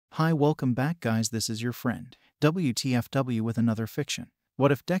Hi, welcome back guys, this is your friend, WTFW with another fiction. What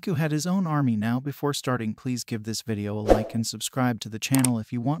if Deku had his own army now? Before starting, please give this video a like and subscribe to the channel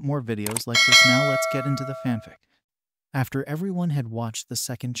if you want more videos like this. Now let's get into the fanfic. After everyone had watched the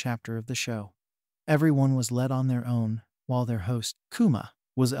second chapter of the show, everyone was led on their own, while their host, Kuma,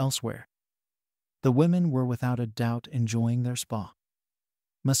 was elsewhere. The women were without a doubt enjoying their spa,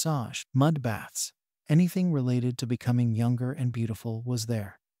 massage, mud baths, anything related to becoming younger and beautiful was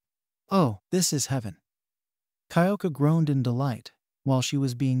there. Oh, this is heaven. Kyoka groaned in delight while she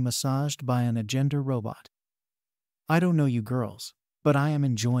was being massaged by an agender robot. I don't know you girls, but I am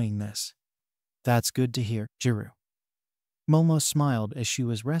enjoying this. That's good to hear, Jiru. Momo smiled as she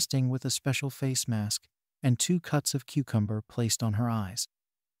was resting with a special face mask and 2 cuts of cucumber placed on her eyes.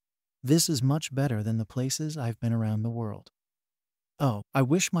 This is much better than the places I've been around the world. Oh, I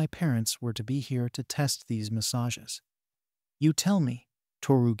wish my parents were to be here to test these massages. You tell me,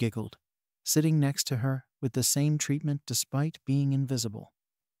 Toru giggled, sitting next to her with the same treatment despite being invisible.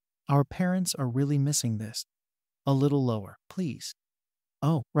 Our parents are really missing this. A little lower, please.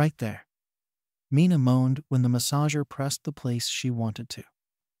 Oh, right there. Mina moaned when the massager pressed the place she wanted to.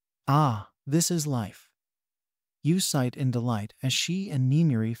 Ah, this is life. Yu sighed in delight as she and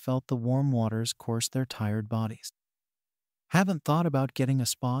Nimiri felt the warm waters course their tired bodies. Haven't thought about getting a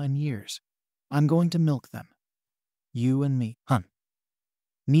spa in years. I'm going to milk them. You and me, hun.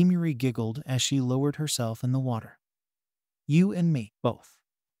 Nimiri giggled as she lowered herself in the water. You and me, both.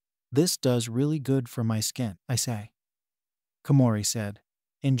 This does really good for my skin, I say. Komori said,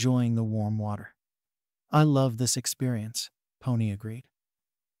 enjoying the warm water. I love this experience, Pony agreed.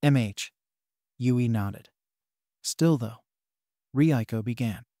 Yui nodded. Still though, Ryuko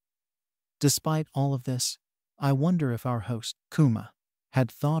began. Despite all of this, I wonder if our host, Kuma,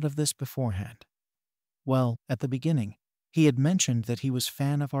 had thought of this beforehand. Well, at the beginning, he had mentioned that he was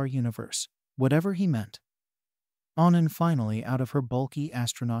fan of our universe, whatever he meant. On and finally out of her bulky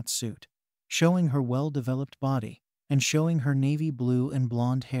astronaut suit, showing her well-developed body, and showing her navy blue and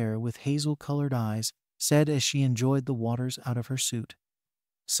blonde hair with hazel-colored eyes, said as she enjoyed the waters out of her suit.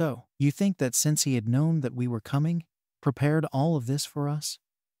 So, you think that since he had known that we were coming, prepared all of this for us?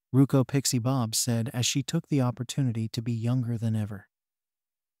 Ruko Pixie Bob said as she took the opportunity to be younger than ever.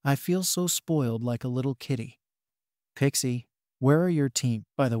 I feel so spoiled like a little kitty. Pixie, where are your team,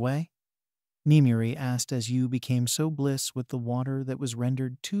 by the way? Nimiri asked as Yu became so bliss with the water that was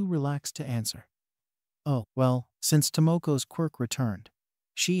rendered too relaxed to answer. Oh, well, since Tomoko's quirk returned,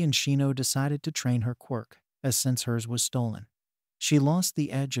 she and Shino decided to train her quirk, as since hers was stolen, she lost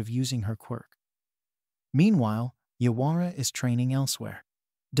the edge of using her quirk. Meanwhile, Yawara is training elsewhere.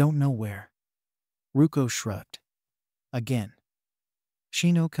 Don't know where. Ruko shrugged. Again.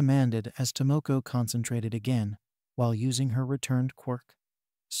 Shino commanded as Tomoko concentrated again while using her returned quirk.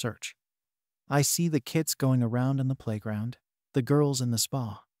 Search. I see the kids going around in the playground, the girls in the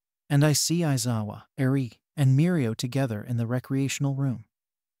spa, and I see Aizawa, Eri, and Mirio together in the recreational room.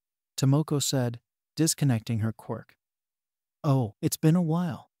 Tomoko said, disconnecting her quirk. Oh, it's been a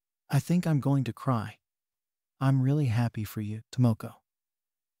while. I think I'm going to cry. I'm really happy for you, Tomoko.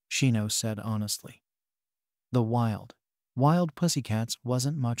 Shino said honestly. The wild pussycats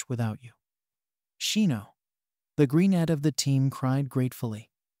wasn't much without you. Shino. The greenette of the team cried gratefully,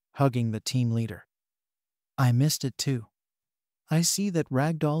 hugging the team leader. I missed it too. I see that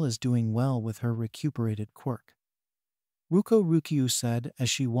Ragdoll is doing well with her recuperated quirk. Ruko Rukyu said as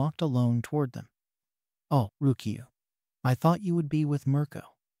she walked alone toward them. Oh, Rukyu. I thought you would be with Mirko.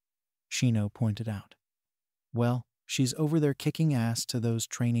 Shino pointed out. Well, she's over there kicking ass to those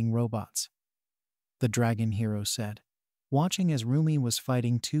training robots. The dragon hero said, watching as Rumi was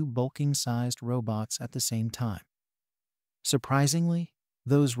fighting 2 bulking-sized robots at the same time. Surprisingly,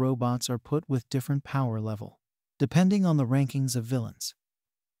 those robots are put with different power level, depending on the rankings of villains.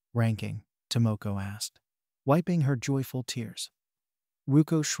 Ranking? Tomoko asked, wiping her joyful tears.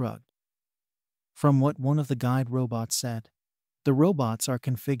 Ruko shrugged. From what one of the guide robots said, the robots are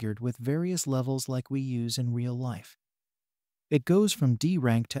configured with various levels like we use in real life. It goes from D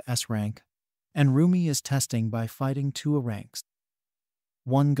rank to S rank, and Rumi is testing by fighting 2 ranks.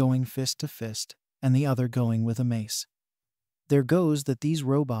 One going fist to fist, and the other going with a mace. There goes that these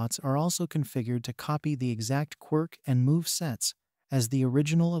robots are also configured to copy the exact quirk and move sets as the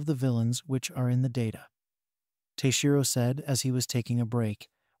original of the villains which are in the data. Teishiro said as he was taking a break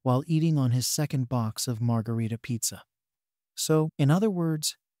while eating on his second box of margarita pizza. So, in other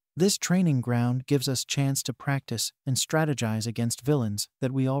words, this training ground gives us chance to practice and strategize against villains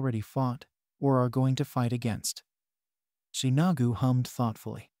that we already fought or are going to fight against. Shinagu hummed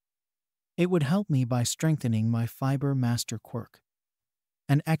thoughtfully. It would help me by strengthening my fiber master quirk.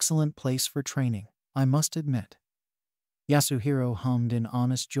 An excellent place for training, I must admit. Yasuhiro hummed in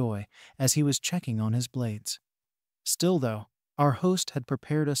honest joy as he was checking on his blades. Still though, our host had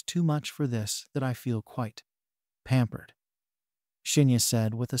prepared us too much for this that I feel quite pampered, Shinya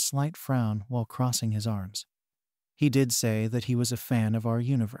said with a slight frown while crossing his arms. He did say that he was a fan of our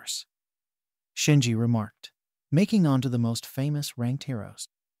universe, Shinji remarked, making on to the most famous ranked heroes.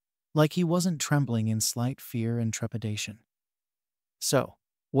 Like he wasn't trembling in slight fear and trepidation. So,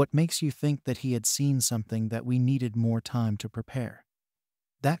 what makes you think that he had seen something that we needed more time to prepare?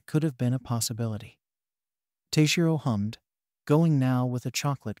 That could have been a possibility. Teishiro hummed, going now with a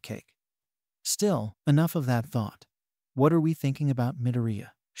chocolate cake. Still, enough of that thought. What are we thinking about Midoriya?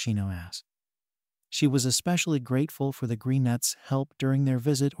 Shino asked. She was especially grateful for the Greenette's help during their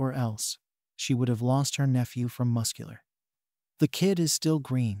visit, or else she would have lost her nephew from muscular. The kid is still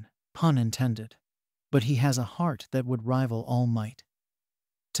green, pun intended, but he has a heart that would rival All Might.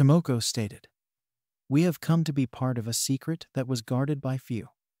 Tomoko stated. We have come to be part of a secret that was guarded by few,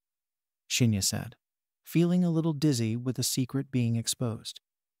 Shinya said, feeling a little dizzy with the secret being exposed.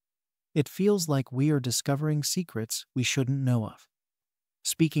 It feels like we are discovering secrets we shouldn't know of.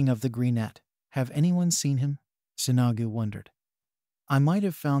 Speaking of the Greenette, have anyone seen him? Tsunagu wondered. I might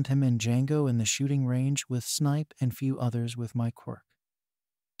have found him in Django in the shooting range with Snipe and few others with my quirk.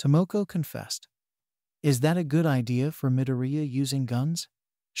 Tomoko confessed. Is that a good idea for Midoriya using guns?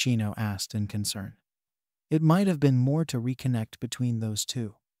 Shino asked in concern. It might have been more to reconnect between those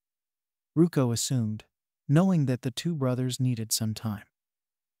two, Ruko assumed, knowing that the two brothers needed some time.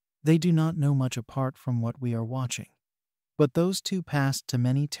 They do not know much apart from what we are watching. But those two passed to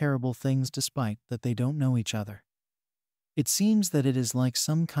many terrible things despite that they don't know each other. It seems that it is like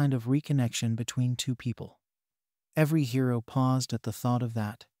some kind of reconnection between two people. Every hero paused at the thought of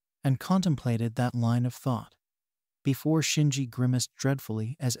that, and contemplated that line of thought, before Shinji grimaced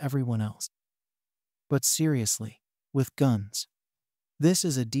dreadfully as everyone else. But seriously, with guns. This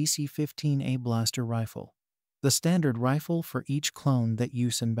is a DC-15A blaster rifle, the standard rifle for each clone that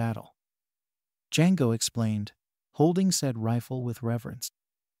use in battle. Django explained, holding said rifle with reverence.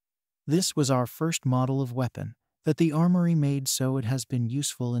 This was our first model of weapon that the armory made, so it has been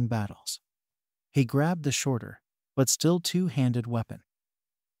useful in battles. He grabbed the shorter, but still two-handed weapon.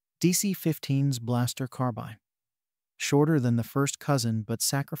 DC-15's blaster carbine. Shorter than the first cousin but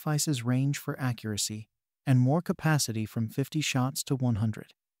sacrifices range for accuracy and more capacity from 50 shots to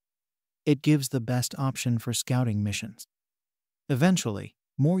 100. It gives the best option for scouting missions. Eventually,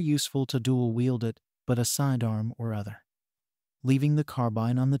 more useful to dual-wield it, but a sidearm or other. Leaving the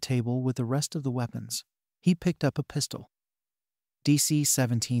carbine on the table with the rest of the weapons, he picked up a pistol.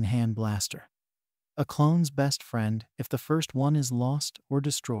 DC-17 hand blaster. A clone's best friend if the first one is lost or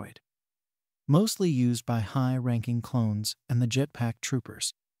destroyed. Mostly used by high-ranking clones and the jetpack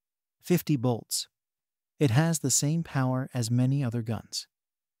troopers. 50 bolts. It has the same power as many other guns.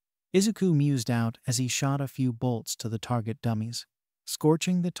 Izuku mused out as he shot a few bolts to the target dummies,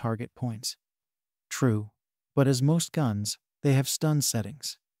 scorching the target points. True, but as most guns, they have stun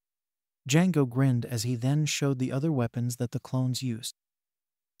settings. Django grinned as he then showed the other weapons that the clones used,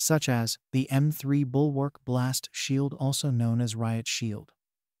 such as the M3 Bulwark Blast Shield, also known as Riot Shield,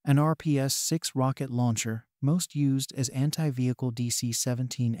 an RPS-6 rocket launcher, most used as anti-vehicle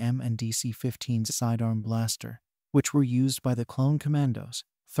DC-17M and DC-15's sidearm blaster, which were used by the clone commandos,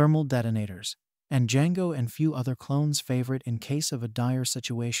 thermal detonators, and Django and few other clones' favorite in case of a dire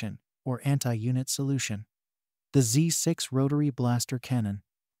situation or anti-unit solution. The Z6 rotary blaster cannon.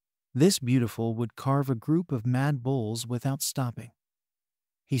 This beautiful would carve a group of mad bulls without stopping,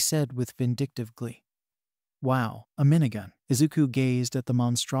 he said with vindictive glee. Wow, a minigun. Izuku gazed at the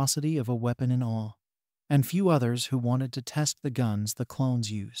monstrosity of a weapon in awe, and few others who wanted to test the guns the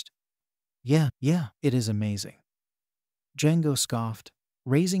clones used. Yeah, it is amazing. Django scoffed,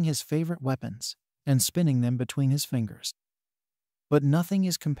 raising his favorite weapons and spinning them between his fingers. But nothing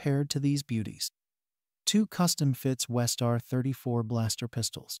is compared to these beauties. 2 custom-fits Westar 34 blaster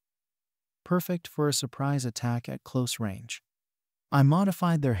pistols. Perfect for a surprise attack at close range. I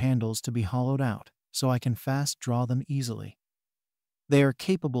modified their handles to be hollowed out so I can fast draw them easily. They are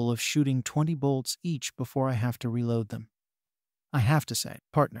capable of shooting 20 bolts each before I have to reload them. I have to say,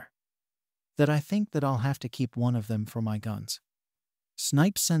 partner, that I think that I'll have to keep one of them for my guns.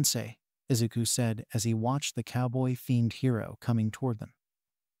 Snipe Sensei, Izuku said as he watched the cowboy-themed hero coming toward them.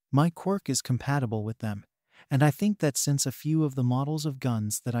 My quirk is compatible with them, and I think that since a few of the models of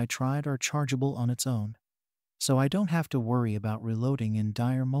guns that I tried are chargeable on its own, so I don't have to worry about reloading in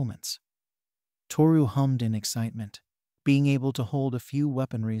dire moments. Toru hummed in excitement, being able to hold a few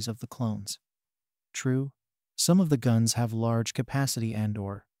weaponries of the clones. True, Some of the guns have large capacity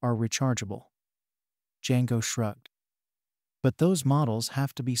and/or are rechargeable. Django shrugged. But those models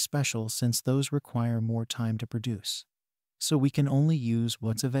have to be special since those require more time to produce. So we can only use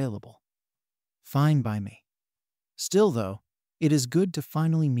what's available. Fine by me. Still though, it is good to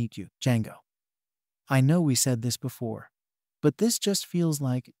finally meet you, Django. I know we said this before, but this just feels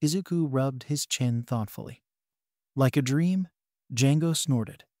like Izuku rubbed his chin thoughtfully. Like a dream? Django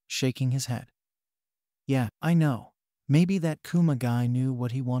snorted, shaking his head. Yeah, I know. Maybe that Kuma guy knew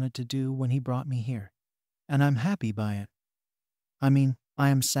what he wanted to do when he brought me here. And I'm happy by it. I mean, I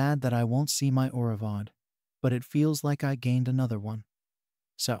am sad that I won't see my Oravod, but it feels like I gained another one.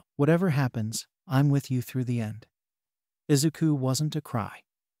 So, whatever happens, I'm with you through the end. Izuku wasn't to cry.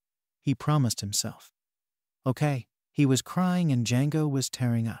 He promised himself. Okay, he was crying and Django was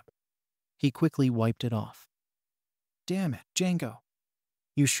tearing up. He quickly wiped it off. Damn it, Django.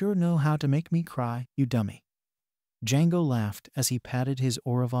 You sure know how to make me cry, you dummy. Django laughed as he patted his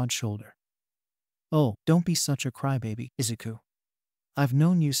Oravod shoulder. Oh, don't be such a crybaby, Izuku. I've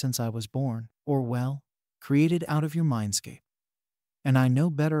known you since I was born, or well, created out of your mindscape. And I know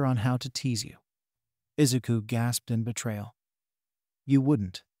better on how to tease you. Izuku gasped in betrayal. You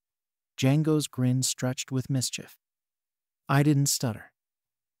wouldn't. Django's grin stretched with mischief. I didn't stutter.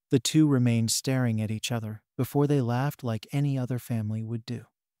 The two remained staring at each other before they laughed like any other family would do.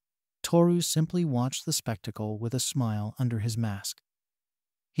 Toru simply watched the spectacle with a smile under his mask.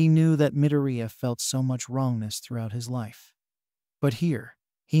 He knew that Midoriya felt so much wrongness throughout his life. But here,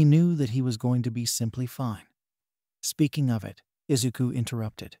 he knew that he was going to be simply fine. Speaking of it, Izuku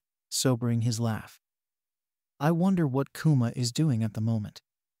interrupted, sobering his laugh. I wonder what Kuma is doing at the moment.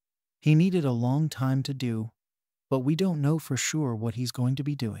 He needed a long time to do, but we don't know for sure what he's going to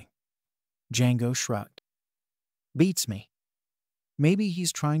be doing. Django shrugged. Beats me. Maybe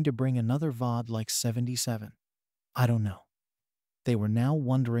he's trying to bring another VOD like 77. I don't know. They were now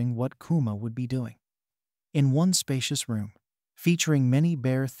wondering what Kuma would be doing. In one spacious room, featuring many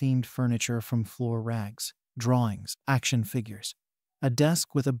bear-themed furniture from floor rags, drawings, action figures, a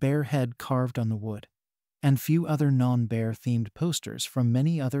desk with a bear head carved on the wood, and few other non-bear-themed posters from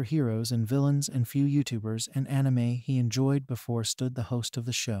many other heroes and villains and few YouTubers and anime he enjoyed before stood the host of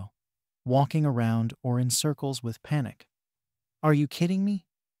the show, walking around or in circles with panic. Are you kidding me?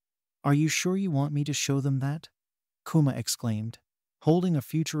 Are you sure you want me to show them that? Kuma exclaimed, holding a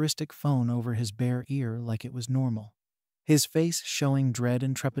futuristic phone over his bare ear like it was normal, his face showing dread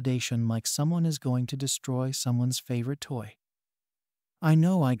and trepidation like someone is going to destroy someone's favorite toy. I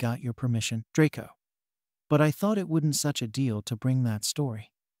know I got your permission, Draco, but I thought it wouldn't such a deal to bring that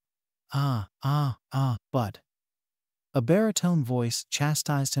story. But. A baritone voice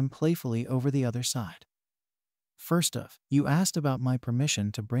chastised him playfully over the other side. First off, you asked about my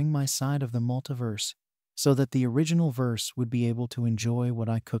permission to bring my side of the multiverse so that the original verse would be able to enjoy what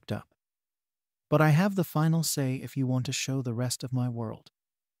I cooked up. But I have the final say if you want to show the rest of my world.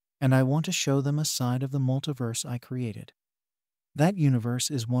 And I want to show them a side of the multiverse I created. That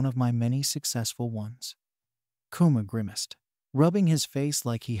universe is one of my many successful ones. Kuma grimaced, rubbing his face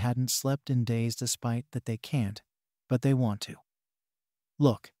like he hadn't slept in days despite that they can't, but they want to.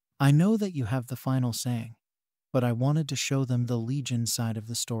 Look, I know that you have the final saying, but I wanted to show them the Legion side of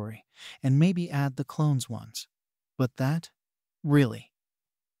the story, and maybe add the clones ones. But that? Really?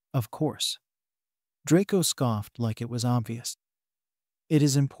 Of course. Draco scoffed like it was obvious. It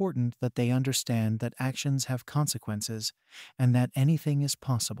is important that they understand that actions have consequences, and that anything is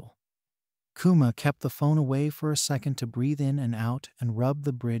possible. Kuma kept the phone away for a second to breathe in and out and rub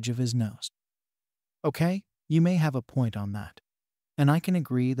the bridge of his nose. Okay, you may have a point on that. And I can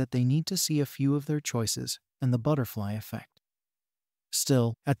agree that they need to see a few of their choices and the butterfly effect.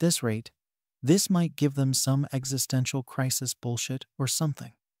 Still, at this rate, this might give them some existential crisis bullshit or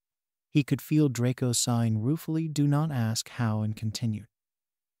something. He could feel Draco sighing ruefully, do not ask how, and continued.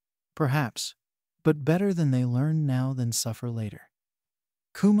 Perhaps, but better than they learn now than suffer later.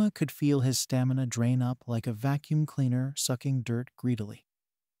 Kuma could feel his stamina drain up like a vacuum cleaner sucking dirt greedily.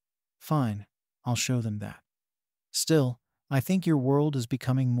 Fine, I'll show them that. Still, I think your world is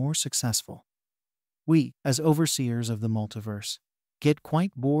becoming more successful. We, as overseers of the multiverse, get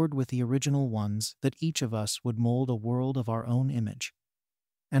quite bored with the original ones that each of us would mold a world of our own image.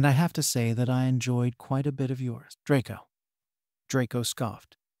 And I have to say that I enjoyed quite a bit of yours, Draco. Draco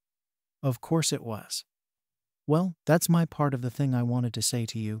scoffed. Of course it was. Well, that's my part of the thing I wanted to say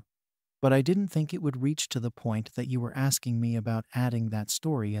to you, but I didn't think it would reach to the point that you were asking me about adding that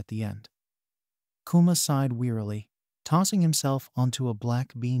story at the end. Kuma sighed wearily, tossing himself onto a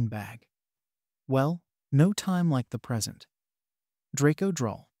black bean bag. Well, no time like the present. Draco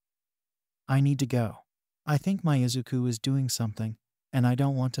drawled. I need to go. I think my Izuku is doing something, and I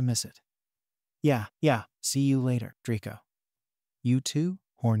don't want to miss it. Yeah, see you later, Draco. You too,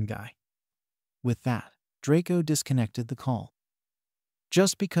 horn guy. With that, Draco disconnected the call.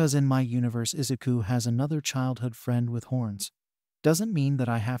 Just because in my universe Izuku has another childhood friend with horns, doesn't mean that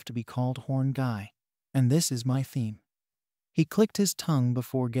I have to be called horn guy, and this is my theme. He clicked his tongue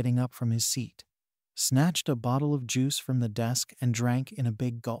before getting up from his seat, snatched a bottle of juice from the desk and drank in a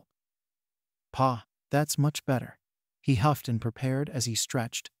big gulp. Pa, that's much better. He huffed and prepared as he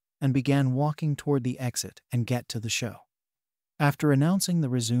stretched and began walking toward the exit and get to the show. After announcing the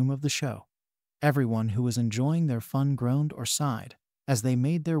resume of the show, everyone who was enjoying their fun groaned or sighed as they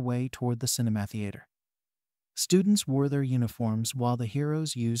made their way toward the cinema theater. Students wore their uniforms while the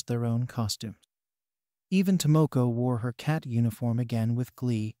heroes used their own costumes. Even Tomoko wore her cat uniform again with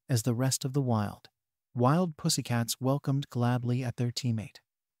glee as the rest of the wild pussycats welcomed gladly at their teammate.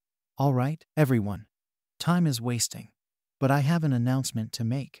 All right, everyone. Time is wasting, but I have an announcement to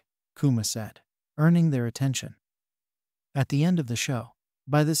make, Kuma said, earning their attention. At the end of the show,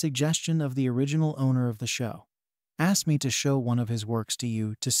 by the suggestion of the original owner of the show, asked me to show one of his works to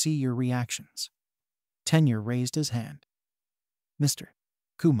you to see your reactions. Tenure raised his hand. Mr.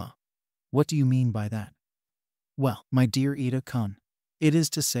 Kuma, what do you mean by that? Well, my dear Ida-kun, it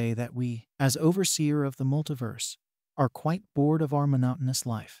is to say that we, as overseer of the multiverse, are quite bored of our monotonous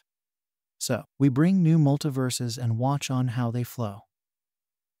life. So, we bring new multiverses and watch on how they flow.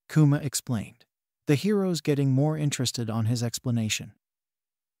 Kuma explained, the heroes getting more interested on his explanation.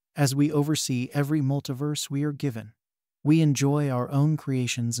 As we oversee every multiverse we are given, we enjoy our own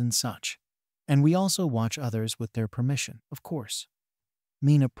creations and such, and we also watch others with their permission, of course.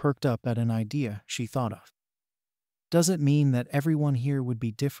 Mina perked up at an idea she thought of. Does it mean that everyone here would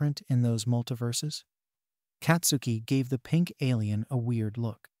be different in those multiverses? Katsuki gave the pink alien a weird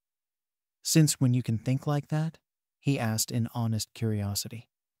look. Since when you can think like that? He asked in honest curiosity.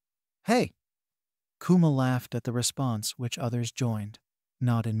 Hey! Kuma laughed at the response which others joined,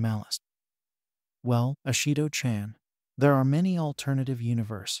 not in malice. Well, Ashido-chan, there are many alternative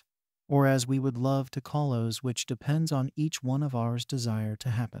universe, or as we would love to call those which depends on each one of ours desire to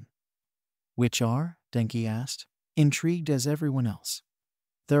happen. Which are? Denki asked, intrigued as everyone else.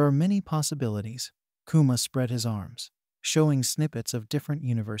 There are many possibilities. Kuma spread his arms, showing snippets of different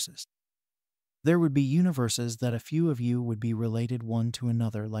universes. There would be universes that a few of you would be related one to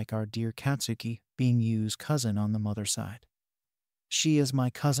another, like our dear Katsuki being Yu's cousin on the mother side. She is my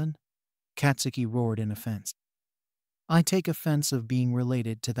cousin? Katsuki roared in offense. I take offense of being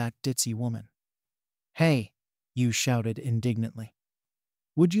related to that ditzy woman. Hey, Yu shouted indignantly.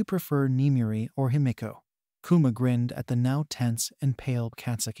 Would you prefer Nimuri or Himiko? Kuma grinned at the now tense and pale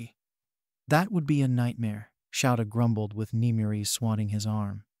Katsuki. That would be a nightmare, Shouta grumbled with Nimuri swatting his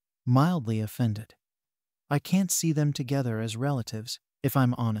arm, mildly offended. I can't see them together as relatives, if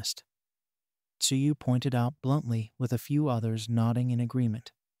I'm honest. Tsuyu pointed out bluntly, with a few others nodding in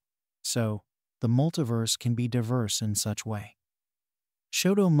agreement. So, the multiverse can be diverse in such way.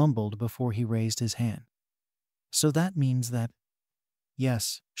 Shoto mumbled before he raised his hand. So that means that…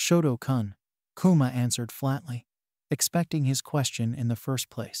 Yes, Shoto-kun, Kuma answered flatly, expecting his question in the first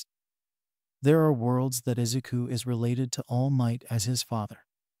place. There are worlds that Izuku is related to All Might as his father.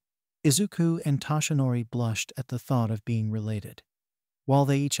 Izuku and Toshinori blushed at the thought of being related. While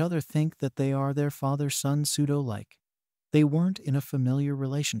they each other think that they are their father's son pseudo-like, they weren't in a familiar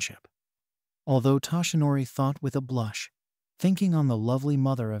relationship. Although Toshinori thought with a blush, thinking on the lovely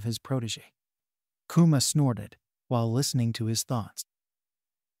mother of his protege. Kuma snorted, while listening to his thoughts.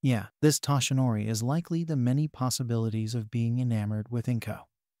 Yeah, this Toshinori is likely the many possibilities of being enamored with Inko.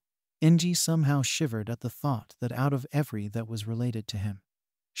 Inji somehow shivered at the thought that out of every that was related to him,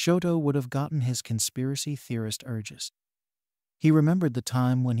 Shoto would have gotten his conspiracy theorist urges. He remembered the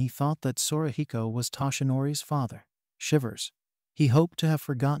time when he thought that Sorahiko was Toshinori's father. Shivers. He hoped to have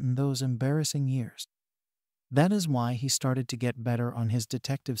forgotten those embarrassing years. That is why he started to get better on his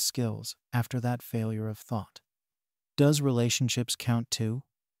detective skills after that failure of thought. Does relationships count too?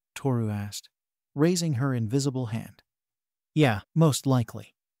 Toru asked, raising her invisible hand. Yeah, most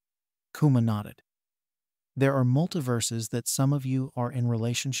likely. Kuma nodded. There are multiverses that some of you are in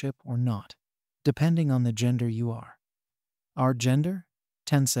relationship or not, depending on the gender you are. Our gender?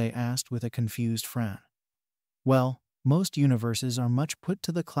 Tensei asked with a confused frown. Well, most universes are much put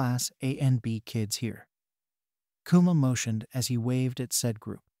to the class A and B kids here. Kuma motioned as he waved at said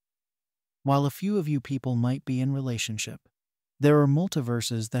group. While a few of you people might be in relationship, there are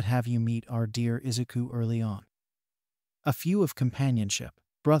multiverses that have you meet our dear Izuku early on. A few of companionship,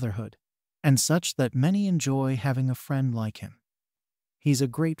 brotherhood, and such that many enjoy having a friend like him. He's a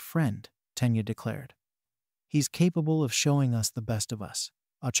great friend, Tenya declared. He's capable of showing us the best of us,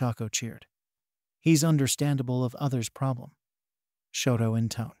 Ochako cheered. He's understandable of others' problem, Shoto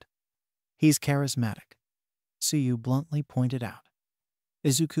intoned. He's charismatic, Suyu bluntly pointed out.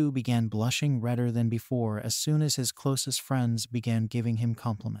 Izuku began blushing redder than before as soon as his closest friends began giving him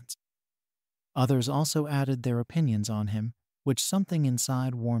compliments. Others also added their opinions on him, which something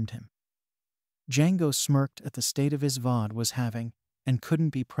inside warmed him. Django smirked at the state of his VOD was having and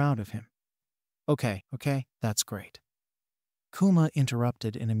couldn't be proud of him. Okay, that's great. Kuma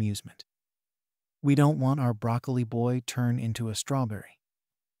interrupted in amusement. We don't want our broccoli boy turn into a strawberry.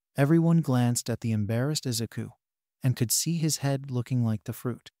 Everyone glanced at the embarrassed Izuku and could see his head looking like the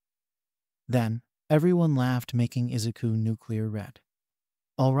fruit. Then, everyone laughed, making Izuku nuclear red.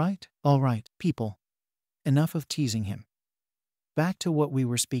 All right, people. Enough of teasing him. Back to what we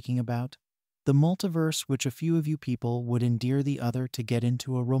were speaking about, the multiverse, which a few of you people would endear the other to get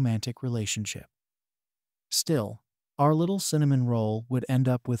into a romantic relationship. Still, our little cinnamon roll would end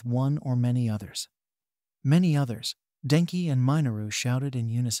up with one or many others. Many others, Denki and Minoru shouted in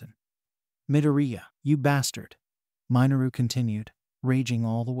unison. Midoriya, you bastard, Minoru continued, raging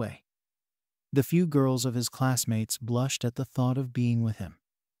all the way. The few girls of his classmates blushed at the thought of being with him,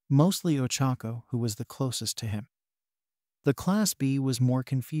 mostly Ochako, who was the closest to him. The Class B was more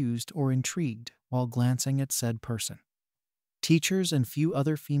confused or intrigued while glancing at said person. Teachers and few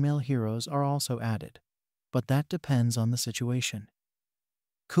other female heroes are also added, but that depends on the situation.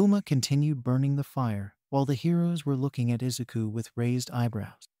 Kuma continued burning the fire while the heroes were looking at Izuku with raised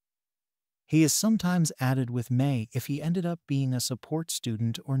eyebrows. He is sometimes added with Mei if he ended up being a support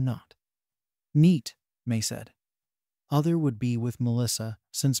student or not. Neat, Mei said. Other would be with Melissa,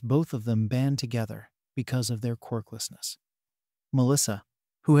 since both of them band together because of their quirklessness. Melissa,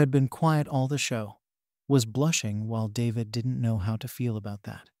 who had been quiet all the show, was blushing while David didn't know how to feel about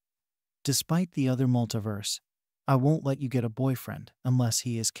that. Despite the other multiverse, I won't let you get a boyfriend unless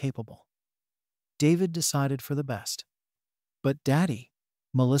he is capable. David decided for the best. But Daddy,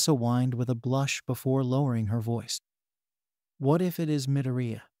 Melissa whined with a blush before lowering her voice. What if it is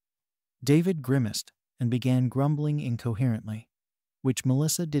Midoriya? David grimaced and began grumbling incoherently, which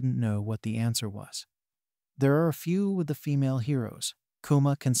Melissa didn't know what the answer was. There are a few with the female heroes,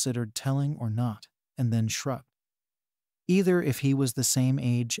 Kuma considered telling or not, and then shrugged. Either if he was the same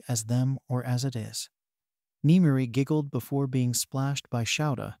age as them or as it is. Nimuri giggled before being splashed by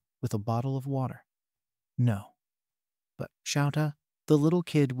Shouta with a bottle of water. No. But Shouta, the little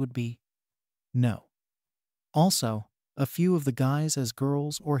kid, would be? No. Also, a few of the guys as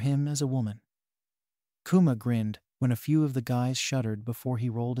girls or him as a woman. Kuma grinned when a few of the guys shuddered before he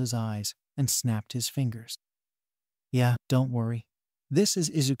rolled his eyes and snapped his fingers. Yeah, don't worry. This is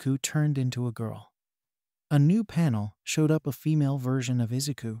Izuku turned into a girl. A new panel showed up a female version of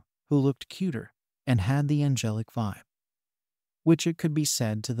Izuku who looked cuter and had the angelic vibe, which it could be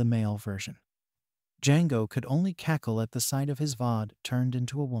said to the male version. Django could only cackle at the sight of his VOD turned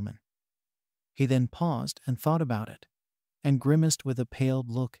into a woman. He then paused and thought about it, and grimaced with a paled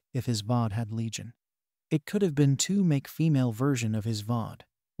look if his VOD had legion. It could have been to make female version of his VOD,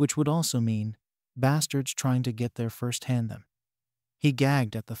 which would also mean bastards trying to get their first hand them. He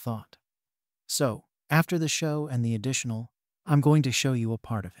gagged at the thought. So, after the show and the additional, I'm going to show you a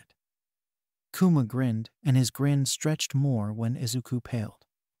part of it. Kuma grinned, and his grin stretched more when Izuku paled.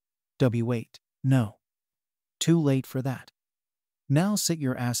 Wait, no. Too late for that. Now sit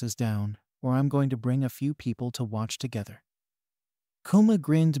your asses down, or I'm going to bring a few people to watch together. Kuma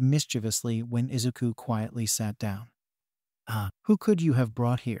grinned mischievously when Izuku quietly sat down. Who could you have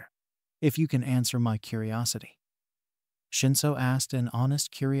brought here? If you can answer my curiosity. Shinso asked in honest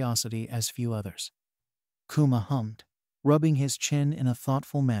curiosity as few others. Kuma hummed, rubbing his chin in a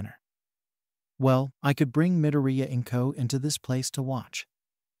thoughtful manner. Well, I could bring Midoriya Inko into this place to watch.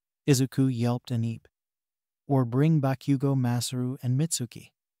 Izuku yelped an eep. Or bring Bakugo, Masaru, and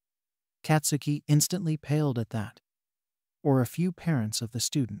Mitsuki. Katsuki instantly paled at that. Or a few parents of the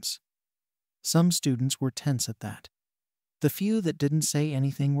students. Some students were tense at that. The few that didn't say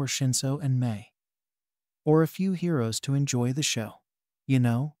anything were Shinso and Mei. Or a few heroes to enjoy the show. You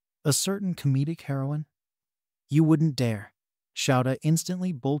know, a certain comedic heroine. You wouldn't dare. Shouta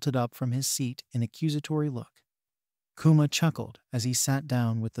instantly bolted up from his seat in accusatory look. Kuma chuckled as he sat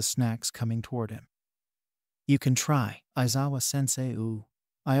down with the snacks coming toward him. You can try, Aizawa-sensei. Ooh,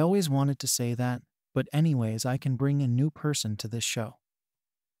 I always wanted to say that, but anyways I can bring a new person to this show.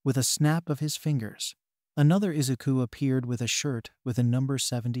 With a snap of his fingers, another Izuku appeared with a shirt with a number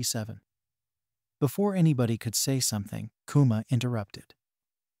 77. Before anybody could say something, Kuma interrupted.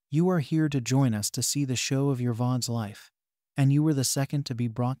 You are here to join us to see the show of your VOD's life, and you were the second to be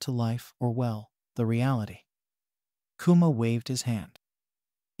brought to life, or well, the reality. Kuma waved his hand.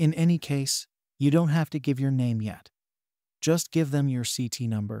 In any case, you don't have to give your name yet. Just give them your CT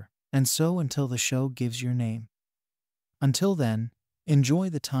number, and so until the show gives your name. Until then, enjoy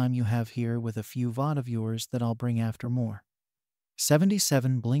the time you have here with a few VOD of yours that I'll bring after more.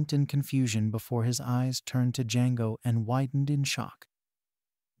 77 blinked in confusion before his eyes turned to Django and widened in shock.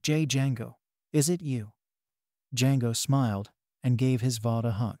 Django, is it you? Django smiled and gave his VOD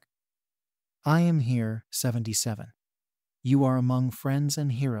a hug. I am here, 77. You are among friends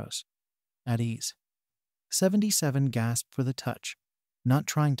and heroes. At ease. 77 gasped for the touch, not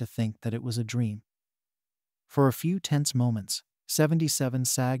trying to think that it was a dream. For a few tense moments, 77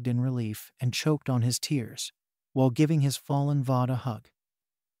 sagged in relief and choked on his tears, while giving his fallen VOD a hug.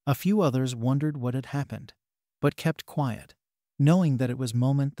 A few others wondered what had happened, but kept quiet, knowing that it was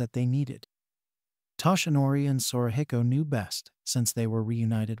moment that they needed. Toshinori and Sorahiko knew best since they were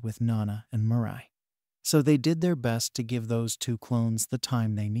reunited with Nana and Mirai, so they did their best to give those two clones the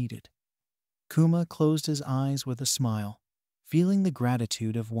time they needed. Kuma closed his eyes with a smile, feeling the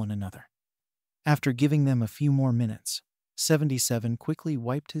gratitude of one another. After giving them a few more minutes, 77 quickly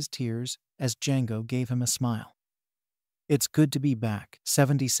wiped his tears as Django gave him a smile. It's good to be back,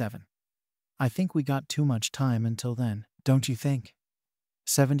 77. I think we got too much time until then, don't you think?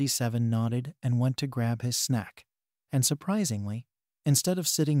 77 nodded and went to grab his snack, and surprisingly, instead of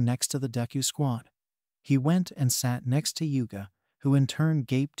sitting next to the Deku squad, he went and sat next to Yuga, who in turn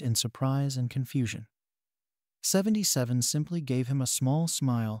gaped in surprise and confusion. 77 simply gave him a small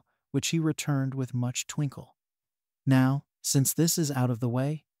smile, which he returned with much twinkle. Now, since this is out of the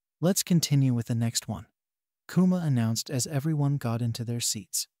way, let's continue with the next one, Kuma announced as everyone got into their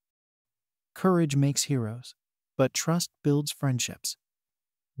seats. Courage makes heroes, but trust builds friendships.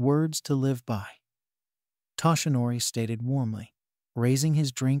 Words to live by. Toshinori stated warmly, raising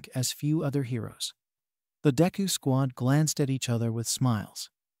his drink as few other heroes. The Deku squad glanced at each other with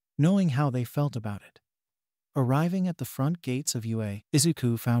smiles, knowing how they felt about it. Arriving at the front gates of UA,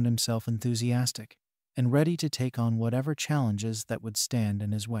 Izuku found himself enthusiastic and ready to take on whatever challenges that would stand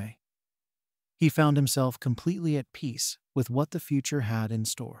in his way. He found himself completely at peace with what the future had in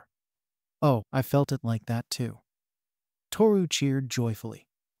store. Oh, I felt it like that too. Toru cheered joyfully.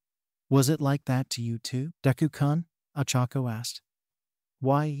 Was it like that to you too, Deku-kun? Ochako asked.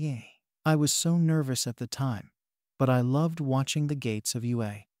 Why, yeah. I was so nervous at the time, but I loved watching the gates of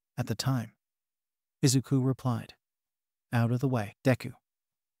UA at the time. Izuku replied. Out of the way, Deku.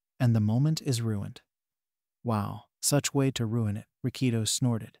 And the moment is ruined. Wow, such way to ruin it, Rikido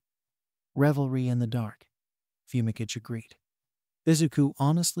snorted. Revelry in the dark, Fumikichi agreed. Izuku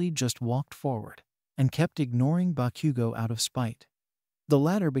honestly just walked forward and kept ignoring Bakugo out of spite, the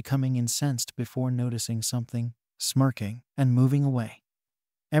latter becoming incensed before noticing something, smirking, and moving away.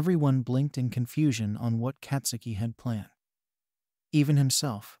 Everyone blinked in confusion on what Katsuki had planned. Even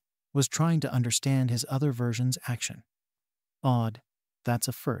himself was trying to understand his other version's action. Odd, that's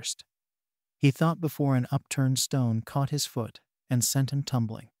a first. He thought before an upturned stone caught his foot and sent him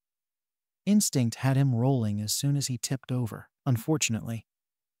tumbling. Instinct had him rolling as soon as he tipped over. Unfortunately,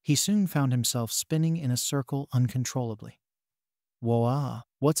 he soon found himself spinning in a circle uncontrollably. Whoa,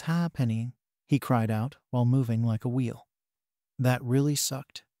 what's happening? He cried out while moving like a wheel. That really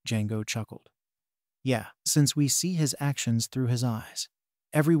sucked, Django chuckled. Yeah, since we see his actions through his eyes,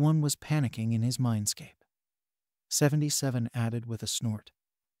 everyone was panicking in his mindscape. 77 added with a snort.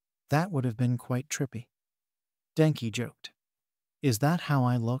 That would have been quite trippy. Denki joked. Is that how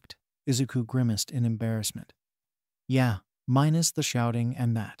I looked? Izuku grimaced in embarrassment. Yeah, minus the shouting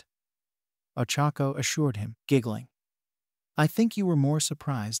and that. Ochako assured him, giggling. I think you were more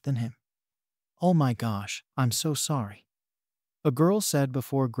surprised than him. Oh my gosh, I'm so sorry. A girl said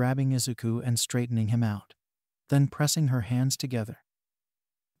before grabbing Izuku and straightening him out, then pressing her hands together.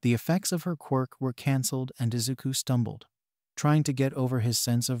 The effects of her quirk were cancelled and Izuku stumbled, trying to get over his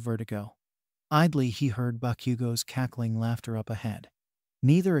sense of vertigo. Idly he heard Bakugo's cackling laughter up ahead,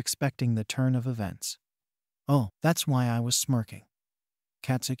 neither expecting the turn of events. Oh, that's why I was smirking,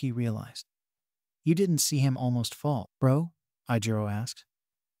 Katsuki realized. You didn't see him almost fall, bro? Ijiro asked.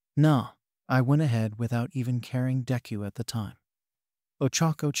 Nah, I went ahead without even carrying Deku at the time.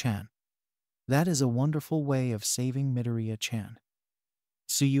 Ochako-chan. That is a wonderful way of saving Midoriya-chan,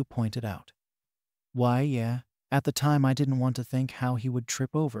 Tsuyu pointed out. Why, yeah, at the time I didn't want to think how he would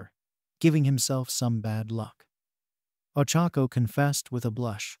trip over, giving himself some bad luck. Ochako confessed with a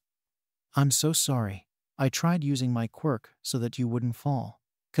blush. I'm so sorry. I tried using my quirk so that you wouldn't fall,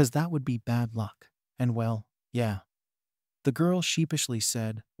 'cause that would be bad luck. And well, yeah. The girl sheepishly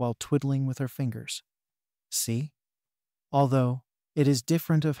said while twiddling with her fingers. See? Although, it is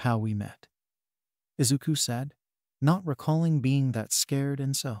different of how we met. Izuku said. not recalling being that scared,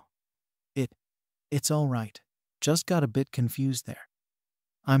 and so. It's all right. Just got a bit confused there.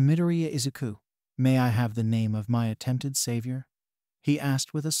 I'm Midoriya Izuku. May I have the name of my attempted savior? He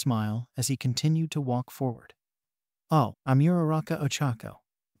asked with a smile as he continued to walk forward. Oh, I'm Uraraka Ochako.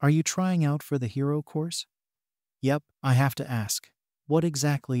 Are you trying out for the hero course? Yep, I have to ask. What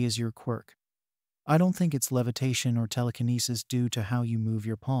exactly is your quirk? I don't think it's levitation or telekinesis due to how you move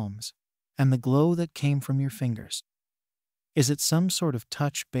your palms, and the glow that came from your fingers. Is it some sort of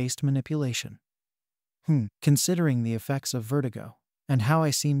touch-based manipulation? Considering the effects of vertigo, and how I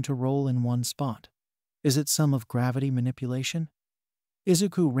seem to roll in one spot. Is it some of gravity manipulation?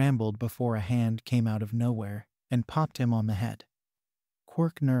 Izuku rambled before a hand came out of nowhere and popped him on the head.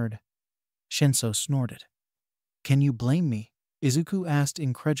 Quirk nerd. Shinso snorted. Can you blame me? Izuku asked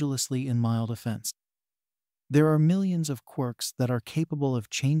incredulously in mild offense. There are millions of quirks that are capable of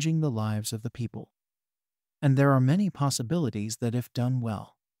changing the lives of the people. And there are many possibilities that if done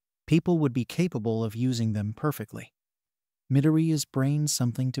well, people would be capable of using them perfectly. Midoriya's brain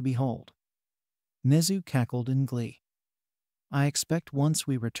something to behold. Nezu cackled in glee. I expect once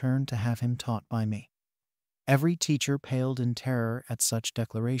we return to have him taught by me. Every teacher paled in terror at such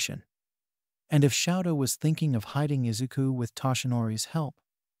declaration. And if Shouto was thinking of hiding Izuku with Toshinori's help,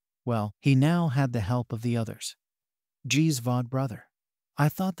 well, he now had the help of the others. Geez, Vod brother, I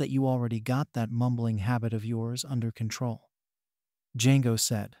thought that you already got that mumbling habit of yours under control. Django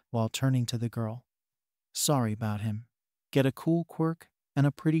said while turning to the girl. Sorry about him. Get a cool quirk and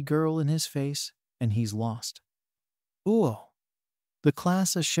a pretty girl in his face, and he's lost. Ooh. The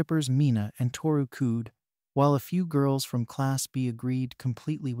class of shippers Mina and Toru cooed, while a few girls from Class B agreed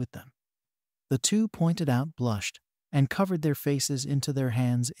completely with them. The two pointed out blushed and covered their faces into their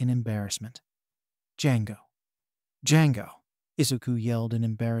hands in embarrassment. Django. Django, Izuku yelled in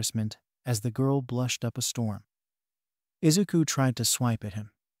embarrassment as the girl blushed up a storm. Izuku tried to swipe at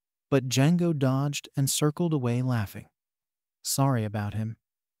him, but Django dodged and circled away laughing. Sorry about him.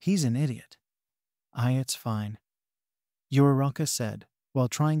 He's an idiot. It's fine, Uraraka said, while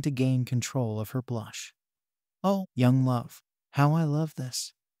trying to gain control of her blush. Oh, young love, how I love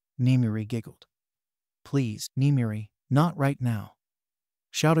this, Nimiri giggled. Please, Nimiri, not right now.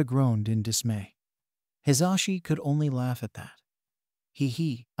 Shouta groaned in dismay. Hizashi could only laugh at that.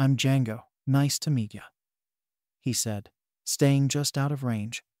 Hee, I'm Django, nice to meet ya, he said, staying just out of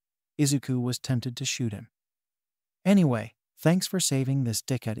range. Izuku was tempted to shoot him. Anyway, thanks for saving this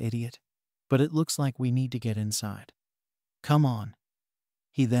dickhead idiot, but it looks like we need to get inside. Come on.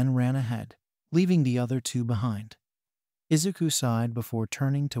 He then ran ahead, leaving the other two behind. Izuku sighed before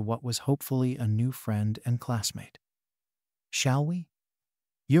turning to what was hopefully a new friend and classmate. Shall we?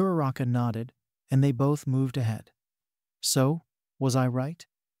 Uraraka nodded, and they both moved ahead. So, was I right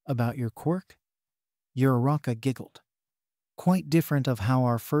about your quirk? Uraraka giggled. Quite different of how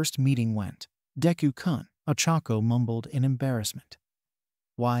our first meeting went, Deku-kun, Ochako mumbled in embarrassment.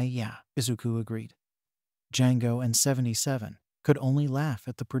 Why, yeah, Izuku agreed. Django and 77 could only laugh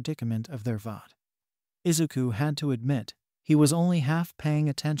at the predicament of their Vod. Izuku had to admit he was only half paying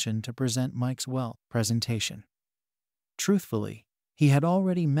attention to present Mike's presentation. Truthfully, he had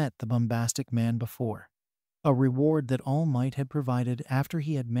already met the bombastic man before, a reward that All Might had provided after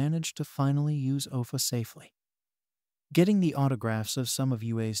he had managed to finally use Ofa safely. Getting the autographs of some of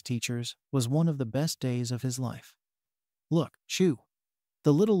UA's teachers was one of the best days of his life. Look, Shu,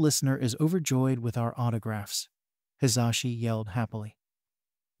 the little listener is overjoyed with our autographs, Hizashi yelled happily.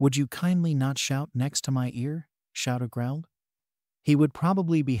 Would you kindly not shout next to my ear? Shouta growled. He would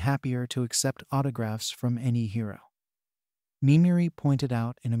probably be happier to accept autographs from any hero. Mimiri pointed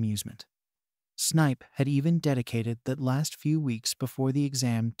out in amusement. Snipe had even dedicated that last few weeks before the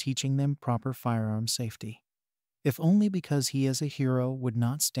exam teaching them proper firearm safety. If only because he as a hero would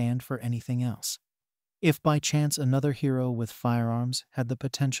not stand for anything else. If by chance another hero with firearms had the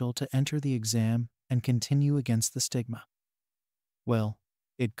potential to enter the exam and continue against the stigma. Well,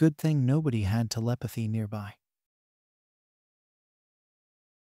 it's good thing nobody had telepathy nearby.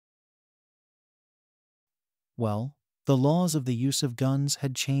 Well, the laws of the use of guns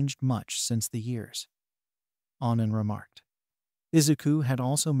had changed much since the years. Anan remarked. Izuku had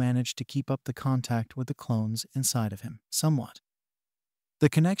also managed to keep up the contact with the clones inside of him, somewhat. The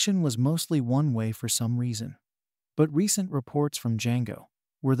connection was mostly one way for some reason, but recent reports from Django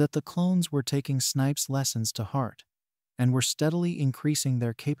were that the clones were taking Snipe's lessons to heart and were steadily increasing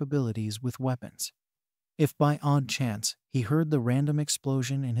their capabilities with weapons. If by odd chance he heard the random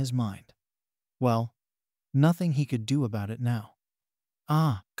explosion in his mind, well, nothing he could do about it now.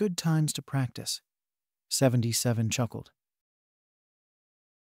 Ah, good times to practice, 77 chuckled.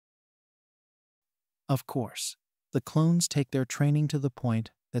 Of course. The clones take their training to the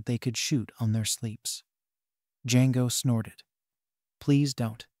point that they could shoot on their sleeps. Django snorted. Please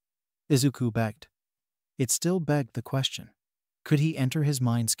don't. Izuku begged. It still begged the question. Could he enter his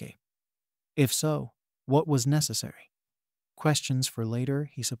mindscape? If so, what was necessary? Questions for later,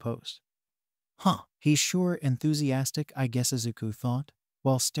 he supposed. He's sure enthusiastic, I guess, Izuku thought,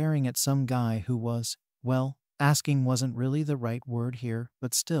 while staring at some guy who was, well, asking wasn't really the right word here,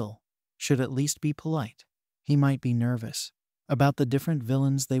 but still, should at least be polite. He might be nervous about the different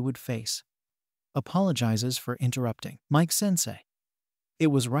villains they would face. Apologizes for interrupting. Mike-sensei. It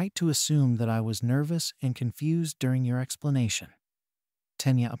was right to assume that I was nervous and confused during your explanation.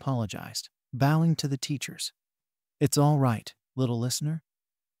 Tenya apologized, bowing to the teachers. It's all right, little listener.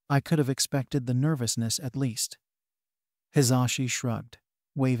 I could have expected the nervousness at least. Hizashi shrugged,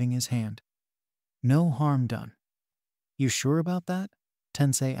 waving his hand. No harm done. You sure about that?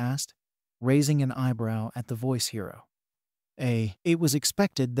 Tensei asked, raising an eyebrow at the voice hero. It was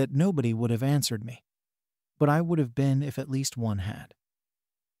expected that nobody would have answered me. But I would have been if at least one had.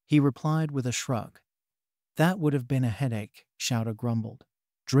 He replied with a shrug. That would have been a headache, Shouta grumbled,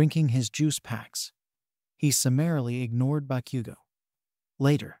 drinking his juice packs. He summarily ignored Bakugo.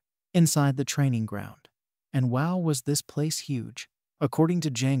 Later, inside the training ground. And wow, was this place huge. According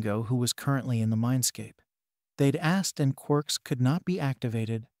to Django, who was currently in the mindscape, they'd asked and quirks could not be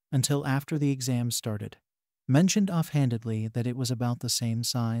activated until after the exam started. Mentioned offhandedly that it was about the same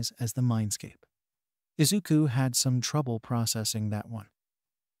size as the mindscape. Izuku had some trouble processing that one.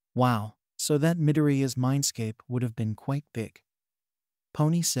 Wow, so that Midoriya's mindscape would have been quite big.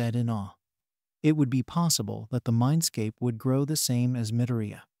 Pony said in awe. It would be possible that the mindscape would grow the same as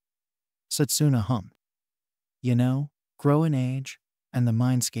Midoriya. Satsuna hummed. You know, grow in age, and the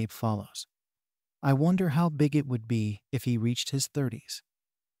mindscape follows. I wonder how big it would be if he reached his 30s.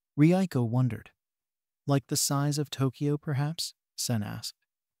 Ryuko wondered. Like the size of Tokyo, perhaps? Sen asked.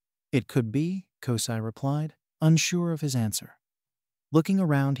 It could be, Kosai replied, unsure of his answer. Looking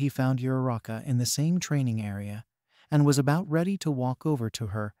around, he found Uraraka in the same training area and was about ready to walk over to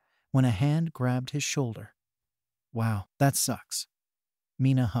her when a hand grabbed his shoulder. Wow, that sucks.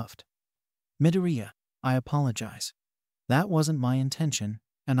 Mina huffed. Midoriya, I apologize. That wasn't my intention,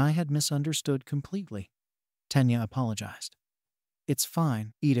 and I had misunderstood completely. Tenya apologized. It's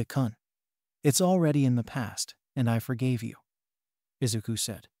fine, Ida-kun. It's already in the past, and I forgave you, Izuku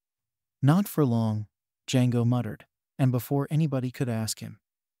said. Not for long, Django muttered, and before anybody could ask him,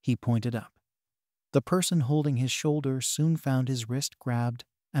 he pointed up. The person holding his shoulder soon found his wrist grabbed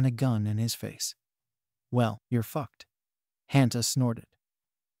and a gun in his face. Well, you're fucked. Hanta snorted.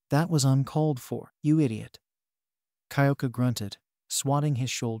 That was uncalled for, you idiot. Kyoka grunted, swatting his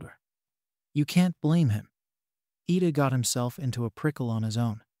shoulder. You can't blame him. Ida got himself into a prickle on his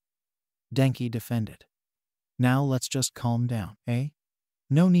own. Denki defended. Now let's just calm down, eh?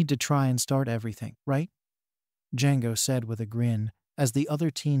 No need to try and start everything, right? Django said with a grin as the other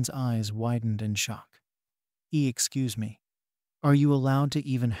teen's eyes widened in shock. Excuse me. Are you allowed to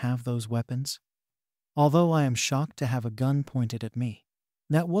even have those weapons? Although I am shocked to have a gun pointed at me,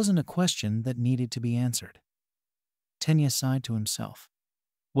 that wasn't a question that needed to be answered. Tenya sighed to himself.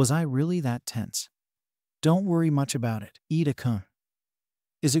 Was I really that tense? Don't worry much about it, Ida-kun.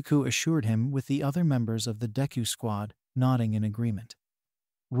 Izuku assured him, with the other members of the Deku squad nodding in agreement.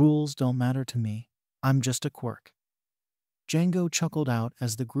 Rules don't matter to me. I'm just a quirk. Django chuckled out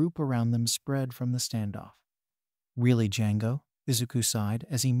as the group around them spread from the standoff. Really, Django? Izuku sighed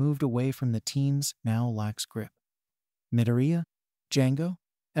as he moved away from the teen's now lax grip. Midoriya? Django?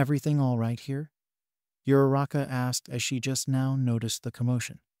 Everything all right here? Uraraka asked as she just now noticed the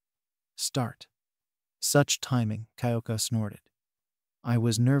commotion. Start. Such timing, Kyoka snorted. I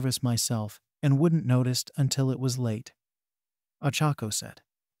was nervous myself and wouldn't noticed until it was late. Ochako said.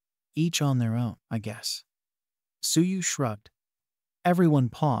 Each on their own, I guess. Suyu shrugged. Everyone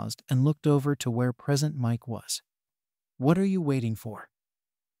paused and looked over to where present Mike was. What are you waiting for?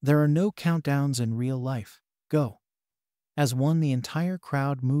 There are no countdowns in real life. Go. As one, the entire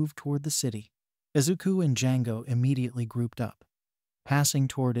crowd moved toward the city. Izuku and Django immediately grouped up, passing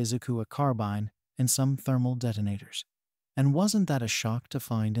toward Izuku a carbine and some thermal detonators. And wasn't that a shock to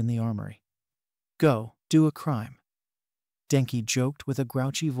find in the armory? Go, do a crime. Denki joked with a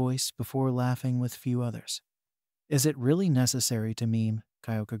grouchy voice before laughing with few others. Is it really necessary to meme?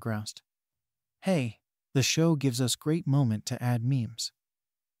 Kyoka groused. Hey, the show gives us great moment to add memes.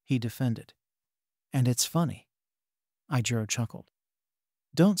 He defended. And it's funny. Ijiro chuckled.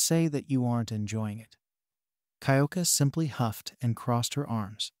 Don't say that you aren't enjoying it. Kyoka simply huffed and crossed her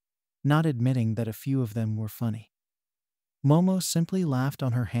arms, not admitting that a few of them were funny. Momo simply laughed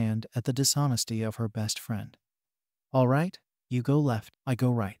on her hand at the dishonesty of her best friend. All right, you go left, I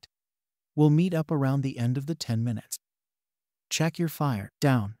go right. We'll meet up around the end of the 10 minutes. Check your fire.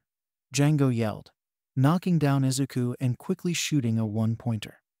 Down, Django yelled, knocking down Izuku and quickly shooting a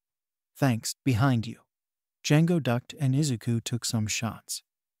one-pointer. Thanks, behind you. Django ducked and Izuku took some shots,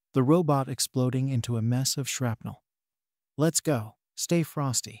 the robot exploding into a mess of shrapnel. Let's go, stay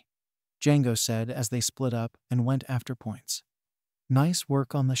frosty, Django said as they split up and went after points. Nice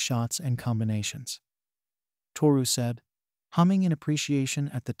work on the shots and combinations, Toru said, humming in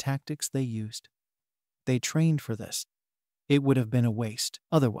appreciation at the tactics they used. They trained for this. It would have been a waste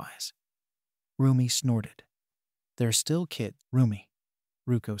otherwise. Rumi snorted. They're still kids, Rumi,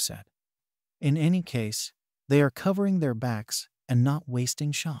 Ruko said. In any case, they are covering their backs and not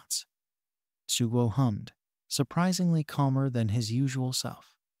wasting shots. Shugo hummed, surprisingly calmer than his usual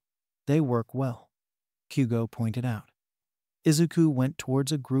self. They work well, Kyugo pointed out. Izuku went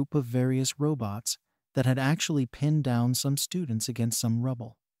towards a group of various robots that had actually pinned down some students against some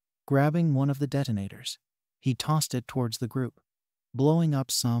rubble. Grabbing one of the detonators, he tossed it towards the group, blowing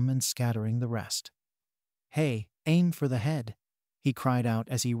up some and scattering the rest. Hey, aim for the head, he cried out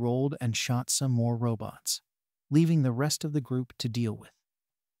as he rolled and shot some more robots, leaving the rest of the group to deal with.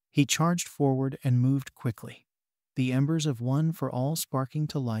 He charged forward and moved quickly, the embers of one for all sparking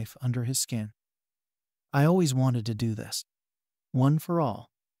to life under his skin. I always wanted to do this. One for all.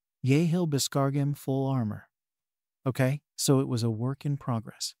 Yehil Biskargim full armor. Okay, so it was a work in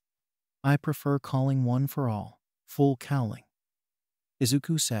progress. I prefer calling one for all, full cowling,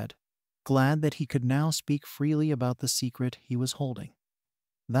 Izuku said, glad that he could now speak freely about the secret he was holding.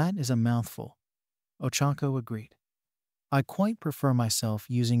 That is a mouthful, Ochako agreed. I quite prefer myself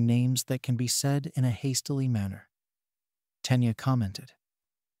using names that can be said in a hastily manner, Tenya commented.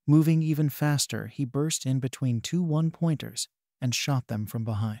 Moving even faster, he burst in between two one-pointers and shot them from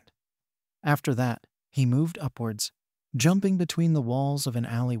behind. After that, he moved upwards, jumping between the walls of an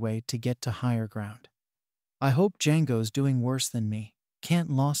alleyway to get to higher ground. I hope Django's doing worse than me. Can't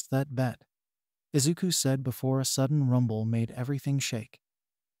lost that bet, Izuku said before a sudden rumble made everything shake.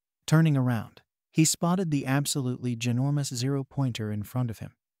 Turning around, he spotted the absolutely ginormous zero-pointer in front of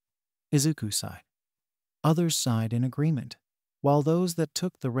him. Izuku sighed. Others sighed in agreement, while those that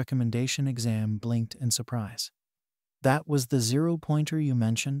took the recommendation exam blinked in surprise. That was the zero-pointer you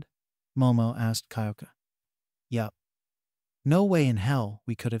mentioned? Momo asked Kyoka. Yup. No way in hell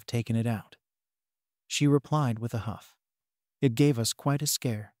we could have taken it out, she replied with a huff. It gave us quite a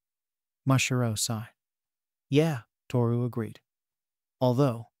scare. Mashiro sighed. Yeah, Toru agreed.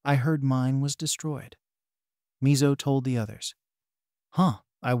 Although, I heard mine was destroyed. Mizo told the others. Huh,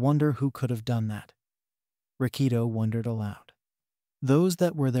 I wonder who could have done that. Rikito wondered aloud. Those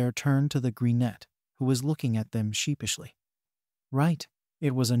that were there turned to the greenette, who was looking at them sheepishly. Right,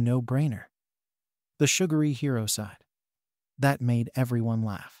 it was a no-brainer. The sugary hero sighed. That made everyone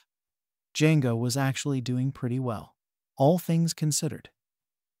laugh. Django was actually doing pretty well, all things considered.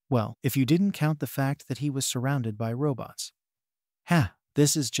 Well, if you didn't count the fact that he was surrounded by robots. Ha,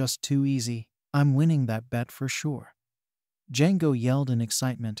 this is just too easy. I'm winning that bet for sure. Django yelled in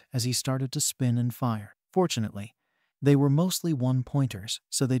excitement as he started to spin and fire. Fortunately, they were mostly one-pointers,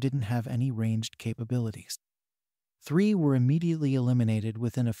 so they didn't have any ranged capabilities. 3 were immediately eliminated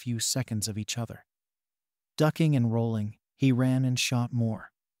within a few seconds of each other. Ducking and rolling, he ran and shot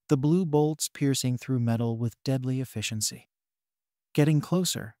more, the blue bolts piercing through metal with deadly efficiency. Getting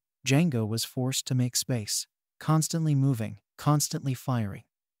closer, Django was forced to make space, constantly moving, constantly firing.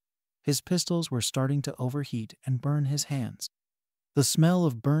 His pistols were starting to overheat and burn his hands. The smell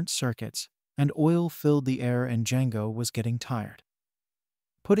of burnt circuits and oil filled the air and Django was getting tired.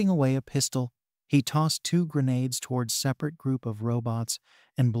 Putting away a pistol, he tossed 2 grenades towards a separate group of robots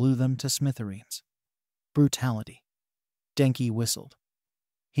and blew them to smithereens. Brutality. Denki whistled.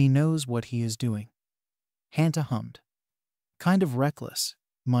 He knows what he is doing. Hanta hummed. Kind of reckless,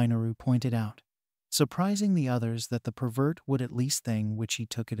 Minoru pointed out, surprising the others that the pervert would at least think which he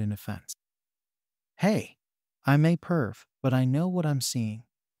took it in offense. Hey, I may perv, but I know what I'm seeing.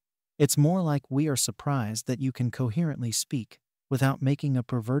 It's more like we are surprised that you can coherently speak without making a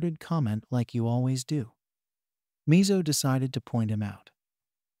perverted comment like you always do. Mizo decided to point him out.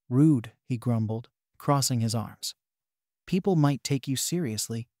 Rude, he grumbled, crossing his arms. People might take you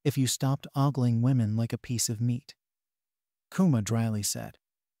seriously if you stopped ogling women like a piece of meat. Kuma dryly said.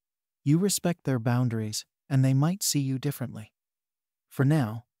 You respect their boundaries, and they might see you differently. For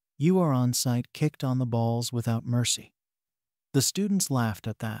now, you are on site kicked on the balls without mercy. The students laughed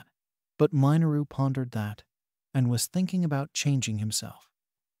at that, but Minoru pondered that and was thinking about changing himself.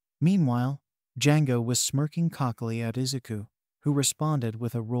 Meanwhile, Django was smirking cockily at Izuku, who responded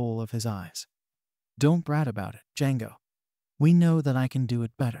with a roll of his eyes. Don't brat about it, Django. We know that I can do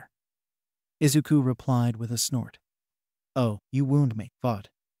it better. Izuku replied with a snort. Oh, you wound me, thought.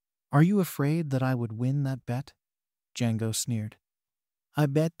 Are you afraid that I would win that bet? Django sneered. I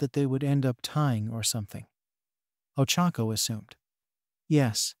bet that they would end up tying or something. Ochako assumed.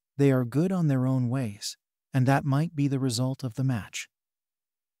 Yes, they are good on their own ways, and that might be the result of the match.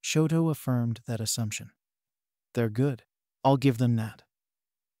 Shoto affirmed that assumption. They're good. I'll give them that.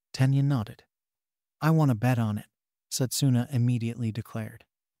 Tenya nodded. I want to bet on it, Satsuna immediately declared.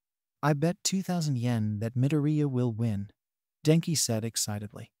 I bet 2,000 yen that Midoriya will win, Denki said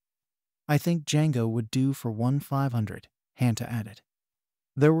excitedly. I think Django would do for 1,500, Hanta added.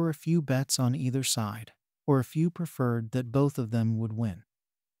 There were a few bets on either side, or a few preferred that both of them would win.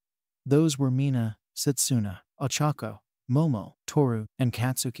 Those were Mina, Satsuna, Ochako, Momo, Toru, and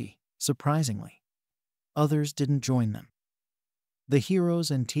Katsuki, surprisingly. Others didn't join them. The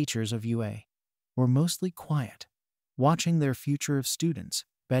heroes and teachers of UA were mostly quiet, watching their future of students,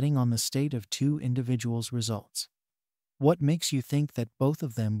 betting on the state of two individuals' results. What makes you think that both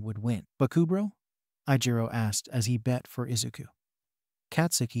of them would win? Bakubro? Ijiro asked as he bet for Izuku.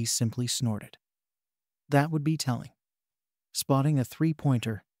 Katsuki simply snorted. That would be telling. Spotting a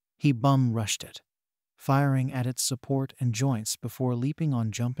three-pointer, he bum-rushed it, firing at its support and joints before leaping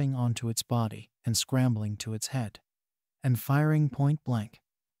on jumping onto its body and scrambling to its head, and firing point-blank.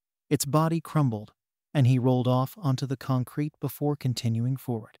 Its body crumbled, and he rolled off onto the concrete before continuing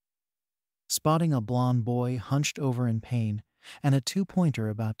forward. Spotting a blond boy hunched over in pain and a two-pointer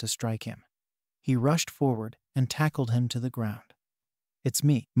about to strike him, he rushed forward and tackled him to the ground. It's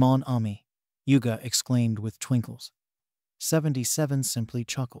me, Mon Ami, Yuga exclaimed with twinkles. 77 simply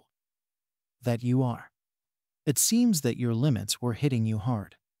chuckled. That you are. It seems that your limits were hitting you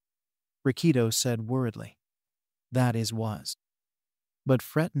hard. Rikido said worriedly. That is was. But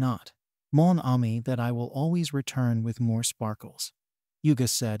fret not, Mon Ami, that I will always return with more sparkles, Yuga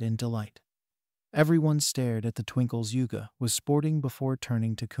said in delight. Everyone stared at the twinkles Yuga was sporting before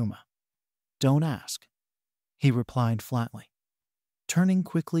turning to Kuma. Don't ask, he replied flatly. Turning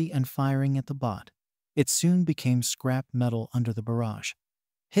quickly and firing at the bot, it soon became scrap metal under the barrage,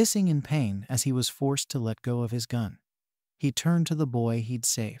 hissing in pain as he was forced to let go of his gun. He turned to the boy he'd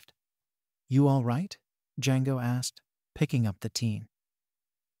saved. You all right? Django asked, picking up the teen.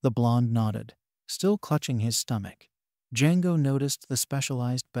 The blonde nodded, still clutching his stomach. Django noticed the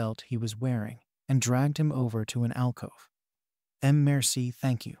specialized belt he was wearing and dragged him over to an alcove. Merci,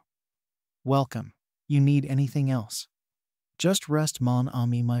 thank you. Welcome. You need anything else? Just rest, Mon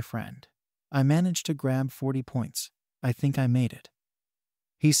Ami, my friend. I managed to grab 40 points. I think I made it,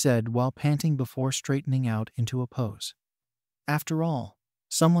 he said while panting before straightening out into a pose. After all,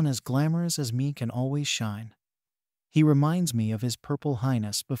 someone as glamorous as me can always shine. He reminds me of His Purple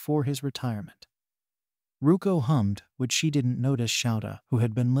Highness before his retirement. Ruko hummed, which she didn't notice Shouta, who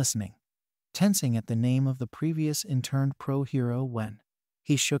had been listening, tensing at the name of the previous interned pro hero when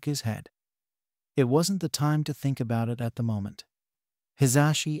he shook his head. It wasn't the time to think about it at the moment.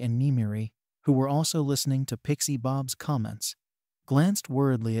 Hizashi and Nimiri, who were also listening to Pixie Bob's comments, glanced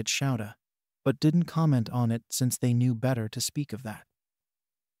worriedly at Shouta, but didn't comment on it since they knew better to speak of that.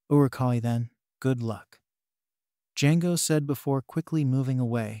 Urukai then, good luck, Django said before quickly moving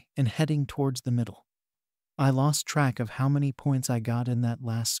away and heading towards the middle. I lost track of how many points I got in that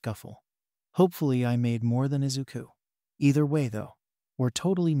last scuffle. Hopefully I made more than Izuku. Either way though, we're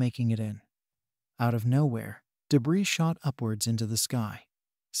totally making it in. Out of nowhere, debris shot upwards into the sky,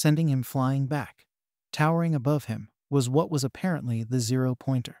 sending him flying back. Towering above him was what was apparently the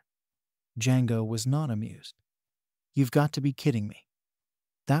zero-pointer. Django was not amused. You've got to be kidding me.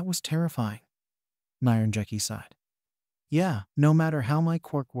 That was terrifying, Nyaranjeki sighed. Yeah, no matter how my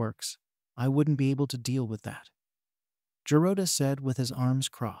quirk works, I wouldn't be able to deal with that, Jirota said with his arms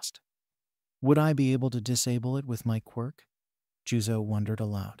crossed. Would I be able to disable it with my quirk? Juzo wondered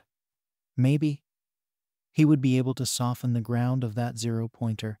aloud. Maybe. He would be able to soften the ground of that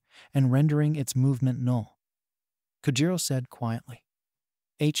zero-pointer and rendering its movement null, Kojiro said quietly.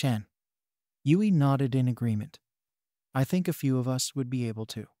 HN. Yui nodded in agreement. I think a few of us would be able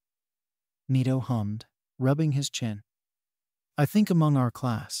to. Nito hummed, rubbing his chin. I think among our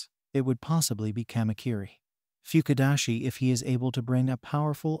class, it would possibly be Kamakiri Fukadashi if he is able to bring a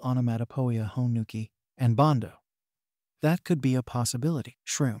powerful onomatopoeia Honuki and Bondo. That could be a possibility,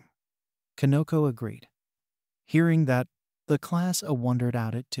 Shroom. Kanoko agreed. Hearing that, the class wondered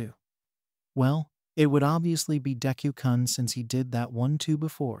at it too. Well, it would obviously be Deku-kun since he did that one too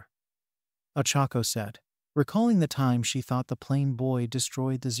before, Ochako said, recalling the time she thought the plain boy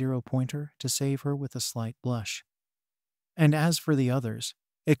destroyed the zero-pointer to save her with a slight blush. And as for the others,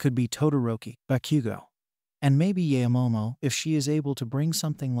 It could be Todoroki, Bakugo, and maybe Yaomomo if she is able to bring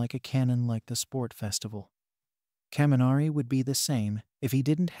something like a cannon like the sport festival. Kaminari would be the same if he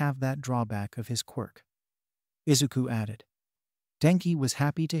didn't have that drawback of his quirk, Izuku added. Denki was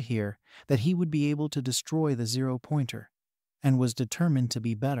happy to hear that he would be able to destroy the zero-pointer, and was determined to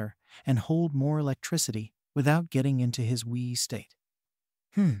be better and hold more electricity without getting into his wee state.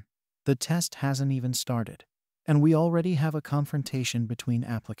 The test hasn't even started, and we already have a confrontation between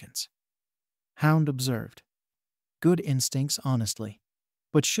applicants. Hound observed. Good instincts, honestly.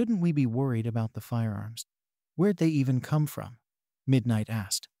 But shouldn't we be worried about the firearms? Where'd they even come from? Midnight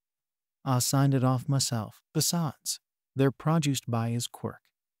asked. I signed it off myself. Besides, they're produced by his quirk.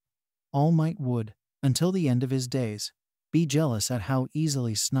 All Might would, until the end of his days, be jealous at how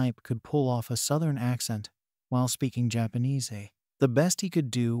easily Snipe could pull off a southern accent while speaking Japanese. The best he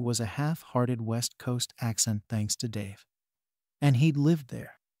could do was a half-hearted West Coast accent thanks to Dave. And he'd lived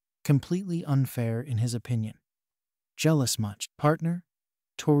there. Completely unfair in his opinion. Jealous much, partner?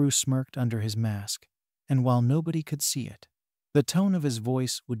 Toru smirked under his mask, and while nobody could see it, the tone of his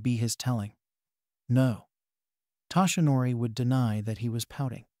voice would be his telling. No. Toshinori would deny that he was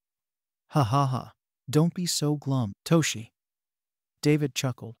pouting. Ha ha ha, don't be so glum, Toshi. David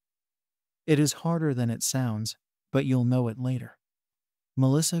chuckled. It is harder than it sounds, but you'll know it later.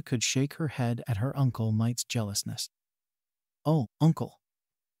 Melissa could shake her head at her Uncle Might's jealousness. Oh, Uncle.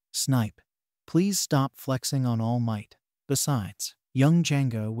 Snipe, please stop flexing on All Might. Besides, young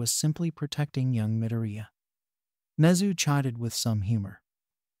Django was simply protecting young Midoriya. Nezu chided with some humor.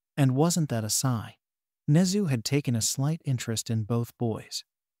 And wasn't that a sigh? Nezu had taken a slight interest in both boys.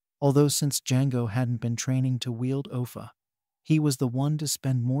 Although since Django hadn't been training to wield Ofa, he was the one to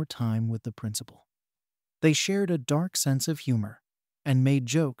spend more time with the principal. They shared a dark sense of humor, and made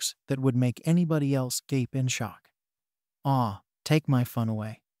jokes that would make anybody else gape in shock. Ah, take my fun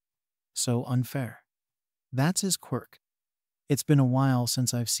away. So unfair. That's his quirk. It's been a while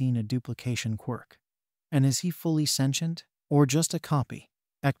since I've seen a duplication quirk. And is he fully sentient, or just a copy?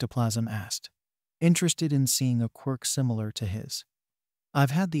 Ectoplasm asked, interested in seeing a quirk similar to his.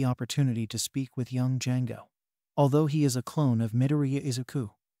 I've had the opportunity to speak with young Django. Although he is a clone of Midoriya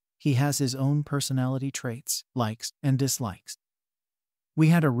Izuku, he has his own personality traits, likes, and dislikes. We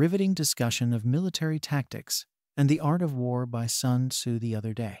had a riveting discussion of military tactics and the art of war by Sun Tzu the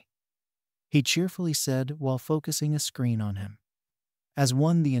other day. He cheerfully said while focusing a screen on him. As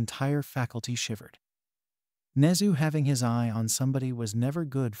one, the entire faculty shivered. Nezu having his eye on somebody was never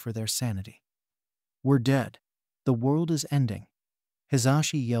good for their sanity. We're dead. The world is ending.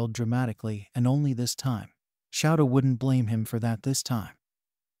 Hizashi yelled dramatically, and only this time. Shouta wouldn't blame him for that this time.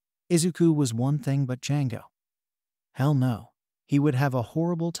 Izuku was one thing but Django. Hell no. He would have a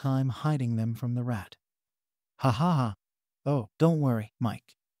horrible time hiding them from the rat. Ha ha ha. Oh, don't worry,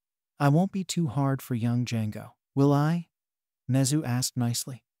 Mike. I won't be too hard for young Django, will I? Nezu asked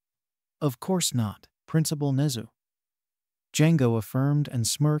nicely. Of course not, Principal Nezu. Django affirmed and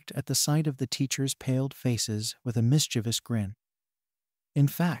smirked at the sight of the teachers' paled faces with a mischievous grin. In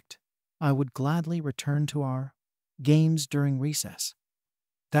fact, I would gladly return to our games during recess.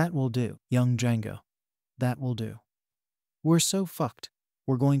 That will do, young Django. That will do. We're so fucked.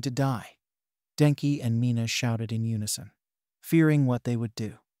 We're going to die. Denki and Mina shouted in unison, fearing what they would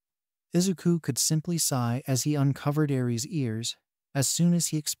do. Izuku could simply sigh as he uncovered Eri's ears as soon as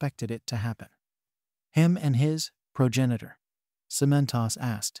he expected it to happen. Him and his progenitor, Cementos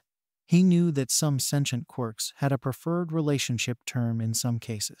asked. He knew that some sentient quirks had a preferred relationship term in some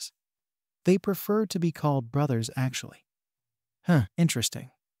cases. They prefer to be called brothers, actually.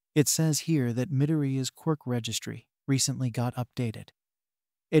 Interesting. It says here that Midoriya's quirk registry recently got updated.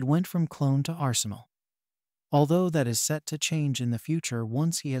 It went from clone to arsenal. Although that is set to change in the future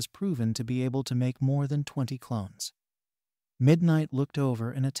once he has proven to be able to make more than 20 clones. Midnight looked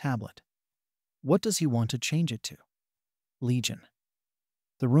over in a tablet. What does he want to change it to? Legion.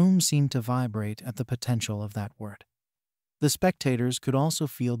 The room seemed to vibrate at the potential of that word. The spectators could also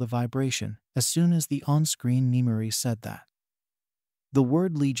feel the vibration as soon as the on-screen Nimuri said that. The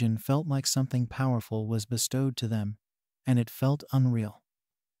word Legion felt like something powerful was bestowed to them, and it felt unreal.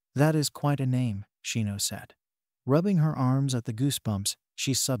 That is quite a name, Shino said, rubbing her arms at the goosebumps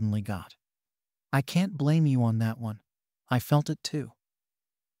she suddenly got. I can't blame you on that one. I felt it too.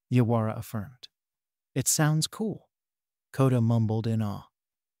 Yawara affirmed. It sounds cool. Koda mumbled in awe.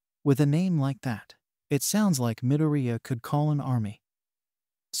 With a name like that, it sounds like Midoriya could call an army.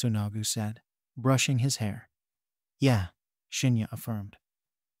 Tsunagu said, brushing his hair. Yeah, Shinya affirmed.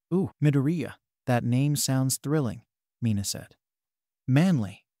 Ooh, Midoriya, that name sounds thrilling, Mina said.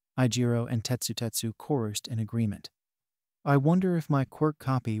 Manly, Ijiro and Tetsutetsu chorused in agreement. I wonder if my quirk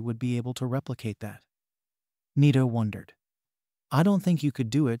copy would be able to replicate that. Nito wondered. I don't think you could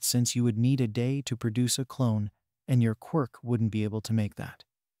do it since you would need a day to produce a clone, and your quirk wouldn't be able to make that.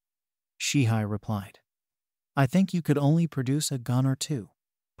 Shihai replied. I think you could only produce a gun or two,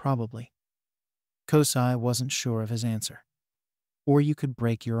 probably. Kosai wasn't sure of his answer. Or you could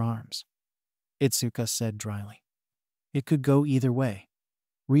break your arms. Itsuka said dryly. It could go either way,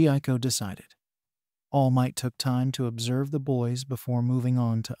 Ryuko decided. All Might took time to observe the boys before moving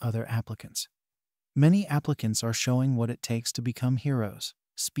on to other applicants. Many applicants are showing what it takes to become heroes: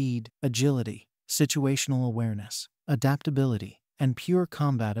 speed, agility, situational awareness, adaptability, and pure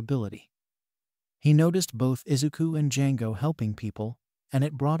combat ability. He noticed both Izuku and Django helping people, and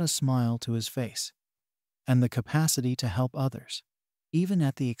it brought a smile to his face. And the capacity to help others, even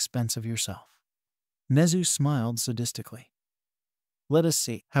at the expense of yourself. Nezu smiled sadistically. Let us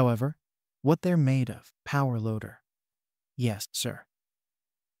see, however, what they're made of. Power loader. Yes, sir.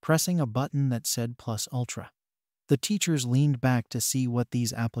 Pressing a button that said Plus Ultra. The teachers leaned back to see what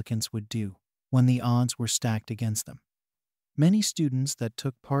these applicants would do when the odds were stacked against them. Many students that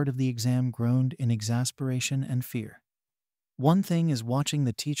took part of the exam groaned in exasperation and fear. One thing is watching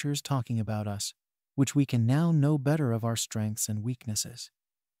the teachers talking about us, which we can now know better of our strengths and weaknesses.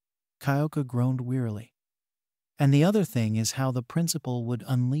 Kyoka groaned wearily. And the other thing is how the principal would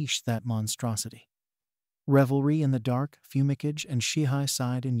unleash that monstrosity. Revelry in the dark, Fumikage and Shihai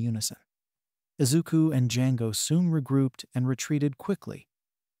sighed in unison. Izuku and Django soon regrouped and retreated quickly,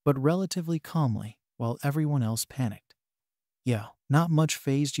 but relatively calmly, while everyone else panicked. Yeah, not much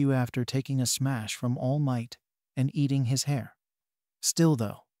fazed you after taking a smash from All Might and eating his hair. Still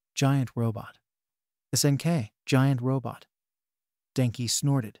though, giant robot. SNK, giant robot. Denki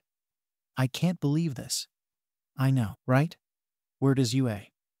snorted. I can't believe this. I know, right? Where does UA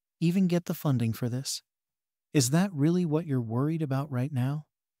even get the funding for this? Is that really what you're worried about right now?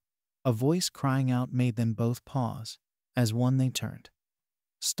 A voice crying out made them both pause, as one they turned.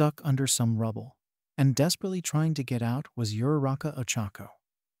 Stuck under some rubble, and desperately trying to get out was Uraraka Ochako.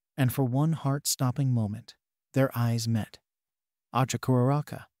 And for one heart-stopping moment, their eyes met.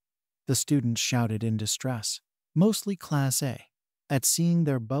 Achakuraraka, the students shouted in distress, mostly Class A, at seeing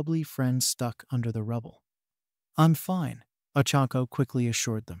their bubbly friend stuck under the rubble. I'm fine, Ochako quickly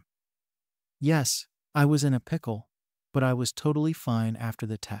assured them. Yes, I was in a pickle, but I was totally fine after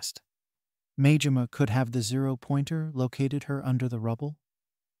the test. Majima could have the 0-pointer located her under the rubble?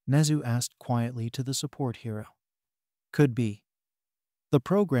 Nezu asked quietly to the support hero. Could be. The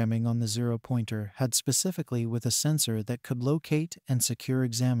programming on the 0-pointer had specifically with a sensor that could locate and secure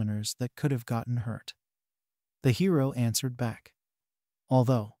examiners that could have gotten hurt. The hero answered back.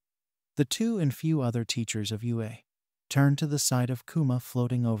 Although, the two and few other teachers of UA turned to the sight of Kuma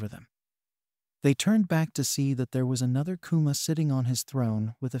floating over them. They turned back to see that there was another Kuma sitting on his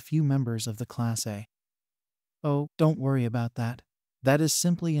throne with a few members of the Class A. Oh, don't worry about that. That is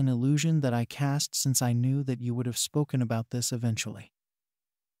simply an illusion that I cast since I knew that you would have spoken about this eventually.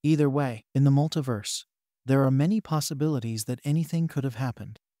 Either way, in the multiverse, there are many possibilities that anything could have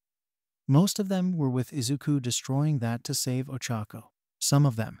happened. Most of them were with Izuku destroying that to save Ochako. Some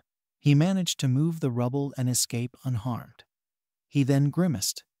of them, he managed to move the rubble and escape unharmed. He then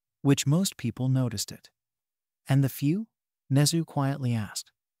grimaced, which most people noticed it. And the few? Nezu quietly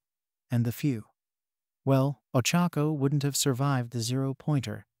asked. And the few? Well, Ochako wouldn't have survived the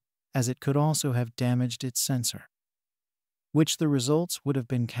 0-pointer, as it could also have damaged its sensor, which the results would have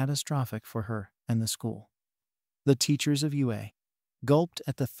been catastrophic for her and the school. The teachers of UA gulped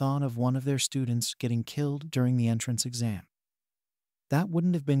at the thought of one of their students getting killed during the entrance exam. That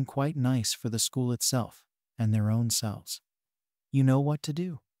wouldn't have been quite nice for the school itself and their own selves. You know what to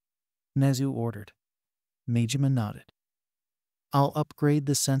do? Nezu ordered. Majima nodded. I'll upgrade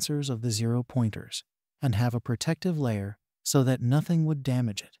the sensors of the 0-pointers and have a protective layer so that nothing would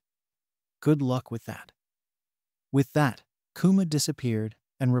damage it. Good luck with that. With that, Kuma disappeared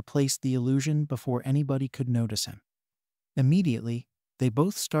and replaced the illusion before anybody could notice him. Immediately, they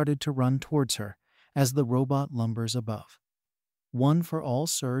both started to run towards her as the robot lumbers above. One for all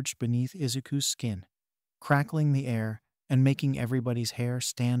surged beneath Izuku's skin, crackling the air and making everybody's hair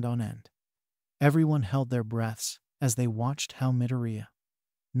stand on end. Everyone held their breaths as they watched how Midoriya,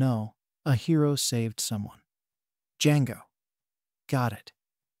 no, a hero saved someone. Django. Got it.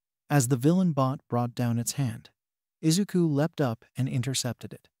 As the villain bot brought down its hand, Izuku leapt up and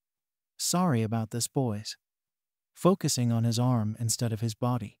intercepted it. Sorry about this, boys. Focusing on his arm instead of his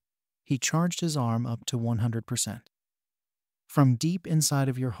body, he charged his arm up to 100%. From deep inside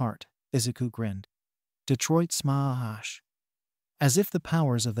of your heart, Izuku grinned. Detroit Smahash. As if the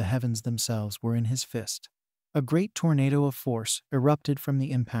powers of the heavens themselves were in his fist. A great tornado of force erupted from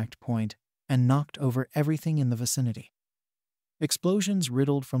the impact point and knocked over everything in the vicinity. Explosions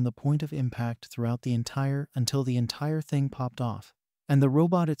riddled from the point of impact throughout the until the entire thing popped off, and the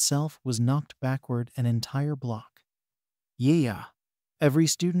robot itself was knocked backward an entire block. Yeah! Every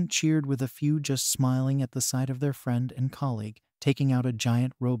student cheered, with a few just smiling at the sight of their friend and colleague taking out a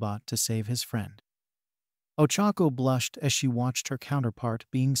giant robot to save his friend. Ochako blushed as she watched her counterpart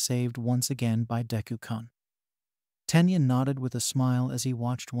being saved once again by Deku-kun. Tenya nodded with a smile as he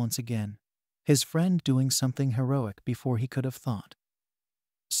watched once again, his friend doing something heroic before he could have thought.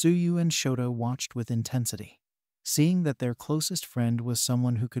 Suyu and Shoto watched with intensity, seeing that their closest friend was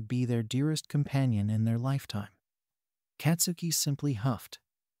someone who could be their dearest companion in their lifetime. Katsuki simply huffed,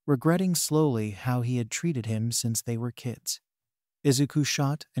 regretting slowly how he had treated him since they were kids. Izuku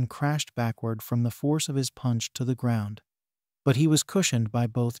shot and crashed backward from the force of his punch to the ground, but he was cushioned by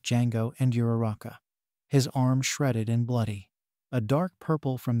both Django and Uraraka, his arm shredded and bloody, a dark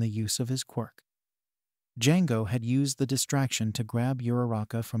purple from the use of his quirk. Django had used the distraction to grab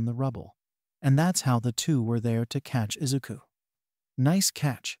Uraraka from the rubble, and that's how the two were there to catch Izuku. Nice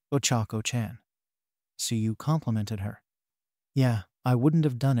catch, Ochako-chan. Suyu complimented her. Yeah, I wouldn't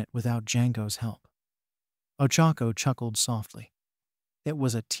have done it without Django's help. Ochako chuckled softly. It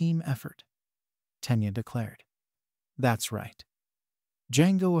was a team effort, Tenya declared. That's right.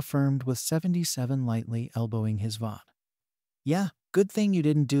 Django affirmed with 77, lightly elbowing his VOD. Yeah, good thing you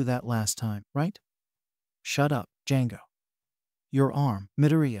didn't do that last time, right? Shut up, Django. Your arm,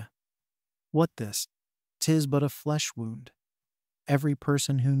 Midoriya. What this? 'Tis but a flesh wound. Every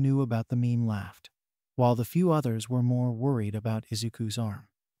person who knew about the meme laughed, while the few others were more worried about Izuku's arm.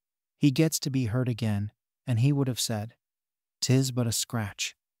 He gets to be hurt again, and he would have said, 'Tis but a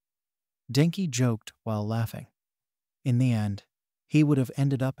scratch. Denki joked while laughing. In the end, he would have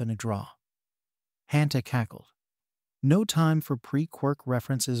ended up in a draw. Hanta cackled. No time for pre-quirk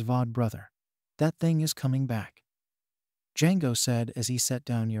references, VOD brother. That thing is coming back. Django said as he set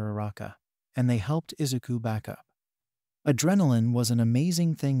down Uraraka, and they helped Izuku back up. Adrenaline was an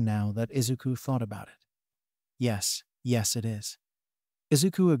amazing thing now that Izuku thought about it. Yes it is.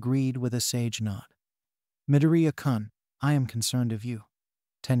 Izuku agreed with a sage nod. Midoriya-kun, I am concerned of you,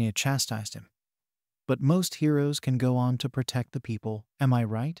 Tenya chastised him. But most heroes can go on to protect the people, am I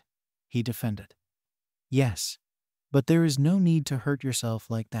right? He defended. Yes, but there is no need to hurt yourself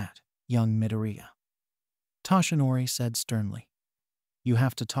like that, young Midoriya. Toshinori said sternly. You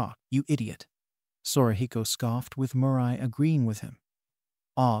have to talk, you idiot. Sorahiko scoffed, with Murai agreeing with him.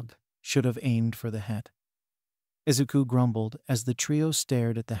 Og should have aimed for the head. Izuku grumbled as the trio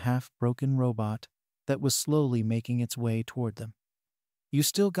stared at the half-broken robot that was slowly making its way toward them. You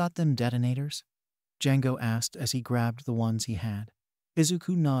still got them detonators? Django asked as he grabbed the ones he had.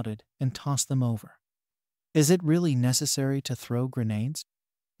 Izuku nodded and tossed them over. Is it really necessary to throw grenades?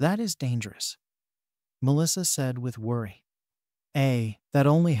 That is dangerous, Melissa said with worry. That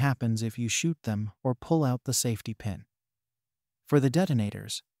only happens if you shoot them or pull out the safety pin. For the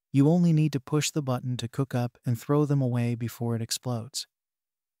detonators, you only need to push the button to cook up and throw them away before it explodes.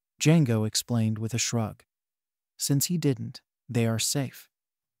 Django explained with a shrug. Since he didn't, they are safe.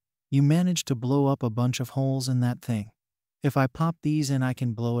 You managed to blow up a bunch of holes in that thing. If I pop these in, I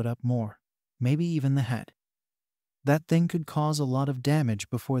can blow it up more, maybe even the head. That thing could cause a lot of damage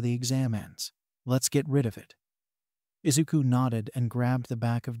before the exam ends. Let's get rid of it. Izuku nodded and grabbed the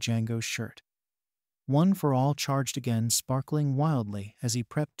back of Django's shirt. One for all charged again, sparkling wildly as he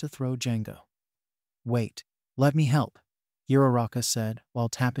prepped to throw Django. Wait, let me help, Uraraka said while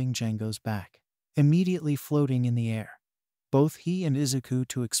tapping Django's back, immediately floating in the air, both he and Izuku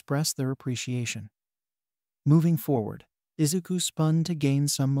to express their appreciation. Moving forward, Izuku spun to gain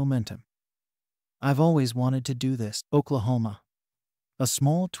some momentum. I've always wanted to do this, Oklahoma. A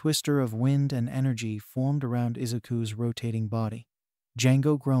small twister of wind and energy formed around Izuku's rotating body,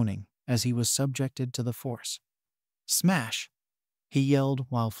 Django groaning as he was subjected to the force. Smash! He yelled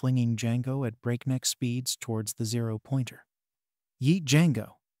while flinging Django at breakneck speeds towards the 0-pointer. Yeet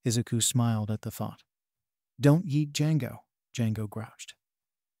Django, Izuku smiled at the thought. Don't yeet Django, Django grouched.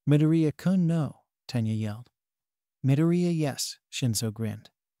 Midoriya-kun no, Tenya yelled. Midoriya yes, Shinso grinned.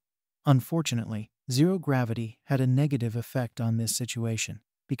 Unfortunately, zero gravity had a negative effect on this situation,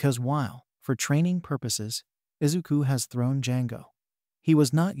 because while, for training purposes, Izuku has thrown Django, he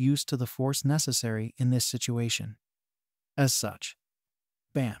was not used to the force necessary in this situation. As such,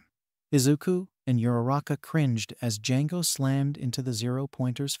 bam! Izuku and Uraraka cringed as Django slammed into the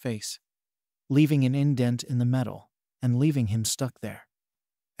 0-pointer's face, leaving an indent in the metal and leaving him stuck there.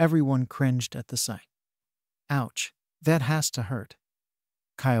 Everyone cringed at the sight. Ouch, that has to hurt.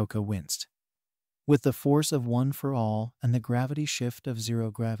 Kyoka winced. With the force of one for all and the gravity shift of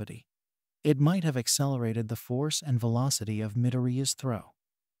zero gravity, it might have accelerated the force and velocity of Midoriya's throw.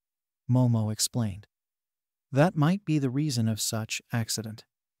 Momo explained. That might be the reason of such accident.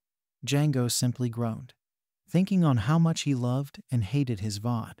 Django simply groaned, thinking on how much he loved and hated his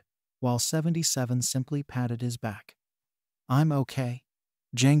VOD, while 77 simply patted his back. I'm okay,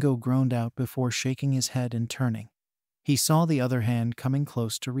 Django groaned out before shaking his head and turning. He saw the other hand coming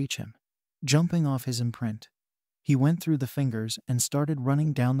close to reach him, jumping off his imprint. He went through the fingers and started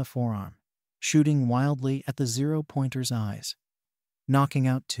running down the forearm, shooting wildly at the zero-pointer's eyes. Knocking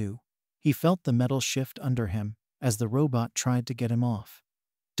out 2, he felt the metal shift under him as the robot tried to get him off.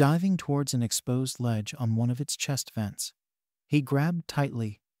 Diving towards an exposed ledge on one of its chest vents, he grabbed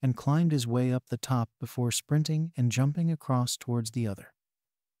tightly and climbed his way up the top before sprinting and jumping across towards the other.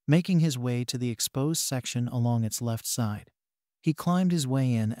 Making his way to the exposed section along its left side, he climbed his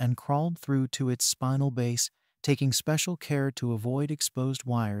way in and crawled through to its spinal base, taking special care to avoid exposed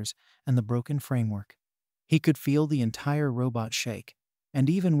wires and the broken framework. He could feel the entire robot shake, and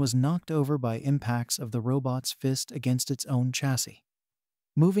even was knocked over by impacts of the robot's fist against its own chassis,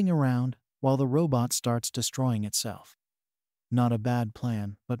 moving around while the robot starts destroying itself. Not a bad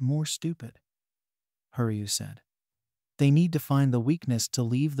plan, but more stupid, Hiryu said. They need to find the weakness to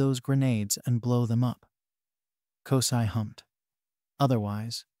leave those grenades and blow them up. Kosai hummed.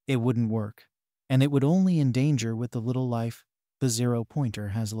 Otherwise, it wouldn't work, and it would only endanger with the little life the zero-pointer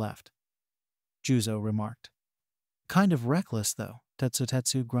has left. Juzo remarked. Kind of reckless, though,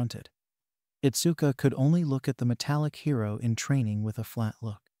 Tetsutetsu grunted. Itsuka could only look at the metallic hero in training with a flat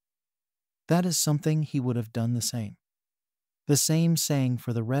look. That is something he would have done the same. The same saying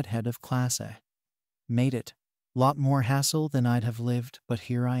for the redhead of Class A. Made it. Lot more hassle than I'd have lived, but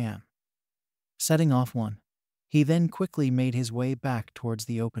here I am. Setting off one, he then quickly made his way back towards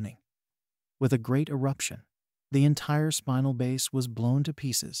the opening. With a great eruption, the entire spinal base was blown to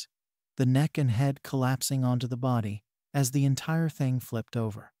pieces, the neck and head collapsing onto the body as the entire thing flipped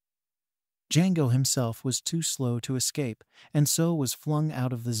over. Django himself was too slow to escape, and so was flung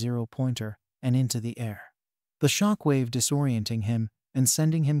out of the zero-pointer and into the air, the shockwave disorienting him and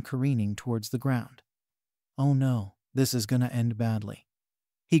sending him careening towards the ground. Oh no, this is gonna end badly.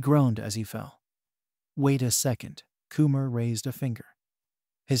 He groaned as he fell. Wait a second, Kuma raised a finger.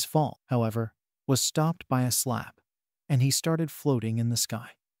 His fall, however, was stopped by a slap, and he started floating in the sky.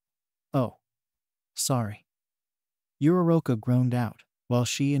 Oh. Sorry. Yuroroka groaned out, while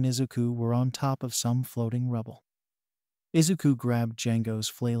she and Izuku were on top of some floating rubble. Izuku grabbed Django's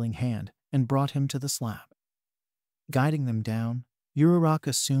flailing hand and brought him to the slab. Guiding them down,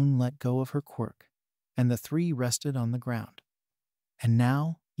 Yuroroka soon let go of her quirk, and the three rested on the ground. And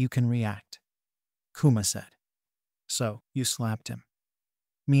now you can react, Kuma said. So, you slapped him.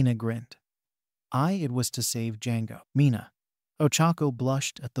 Mina grinned. It was to save Django. Mina. Ochako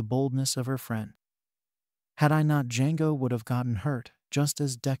blushed at the boldness of her friend. Had I not, Django would have gotten hurt, just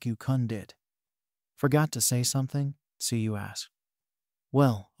as Deku-kun did. Forgot to say something? Tsuyu asked.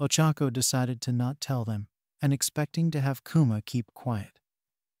 Well, Ochako decided to not tell them, and expecting to have Kuma keep quiet.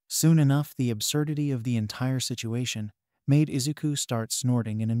 Soon enough, the absurdity of the entire situation made Izuku start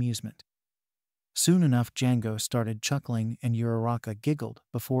snorting in amusement. Soon enough, Django started chuckling and Yuroraka giggled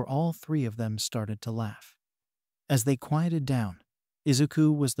before all three of them started to laugh. As they quieted down,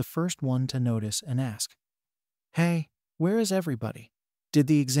 Izuku was the first one to notice and ask, Hey, where is everybody? Did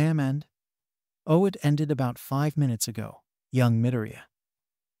the exam end? Oh, it ended about 5 minutes ago, young Midoriya.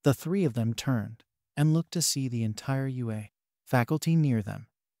 The three of them turned and looked to see the entire UA faculty near them,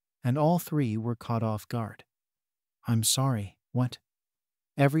 and all three were caught off guard. I'm sorry, what?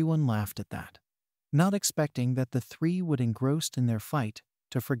 Everyone laughed at that, not expecting that the three would engrossed in their fight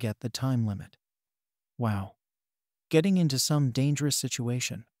to forget the time limit. Wow. Getting into some dangerous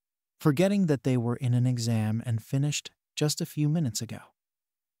situation, forgetting that they were in an exam and finished just a few minutes ago.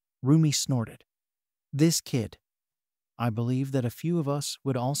 Rumi snorted. This kid. I believe that a few of us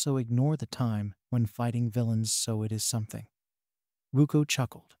would also ignore the time when fighting villains, so it is something. Ruko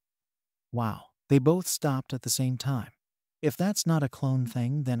chuckled. Wow, they both stopped at the same time. If that's not a clone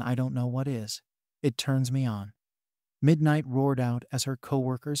thing, then I don't know what is. It turns me on. Midnight roared out as her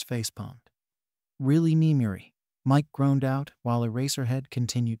co-workers facepalmed. Really, Mimiri? Mike groaned out while Eraserhead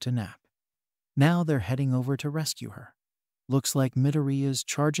continued to nap. Now they're heading over to rescue her. Looks like Midoriya's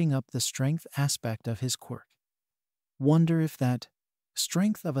charging up the strength aspect of his quirk. Wonder if that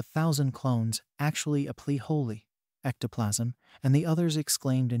strength of 1,000 clones actually apply holy ectoplasm, and the others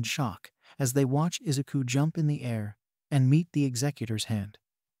exclaimed in shock as they watched Izuku jump in the air and meet the executor's hand.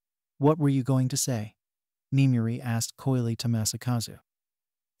 What were you going to say? Nimuri asked coyly to Masakazu.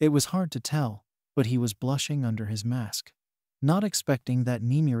 It was hard to tell, but he was blushing under his mask, not expecting that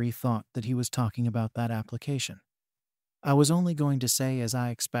Nimiri thought that he was talking about that application. I was only going to say, as I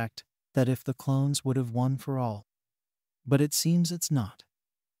expect, that if the clones would have won for all. But it seems it's not.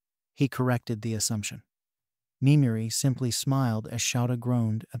 He corrected the assumption. Nimiri simply smiled as Shouta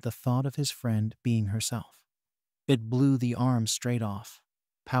groaned at the thought of his friend being herself. It blew the arm straight off,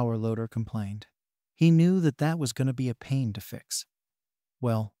 Power Loader complained. He knew that that was going to be a pain to fix.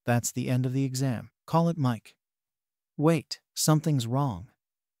 Well, that's the end of the exam. Call it Mike. Wait, something's wrong.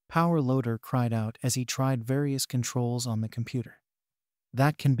 Power Loader cried out as he tried various controls on the computer.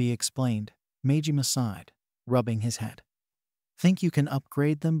 That can be explained, Majima sighed, rubbing his head. Think you can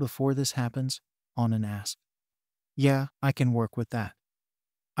upgrade them before this happens? Onan asked. Yeah, I can work with that.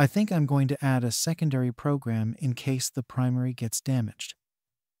 I think I'm going to add a secondary program in case the primary gets damaged.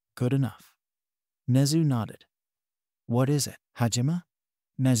 Good enough. Nezu nodded. What is it, Hajime?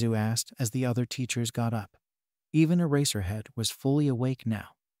 Nezu asked as the other teachers got up. Even Eraserhead was fully awake now.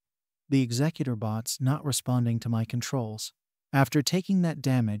 The executor bot's not responding to my controls. After taking that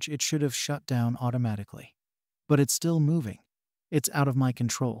damage, it should have shut down automatically. But it's still moving. It's out of my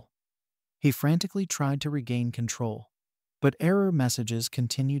control. He frantically tried to regain control, but error messages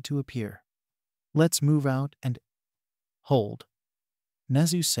continued to appear. Let's move out and hold,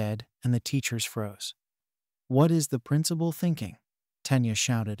 Nezu said, and the teachers froze. What is the principal thinking? Tenya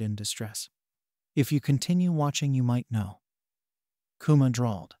shouted in distress. If you continue watching, you might know. Kuma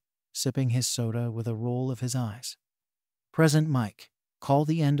drawled, sipping his soda with a roll of his eyes. Present Mike, call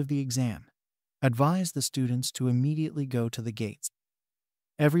the end of the exam. Advise the students to immediately go to the gates.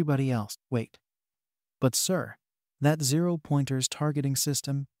 Everybody else, wait. But sir, that zero-pointers targeting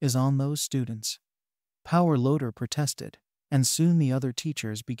system is on those students. Power Loader protested, and soon the other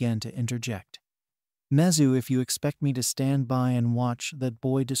teachers began to interject. Nezu, if you expect me to stand by and watch that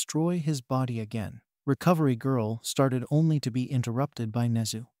boy destroy his body again. Recovery Girl started only to be interrupted by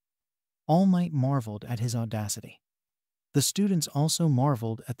Nezu. All Might marveled at his audacity. The students also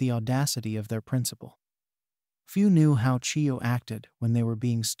marveled at the audacity of their principal. Few knew how Chiyo acted when they were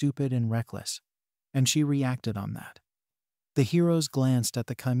being stupid and reckless, and she reacted on that. The heroes glanced at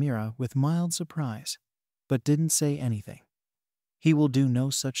the Chimera with mild surprise, but didn't say anything. He will do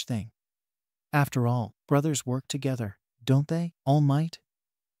no such thing. After all, brothers work together, don't they, All Might?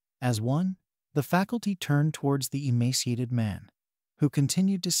 As one, the faculty turned towards the emaciated man, who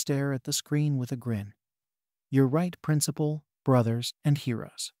continued to stare at the screen with a grin. You're right, principal, brothers, and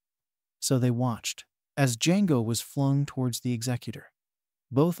heroes. So they watched, as Django was flung towards the executor.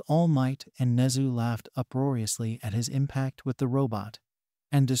 Both All Might and Nezu laughed uproariously at his impact with the robot,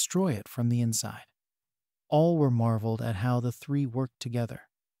 and destroy it from the inside. All were marveled at how the three worked together,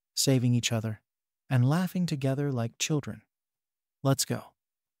 saving each other, and laughing together like children. Let's go.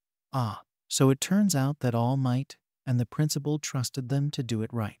 Ah, so it turns out that All Might and the principal trusted them to do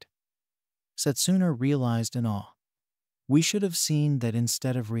it right. Setsuna realized in awe. We should have seen that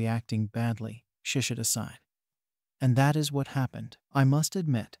instead of reacting badly, Shishida sighed. And that is what happened. I must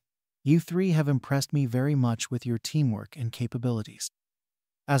admit, you three have impressed me very much with your teamwork and capabilities.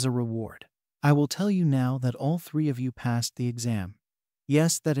 As a reward, I will tell you now that all three of you passed the exam.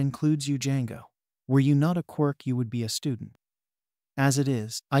 Yes, that includes you, Django. Were you not a quirk, you would be a student. As it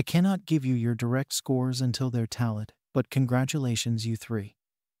is, I cannot give you your direct scores until they're tallied, but congratulations, you three.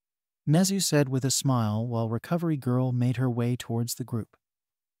 Nezu said with a smile while Recovery Girl made her way towards the group.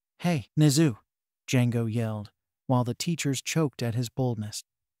 Hey, Nezu, Django yelled, while the teachers choked at his boldness.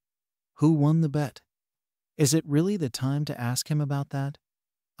 Who won the bet? Is it really the time to ask him about that?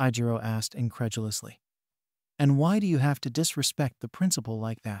 Ijiro asked incredulously. And why do you have to disrespect the principal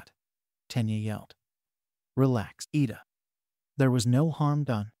like that? Tenya yelled. Relax, Ida. There was no harm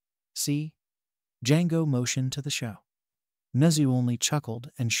done. See? Django motioned to the show. Nezu only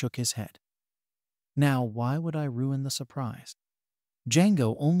chuckled and shook his head. Now why would I ruin the surprise?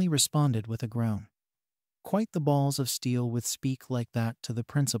 Django only responded with a groan. Quite the balls of steel with speak like that to the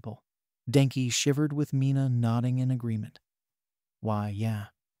principal. Denki shivered with Mina nodding in agreement. Why, yeah.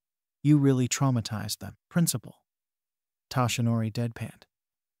 You really traumatized them, principal. Tashinori deadpanned.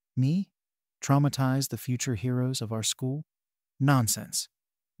 Me? Traumatize the future heroes of our school? Nonsense.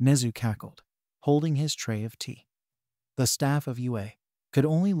 Nezu cackled, holding his tray of tea. The staff of UA could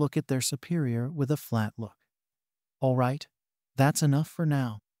only look at their superior with a flat look. All right, that's enough for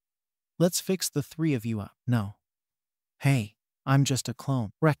now. Let's fix the three of you up. No. Hey, I'm just a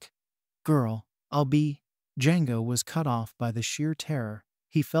clone. Girl, I'll be. Django was cut off by the sheer terror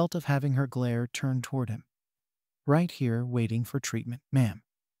he felt of having her glare turned toward him. Right here, waiting for treatment, ma'am.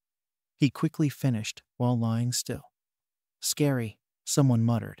 He quickly finished while lying still. Scary, someone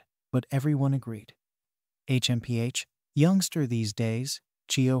muttered, but everyone agreed. HMPH, youngster these days,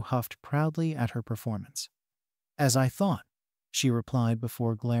 Chio huffed proudly at her performance. As I thought, she replied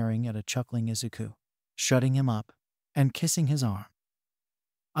before glaring at a chuckling Izuku, shutting him up, and kissing his arm.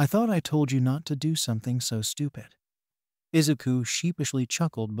 I thought I told you not to do something so stupid. Izuku sheepishly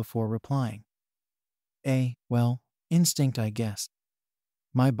chuckled before replying. Well, instinct I guess.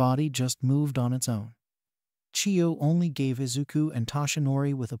 My body just moved on its own. Chio only gave Izuku and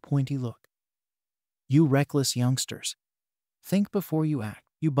Toshinori with a pointy look. You reckless youngsters. Think before you act,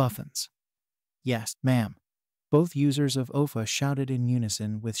 you buffins. Yes, ma'am. Both users of OFA shouted in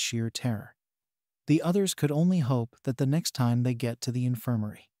unison with sheer terror. The others could only hope that the next time they get to the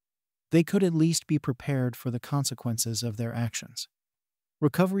infirmary, they could at least be prepared for the consequences of their actions.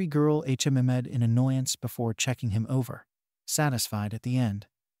 Recovery girl HMM'd in annoyance before checking him over. Satisfied at the end,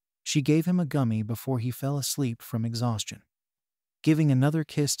 she gave him a gummy before he fell asleep from exhaustion, giving another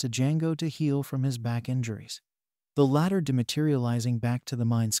kiss to Django to heal from his back injuries, the latter dematerializing back to the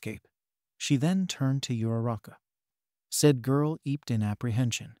mindscape. She then turned to Uraraka. Said girl eeped in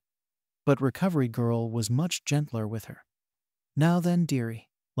apprehension, but Recovery girl was much gentler with her. Now then, dearie,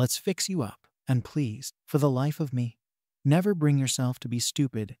 let's fix you up, and please, for the life of me, never bring yourself to be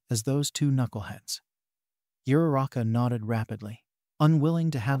stupid as those two knuckleheads. Uraraka nodded rapidly, unwilling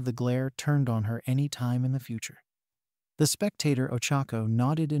to have the glare turned on her any time in the future. The spectator Ochako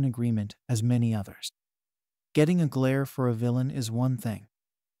nodded in agreement, as many others. Getting a glare for a villain is one thing.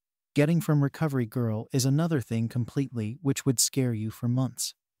 Getting from Recovery girl is another thing completely, which would scare you for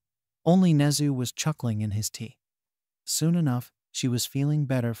months. Only Nezu was chuckling in his tea. Soon enough, she was feeling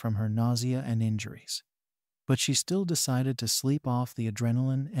better from her nausea and injuries, but she still decided to sleep off the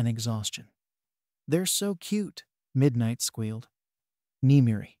adrenaline and exhaustion. They're so cute, Midnight squealed.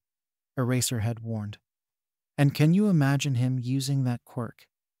 Nimiri, Eraserhead warned. And can you imagine him using that quirk?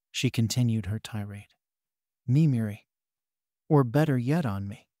 She continued her tirade. Nimiri. Or better yet on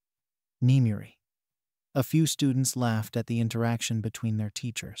me. Nimiri. A few students laughed at the interaction between their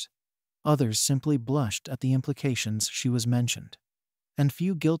teachers. Others simply blushed at the implications she was mentioned. And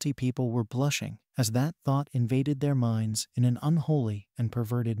few guilty people were blushing as that thought invaded their minds in an unholy and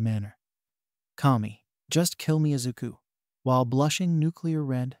perverted manner. Kami, just kill me, Izuku, while blushing nuclear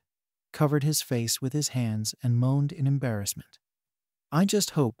red, covered his face with his hands and moaned in embarrassment. I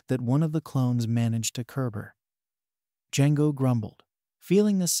just hope that one of the clones managed to curb her. Django grumbled,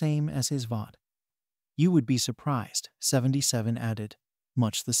 feeling the same as his VOD. You would be surprised, 77 added,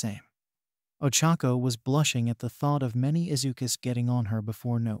 much the same. Ochako was blushing at the thought of many Izukus getting on her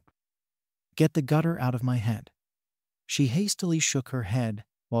before nope. Get the gutter out of my head. She hastily shook her head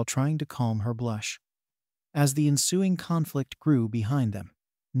while trying to calm her blush. As the ensuing conflict grew behind them,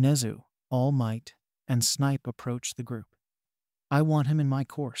 Nezu, All Might, and Snipe approached the group. I want him in my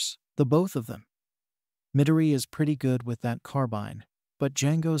course, the both of them. Midori is pretty good with that carbine, but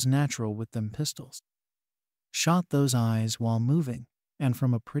Django's natural with them pistols. Shot those eyes while moving, and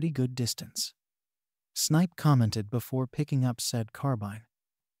from a pretty good distance. Snipe commented before picking up said carbine.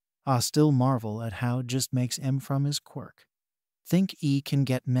 I still marvel at how just makes M from his quirk. Think E can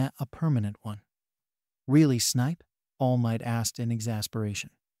get me a permanent one. Really, Snipe? All Might asked in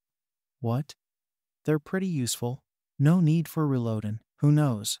exasperation. What? They're pretty useful. No need for reloading. Who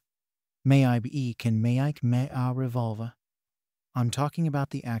knows? May I be E can may a revolver. I'm talking about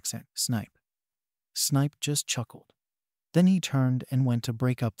the accent, Snipe. Snipe just chuckled. Then he turned and went to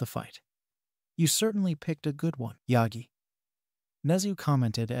break up the fight. You certainly picked a good one, Yagi. Nezu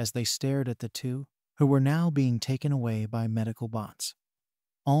commented as they stared at the two, who were now being taken away by medical bots.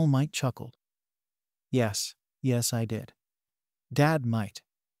 All Might chuckled. Yes, I did. Dad might,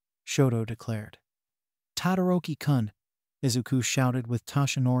 Shoto declared. Todoroki-kun, Izuku shouted with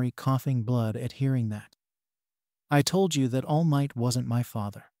Toshinori coughing blood at hearing that. I told you that All Might wasn't my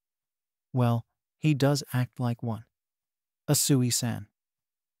father. Well, he does act like one. Asui-san.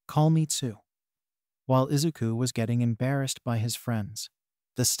 Call me Tsu. While Izuku was getting embarrassed by his friends,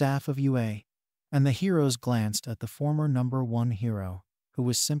 the staff of UA, and the heroes glanced at the former #1 hero, who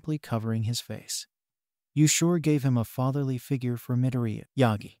was simply covering his face. You sure gave him a fatherly figure for Midoriya,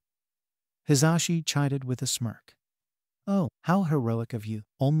 Yagi. Hizashi chided with a smirk. Oh, how heroic of you,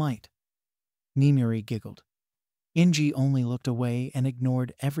 All Might. Nimiri giggled. Inji only looked away and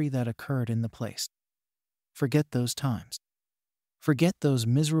ignored every that occurred in the place. Forget those times. Forget those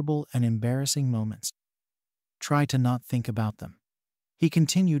miserable and embarrassing moments. Try to not think about them. He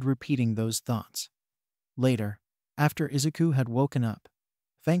continued repeating those thoughts. Later, after Izuku had woken up,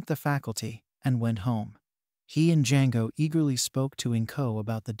 thanked the faculty, and went home, he and Django eagerly spoke to Inko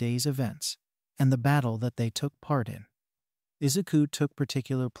about the day's events and the battle that they took part in. Izuku took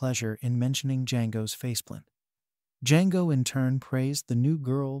particular pleasure in mentioning Django's faceplant. Django in turn praised the new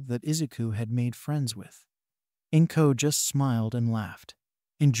girl that Izuku had made friends with. Inko just smiled and laughed,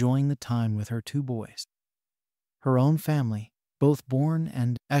 enjoying the time with her two boys. Her own family, both born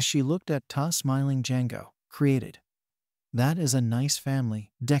and, as she looked at smiling Django, created. That is a nice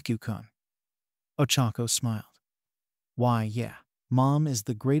family, Deku-kun. Ochako smiled. Why, yeah, Mom is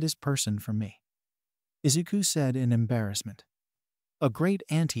the greatest person for me, Izuku said in embarrassment. A great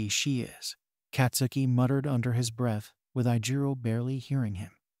auntie she is, Katsuki muttered under his breath, with Ijiro barely hearing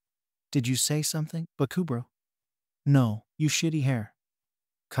him. Did you say something, Bakubro? No, you shitty hair.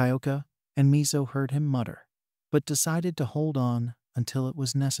 Kyoka and Miso heard him mutter, but decided to hold on until it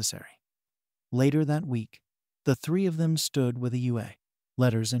was necessary. Later that week, the three of them stood with a UA,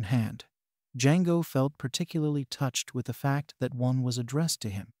 letters in hand. Django felt particularly touched with the fact that one was addressed to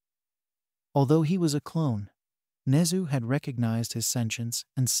him. Although he was a clone, Nezu had recognized his sentience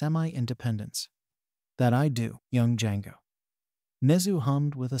and semi-independence. That I do, young Django. Nezu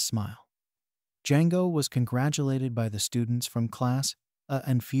hummed with a smile. Django was congratulated by the students from Class A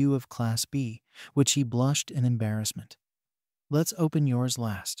and few of Class B, which he blushed in embarrassment. Let's open yours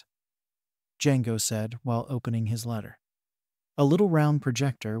last, Django said while opening his letter. A little round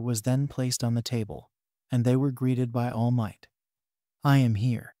projector was then placed on the table, and they were greeted by All Might. I am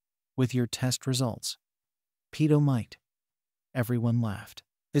here, with your test results. Pedo Might. Everyone laughed,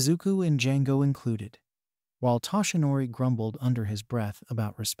 Izuku and Django included, while Toshinori grumbled under his breath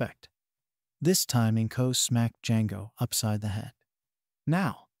about respect. This time Inko smacked Django upside the head.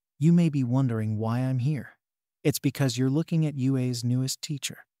 Now, you may be wondering why I'm here. It's because you're looking at UA's newest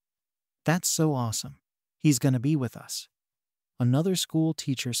teacher. That's so awesome. He's gonna be with us. Another school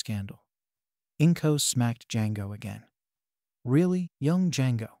teacher scandal. Inko smacked Django again. Really, young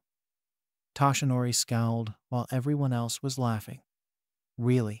Django? Toshinori scowled while everyone else was laughing.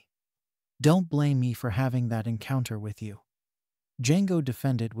 Really? Don't blame me for having that encounter with you, Django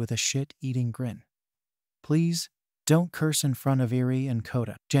defended with a shit-eating grin. Please, don't curse in front of Eri and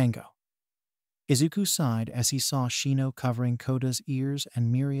Koda, Django. Izuku sighed as he saw Shino covering Koda's ears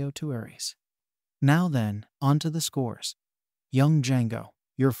and Mirio to Eri's. Now then, on to the scores. Young Django,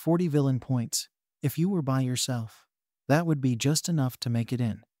 your 40 villain points. If you were by yourself, that would be just enough to make it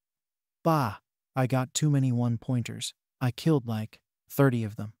in. Bah, I got too many one-pointers. I killed like 30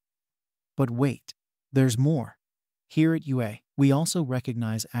 of them. But wait, there's more. Here at UA, we also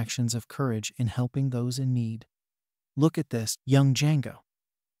recognize actions of courage in helping those in need. Look at this, young Django.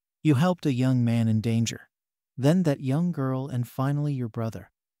 You helped a young man in danger, then that young girl, and finally your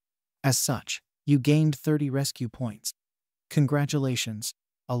brother. As such, you gained 30 rescue points. Congratulations.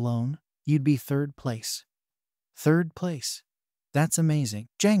 Alone, you'd be third place. Third place? That's amazing,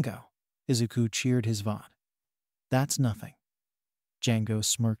 Django. Izuku cheered his VOD. That's nothing. Django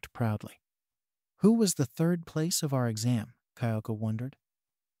smirked proudly. Who was the third place of our exam? Kyoka wondered.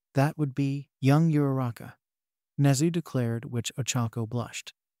 That would be young Uraraka, Nezu declared, which Ochako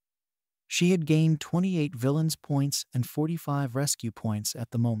blushed. She had gained 28 villains points and 45 rescue points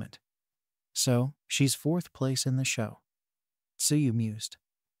at the moment. So, she's fourth place in the show. Tsuyu mused.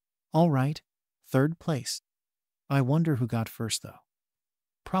 All right, third place. I wonder who got first though.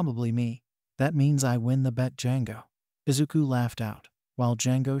 Probably me. That means I win the bet, Django. Izuku laughed out, while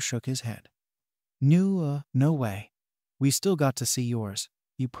Django shook his head. No way. We still got to see yours.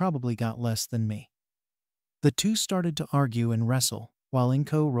 You probably got less than me. The two started to argue and wrestle, while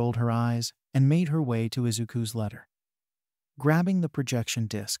Inko rolled her eyes and made her way to Izuku's letter. Grabbing the projection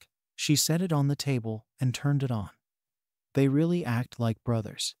disc, she set it on the table and turned it on. They really act like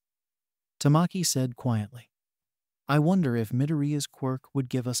brothers, Tamaki said quietly. I wonder if Midoriya's quirk would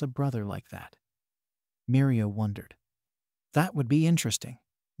give us a brother like that. Mirio wondered. That would be interesting,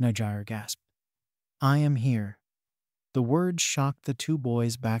 Najira gasped. I am here. The words shocked the two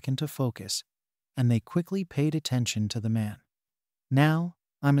boys back into focus, and they quickly paid attention to the man. Now,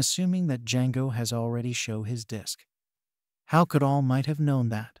 I'm assuming that Django has already shown his disc. How could All Might have known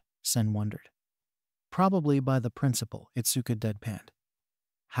that? Sen wondered. Probably by the principal, Itsuka deadpanned.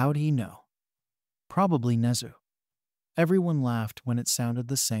 How'd he know? Probably Nezu. Everyone laughed when it sounded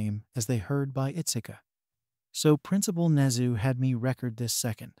the same as they heard by Itsuka. So Principal Nezu had me record this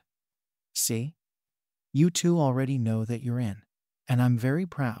second. See? You two already know that you're in, and I'm very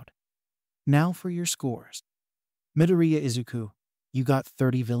proud. Now for your scores. Midoriya Izuku, you got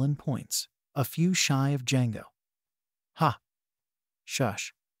 30 villain points, a few shy of Django. Ha!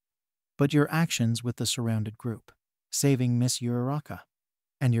 Shush. But your actions with the surrounded group, saving Miss Uraraka,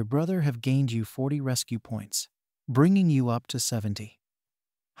 and your brother have gained you 40 rescue points, bringing you up to 70.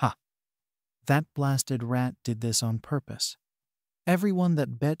 Ha! That blasted rat did this on purpose, Everyone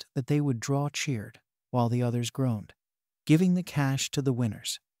that bet that they would draw cheered, while the others groaned, giving the cash to the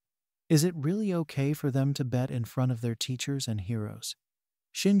winners. Is it really okay for them to bet in front of their teachers and heroes?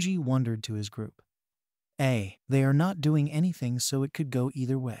 Shinji wondered to his group. They are not doing anything, so it could go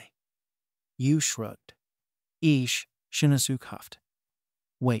either way. Yu shrugged. Shinosuke huffed.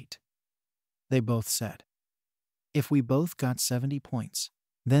 Wait, they both said. If we both got 70 points,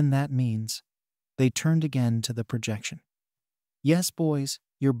 then that means. They turned again to the projection. Yes, boys,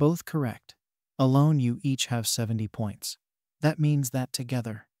 you're both correct. Alone you each have 70 points. That means that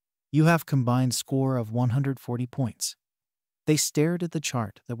together, you have combined score of 140 points. They stared at the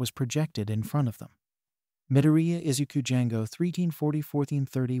chart that was projected in front of them. Midoriya Izuku Django 1340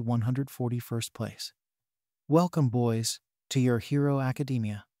 1430 140 first place. Welcome, boys, to your Hero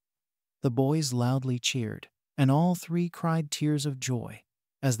Academia. The boys loudly cheered, and all three cried tears of joy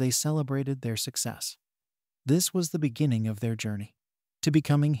as they celebrated their success. This was the beginning of their journey to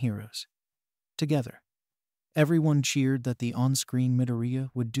becoming heroes. Together, everyone cheered that the on-screen Midoriya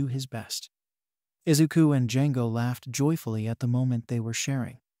would do his best. Izuku and Django laughed joyfully at the moment they were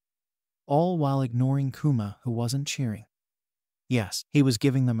sharing, all while ignoring Kuma, who wasn't cheering. Yes, he was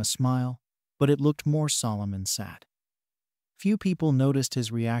giving them a smile, but it looked more solemn and sad. Few people noticed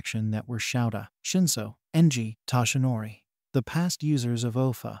his reaction that were Shouta, Shinso, Enji, Tashinori, the past users of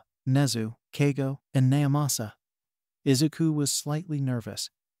Ofa, Nezu, Keigo, and Naomasa. Izuku was slightly nervous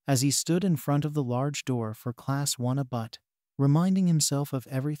as he stood in front of the large door for Class 1 but, reminding himself of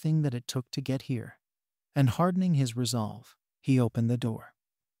everything that it took to get here, and hardening his resolve, he opened the door.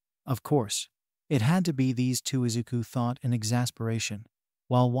 Of course, it had to be these two, Izuku thought in exasperation,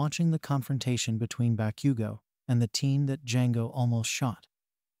 while watching the confrontation between Bakugo and the teen that Django almost shot.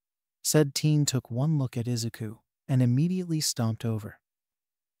 Said teen took one look at Izuku and immediately stomped over.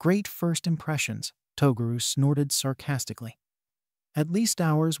 Great first impressions, Toguru snorted sarcastically. At least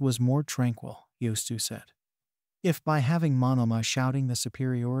ours was more tranquil, Yostu said. If by having Monoma shouting the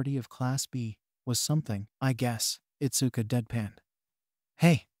superiority of Class B was something, I guess, Itsuka deadpanned.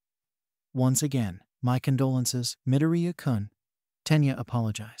 Hey! Once again, my condolences, Midoriya-kun, Tenya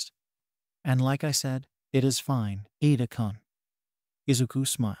apologized. And like I said, it is fine, Ida-kun. Izuku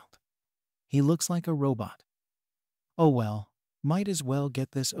smiled. He looks like a robot. Oh well, might as well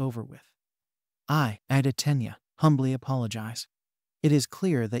get this over with. Ida Tenya, humbly apologize. It is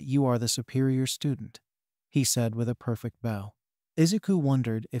clear that you are the superior student, he said with a perfect bow. Izuku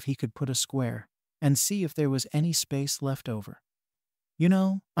wondered if he could put a square and see if there was any space left over. You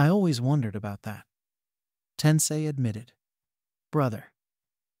know, I always wondered about that, Tensei admitted. Brother.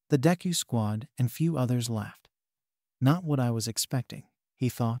 The Deku squad and few others laughed. Not what I was expecting, he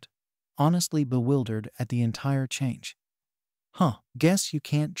thought, honestly bewildered at the entire change. Guess you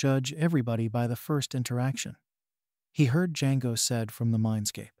can't judge everybody by the first interaction, he heard Django said from the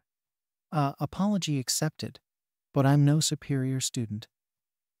mindscape. Apology accepted, but I'm no superior student.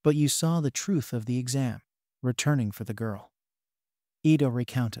 But you saw the truth of the exam, returning for the girl. Ida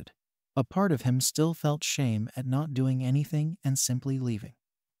recounted. A part of him still felt shame at not doing anything and simply leaving.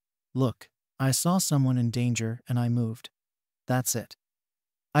 Look, I saw someone in danger and I moved. That's it.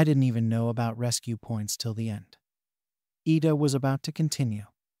 I didn't even know about rescue points till the end. Ida was about to continue,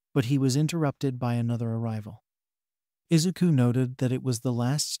 but he was interrupted by another arrival. Izuku noted that it was the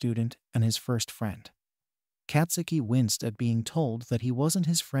last student and his first friend. Katsuki winced at being told that he wasn't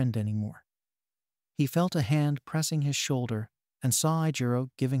his friend anymore. He felt a hand pressing his shoulder and saw Ijiro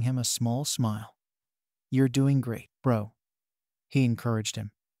giving him a small smile. You're doing great, bro, he encouraged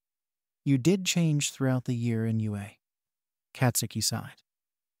him. You did change throughout the year in UA. Katsuki sighed.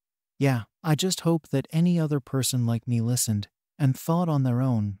 Yeah, I just hope that any other person like me listened and thought on their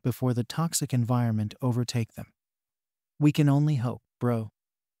own before the toxic environment overtake them. We can only hope, bro.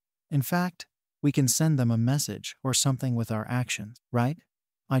 In fact, we can send them a message or something with our actions, right?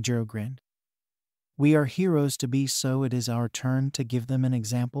 Ijiro grinned. We are heroes to be, so it is our turn to give them an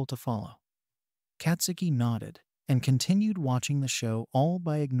example to follow. Katsuki nodded and continued watching the show, all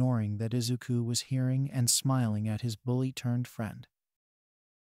by ignoring that Izuku was hearing and smiling at his bully-turned-friend.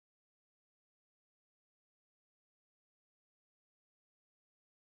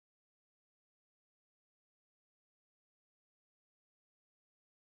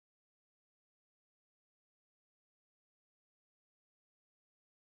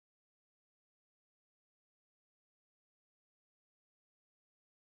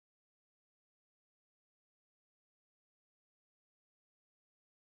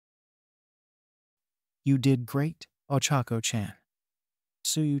 You did great, Ochako-chan.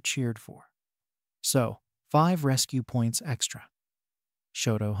 Suyu cheered for. So, 5 rescue points extra.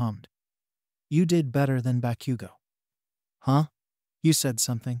 Shoto hummed. You did better than Bakugo. Huh? You said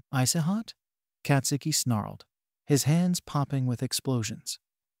something, Isahot? Katsuki snarled, his hands popping with explosions.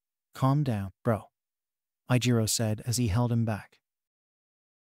 Calm down, bro, Ijiro said as he held him back.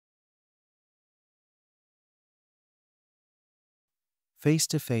 Face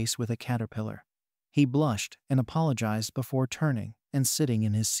to face with a caterpillar, he blushed and apologized before turning and sitting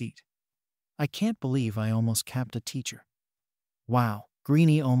in his seat. I can't believe I almost capped a teacher. Wow,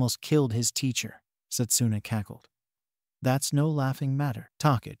 Greenie almost killed his teacher, Satsuna cackled. That's no laughing matter,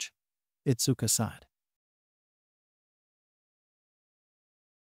 Takage, Itsuka sighed.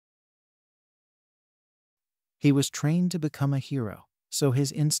 He was trained to become a hero, so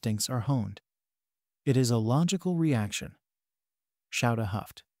his instincts are honed. It is a logical reaction. Shouta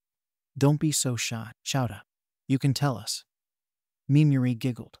huffed. Don't be so shy, Shouta. You can tell us. Mimuri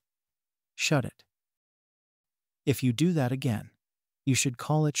giggled. Shut it. If you do that again, you should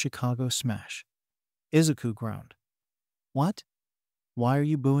call it Chicago Smash. Izuku groaned. What? Why are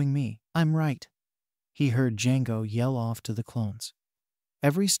you booing me? I'm right. He heard Django yell off to the clones.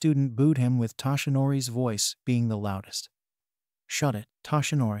 Every student booed him with Toshinori's voice being the loudest. Shut it,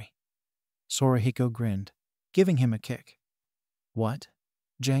 Toshinori. Sorahiko grinned, giving him a kick. What?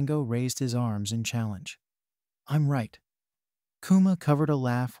 Django raised his arms in challenge. I'm right. Kuma covered a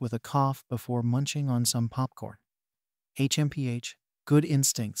laugh with a cough before munching on some popcorn. HMPH, good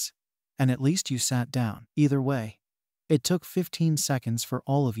instincts. And at least you sat down. Either way, it took 15 seconds for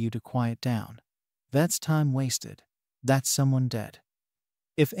all of you to quiet down. That's time wasted. That's someone dead.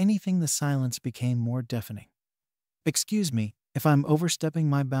 If anything, the silence became more deafening. Excuse me if I'm overstepping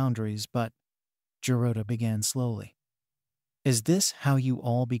my boundaries, but Jirota began slowly. Is this how you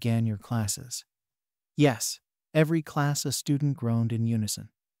all began your classes? Yes. Every class a student groaned in unison.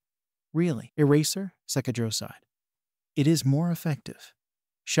 Really? Eraser? Sekijiro sighed. It is more effective,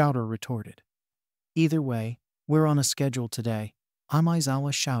 Shouta retorted. Either way, we're on a schedule today. I'm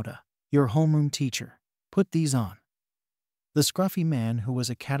Aizawa Shouta, your homeroom teacher. Put these on. The scruffy man who was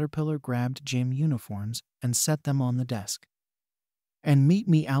a caterpillar grabbed gym uniforms and set them on the desk. And meet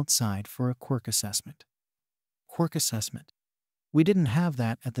me outside for a quirk assessment. Quirk assessment. We didn't have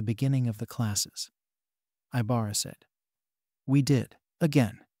that at the beginning of the classes, Ibara said. We did,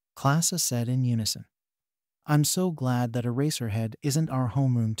 again, Klassa said in unison. I'm so glad that Eraserhead isn't our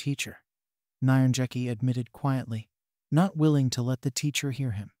homeroom teacher, Nyanjeki admitted quietly, not willing to let the teacher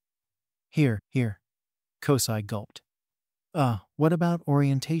hear him. Here, Kosai gulped. What about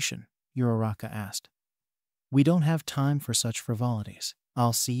orientation? Uraraka asked. We don't have time for such frivolities.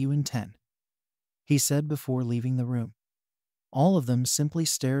 I'll see you in 10, he said before leaving the room. All of them simply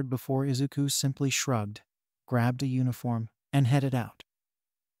stared before Izuku simply shrugged, grabbed a uniform, and headed out.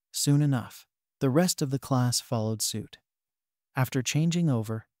 Soon enough, the rest of the class followed suit. After changing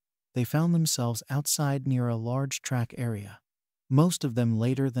over, they found themselves outside near a large track area, most of them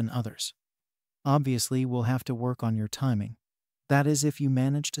later than others. Obviously, we'll have to work on your timing. That is if you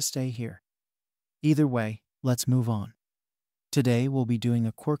manage to stay here. Either way, let's move on. Today we'll be doing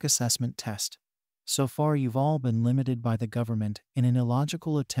a quirk assessment test. So far you've all been limited by the government in an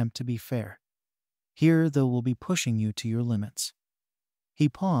illogical attempt to be fair. Here, though, we'll be pushing you to your limits. He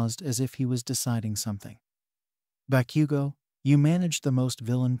paused as if he was deciding something. Bakugo, you managed the most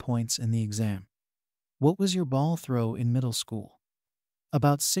villain points in the exam. What was your ball throw in middle school?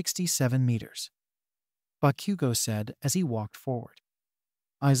 About 67 meters. Bakugo said as he walked forward.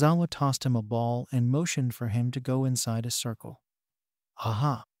 Aizawa tossed him a ball and motioned for him to go inside a circle.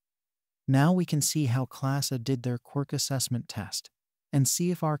 Aha! Now we can see how Class A did their quirk assessment test, and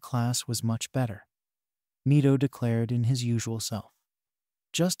see if our class was much better, Nito declared in his usual self.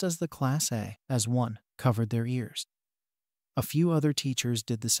 Just as the Class A, as one, covered their ears. A few other teachers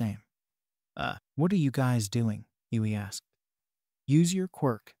did the same. What are you guys doing? Yui asked. Use your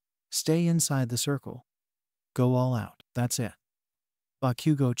quirk. Stay inside the circle. Go all out, that's it.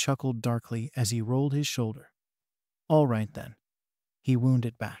 Bakugo chuckled darkly as he rolled his shoulder. All right then. He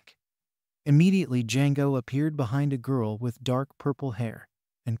wounded back. Immediately Django appeared behind a girl with dark purple hair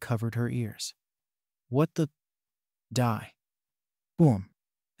and covered her ears. What the? Die. Boom.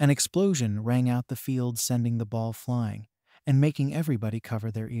 An explosion rang out the field, sending the ball flying and making everybody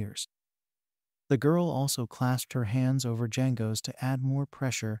cover their ears. The girl also clasped her hands over Django's to add more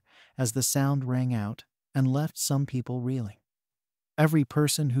pressure as the sound rang out and left some people reeling. Every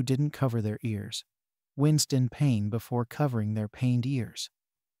person who didn't cover their ears winced in pain before covering their pained ears.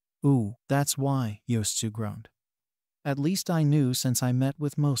 Ooh, that's why, Yosutsu groaned. At least I knew since I met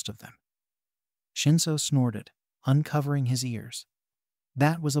with most of them. Shinso snorted, uncovering his ears.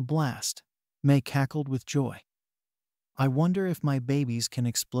 That was a blast. Mei cackled with joy. I wonder if my babies can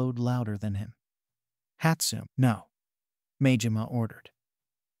explode louder than him. Hatsum, no. Majima ordered.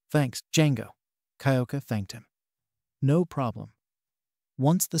 Thanks, Django. Kyoka thanked him. No problem.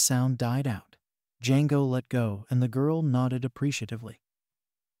 Once the sound died out, Django let go and the girl nodded appreciatively.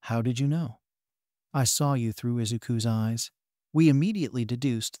 How did you know? I saw you through Izuku's eyes. We immediately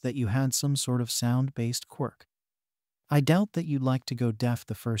deduced that you had some sort of sound-based quirk. I doubt that you'd like to go deaf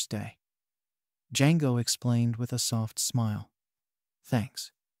the first day. Django explained with a soft smile.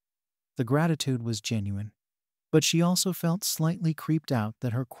 Thanks. The gratitude was genuine, but she also felt slightly creeped out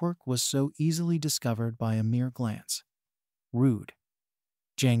that her quirk was so easily discovered by a mere glance. Rude.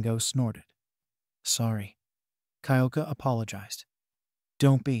 Django snorted. Sorry. Kyoka apologized.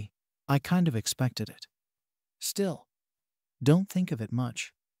 Don't be. I kind of expected it. Still, don't think of it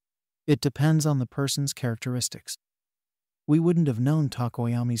much. It depends on the person's characteristics. We wouldn't have known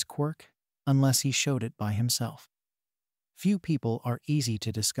Takoyami's quirk unless he showed it by himself. Few people are easy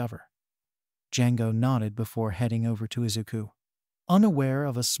to discover. Django nodded before heading over to Izuku, unaware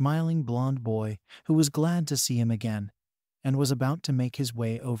of a smiling blonde boy who was glad to see him again and was about to make his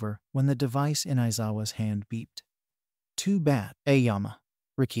way over when the device in Aizawa's hand beeped. Too bad, Aoyama,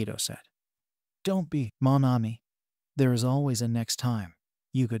 Rikido said. Don't be, Monami. There is always a next time,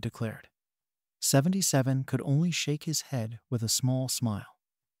 Yuga declared. 77 could only shake his head with a small smile.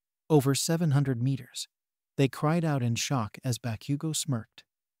 Over 700 meters. They cried out in shock as Bakugo smirked,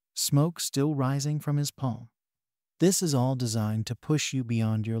 smoke still rising from his palm. This is all designed to push you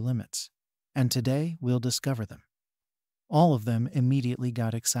beyond your limits, and today we'll discover them. All of them immediately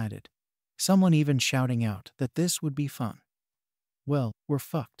got excited, someone even shouting out that this would be fun. Well, we're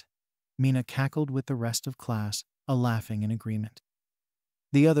fucked. Mina cackled with the rest of class, laughing in agreement.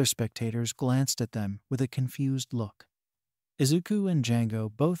 The other spectators glanced at them with a confused look. Izuku and Django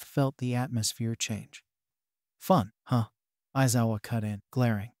both felt the atmosphere change. Fun, huh? Aizawa cut in,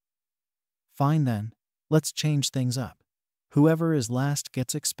 glaring. Fine then, let's change things up. Whoever is last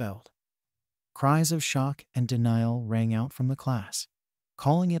gets expelled. Cries of shock and denial rang out from the class,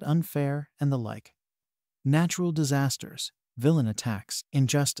 calling it unfair and the like. Natural disasters, villain attacks,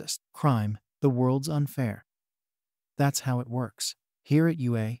 injustice, crime, the world's unfair. That's how it works. Here at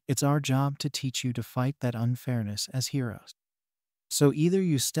UA, it's our job to teach you to fight that unfairness as heroes. So either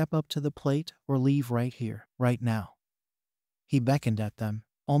you step up to the plate or leave right here, right now. He beckoned at them,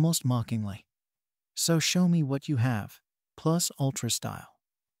 almost mockingly. So show me what you have, plus ultra style.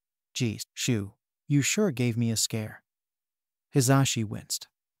 Geez, Shu, you sure gave me a scare. Hizashi winced.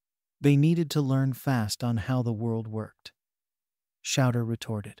 They needed to learn fast on how the world worked. Shouter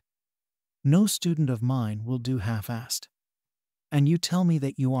retorted. No student of mine will do half-assed. And you tell me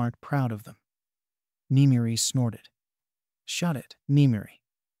that you aren't proud of them. Nimiri snorted. Shut it, Nimiri.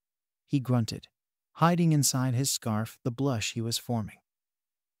 He grunted, hiding inside his scarf the blush he was forming.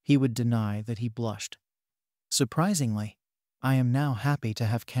 He would deny that he blushed. Surprisingly, I am now happy to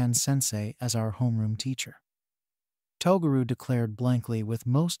have Kan-sensei as our homeroom teacher. Toguru declared blankly with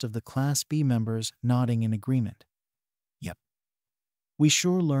most of the Class B members nodding in agreement. Yep. We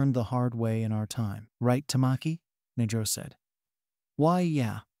sure learned the hard way in our time, right, Tamaki? Nijo said. Why,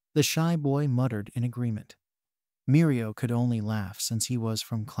 yeah, the shy boy muttered in agreement. Mirio could only laugh since he was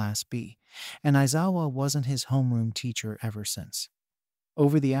from Class B, and Aizawa wasn't his homeroom teacher ever since.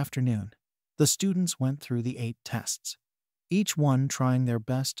 Over the afternoon, the students went through the 8 tests, each one trying their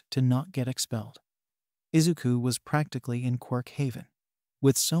best to not get expelled. Izuku was practically in quirk haven,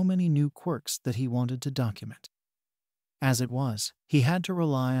 with so many new quirks that he wanted to document. As it was, he had to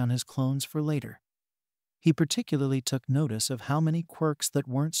rely on his clones for later. He particularly took notice of how many quirks that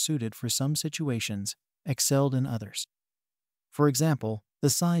weren't suited for some situations excelled in others. For example, the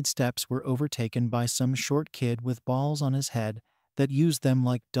side steps were overtaken by some short kid with balls on his head that used them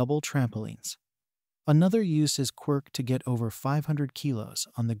like double trampolines. Another used his quirk to get over 500 kilos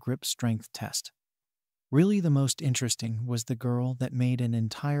on the grip strength test. Really the most interesting was the girl that made an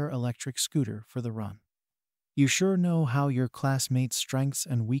entire electric scooter for the run. You sure know how your classmates' strengths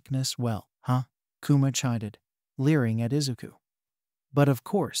and weakness well, huh? Kuma chided, leering at Izuku. But of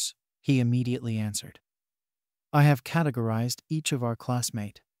course, he immediately answered. I have categorized each of our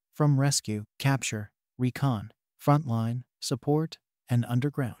classmate, from rescue, capture, recon, frontline, support, and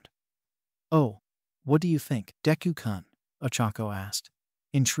underground. Oh, what do you think, Deku-kun? Ochako asked,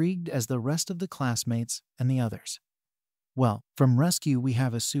 intrigued as the rest of the classmates and the others. Well, from rescue we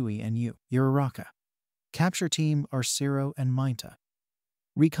have Asui and you, Uraraka. Capture team are Siro and Mainta.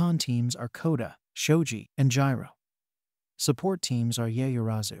 Recon teams are Koda, Shoji, and Gyro. Support teams are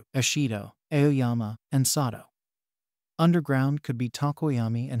Yaoyorozu, Ashido, Aoyama, and Sato. Underground could be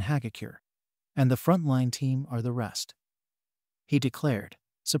Takoyami and Hagakure, and the frontline team are the rest. He declared,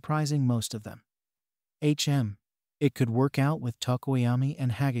 surprising most of them. It could work out with Tokoyami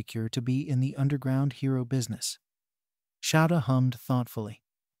and Hagakure to be in the underground hero business. Shouta hummed thoughtfully.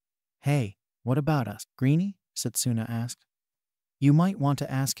 Hey, what about us, Greenie? Setsuna asked. You might want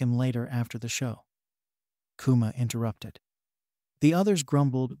to ask him later after the show. Kuma interrupted. The others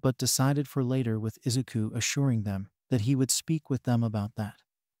grumbled but decided for later, with Izuku assuring them that he would speak with them about that.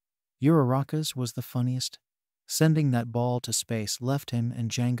 Uraraka's was the funniest. Sending that ball to space left him and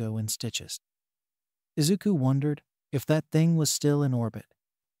Django in stitches. Izuku wondered if that thing was still in orbit.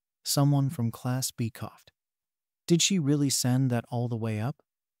 Someone from Class B coughed. Did she really send that all the way up?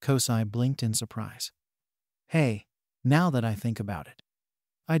 Kosai blinked in surprise. Hey, now that I think about it,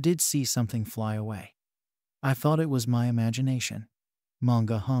 I did see something fly away. I thought it was my imagination.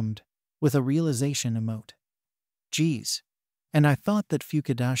 Manga hummed, with a realization emote. Geez, and I thought that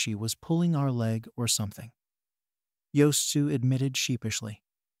Fukadashi was pulling our leg or something. Yosu admitted sheepishly.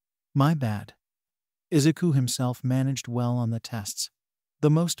 My bad. Izuku himself managed well on the tests, the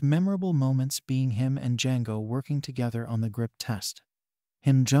most memorable moments being him and Django working together on the grip test.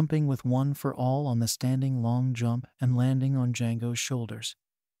 Him jumping with one for all on the standing long jump and landing on Django's shoulders,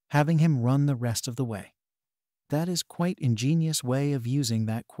 having him run the rest of the way. That is quite ingenious way of using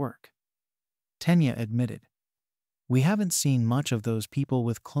that quirk. Tenya admitted. We haven't seen much of those people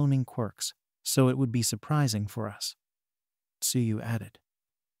with cloning quirks, so it would be surprising for us. Tsuyu added.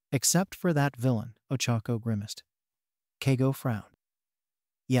 Except for that villain, Ochako grimaced. Keigo frowned.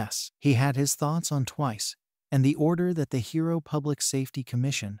 Yes, he had his thoughts on Twice, and the order that the Hero Public Safety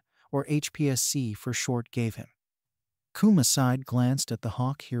Commission, or HPSC for short, gave him. Kuma side glanced at the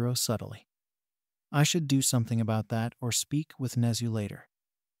Hawk hero subtly. I should do something about that or speak with Nezu later.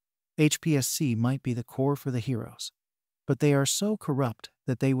 HPSC might be the core for the heroes, but they are so corrupt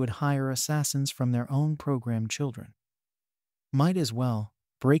that they would hire assassins from their own programmed children. Might as well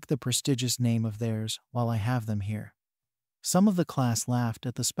break the prestigious name of theirs while I have them here. Some of the class laughed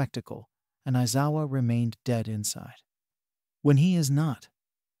at the spectacle, and Aizawa remained dead inside. When he is not,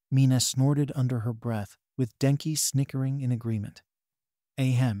 Mina snorted under her breath, with Denki snickering in agreement.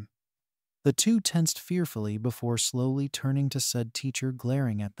 Ahem. The two tensed fearfully before slowly turning to said teacher,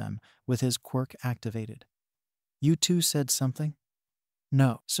 glaring at them with his quirk activated. You two said something?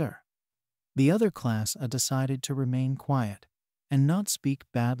 No, sir. The other class decided to remain quiet and not speak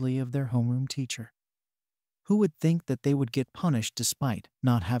badly of their homeroom teacher. Who would think that they would get punished despite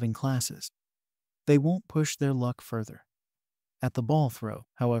not having classes? They won't push their luck further. At the ball throw,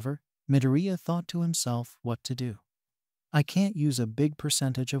 however, Midoriya thought to himself what to do. I can't use a big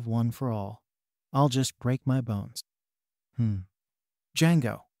percentage of one for all. I'll just break my bones.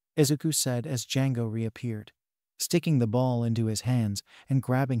 Django, Izuku said as Django reappeared, sticking the ball into his hands and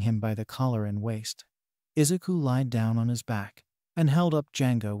grabbing him by the collar and waist. Izuku lied down on his back and held up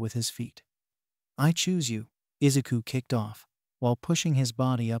Django with his feet. I choose you, Izuku kicked off, while pushing his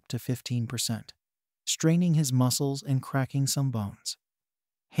body up to 15%, straining his muscles and cracking some bones.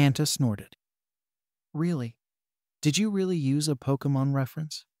 Hanta snorted. Really? Did you really use a Pokemon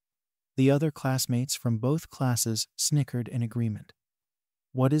reference? The other classmates from both classes snickered in agreement.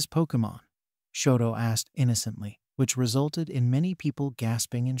 What is Pokemon? Shoto asked innocently, which resulted in many people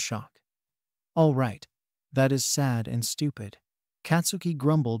gasping in shock. All right, that is sad and stupid, Katsuki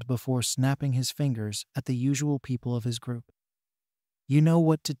grumbled before snapping his fingers at the usual people of his group. You know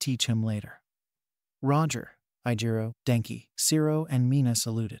what to teach him later. Roger, Ijiro, Denki, Siro, and Mina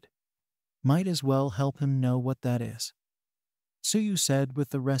saluted. Might as well help him know what that is. Tsuyu said with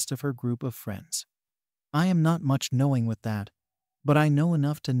the rest of her group of friends. I am not much knowing with that, but I know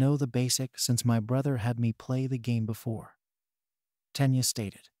enough to know the basic since my brother had me play the game before. Tenya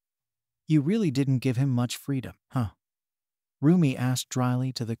stated. You really didn't give him much freedom, huh? Rumi asked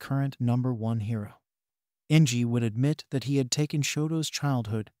dryly to the current #1 hero. Inji would admit that he had taken Shoto's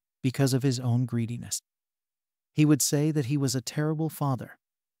childhood because of his own greediness. He would say that he was a terrible father,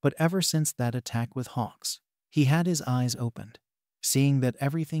 but ever since that attack with Hawks, he had his eyes opened, seeing that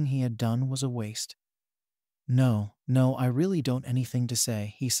everything he had done was a waste. No, I really don't anything to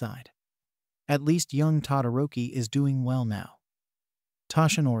say, he sighed. At least young Todoroki is doing well now.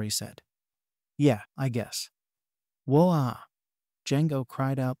 Toshinori said. Yeah, I guess. Whoa! Django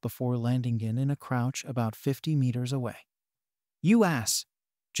cried out before landing in a crouch about 50 meters away. You ass!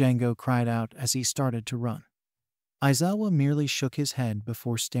 Django cried out as he started to run. Aizawa merely shook his head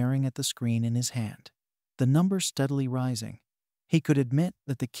before staring at the screen in his hand, the number steadily rising. He could admit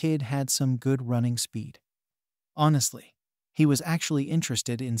that the kid had some good running speed. Honestly, he was actually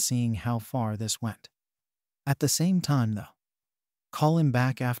interested in seeing how far this went. At the same time, though, call him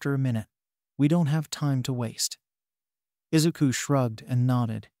back after a minute. We don't have time to waste. Izuku shrugged and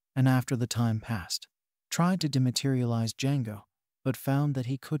nodded, and after the time passed, tried to dematerialize Django, but found that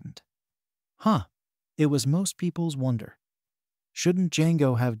he couldn't. Huh, it was most people's wonder. Shouldn't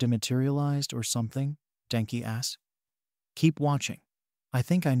Django have dematerialized or something? Denki asked. Keep watching. I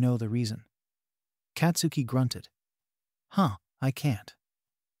think I know the reason. Katsuki grunted. Huh, I can't.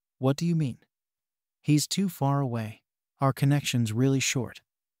 What do you mean? He's too far away. Our connection's really short.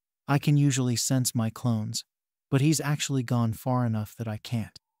 I can usually sense my clones, but he's actually gone far enough that I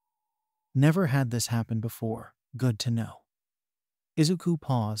can't. Never had this happen before. Good to know. Izuku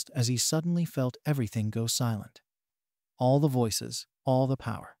paused as he suddenly felt everything go silent. All the voices, all the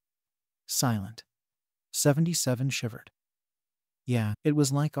power. Silent. 77 shivered. Yeah, it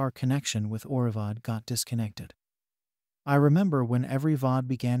was like our connection with Oravad got disconnected. I remember when every VOD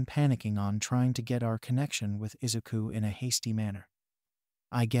began panicking on trying to get our connection with Izuku in a hasty manner.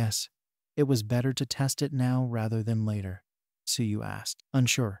 I guess it was better to test it now rather than later, Suyu asked,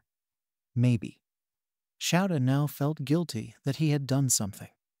 unsure. Maybe. Shouta now felt guilty that he had done something.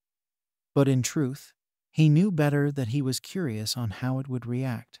 But in truth, he knew better that he was curious on how it would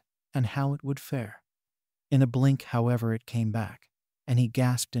react and how it would fare. In a blink, however, it came back, and he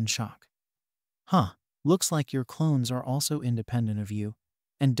gasped in shock. Huh, looks like your clones are also independent of you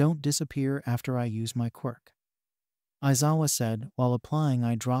and don't disappear after I use my quirk. Aizawa said while applying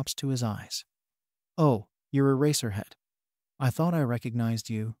eye drops to his eyes. Oh, you're Eraserhead. I thought I recognized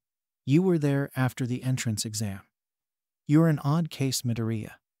you. You were there after the entrance exam. You're an odd case,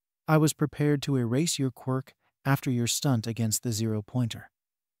 Midoriya. I was prepared to erase your quirk after your stunt against the zero-pointer.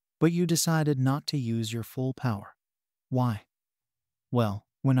 But you decided not to use your full power. Why? Well,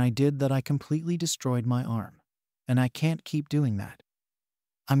 when I did that I completely destroyed my arm. And I can't keep doing that.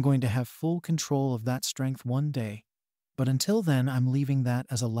 I'm going to have full control of that strength one day, but until then I'm leaving that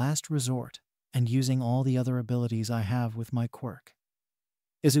as a last resort and using all the other abilities I have with my quirk.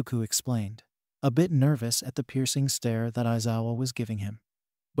 Izuku explained, a bit nervous at the piercing stare that Aizawa was giving him.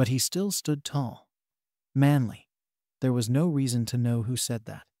 But he still stood tall. Manly. There was no reason to know who said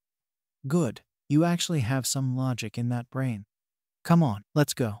that. Good, you actually have some logic in that brain. Come on,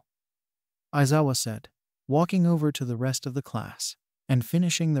 let's go. Aizawa said, walking over to the rest of the class and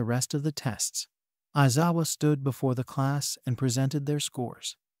finishing the rest of the tests. Aizawa stood before the class and presented their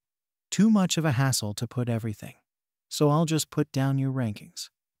scores. Too much of a hassle to put everything, so I'll just put down your rankings.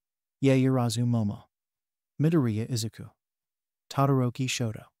 Yaoyorozu Momo. Midoriya Izuku. Todoroki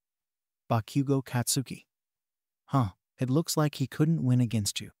Shoto. Bakugo Katsuki. Huh, it looks like he couldn't win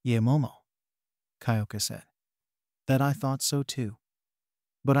against you. Yeah, Momo. Kyoka said. That I thought so too.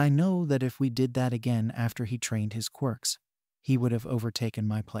 But I know that if we did that again after he trained his quirks, he would have overtaken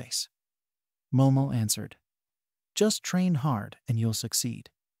my place. Momo answered. Just train hard and you'll succeed.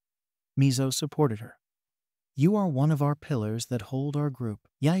 Mizo supported her. You are one of our pillars that hold our group,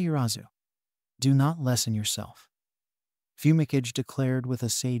 Yaoyorozu. Do not lessen yourself. Fumikage declared with a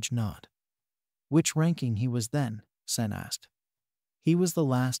sage nod. Which ranking he was then? Sen asked. He was the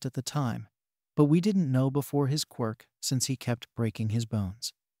last at the time, but we didn't know before his quirk since he kept breaking his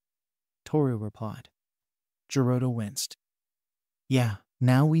bones. Toru replied. Jiroto winced. Yeah,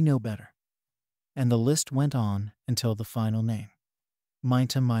 now we know better. And the list went on until the final name.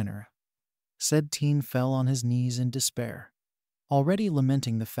 Maita Minora. Said teen fell on his knees in despair, already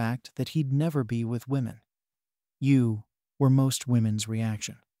lamenting the fact that he'd never be with women. You were most women's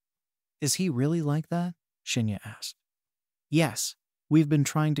reaction. Is he really like that? Shinya asked. Yes, we've been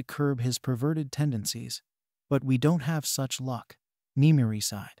trying to curb his perverted tendencies, but we don't have such luck, Nimiri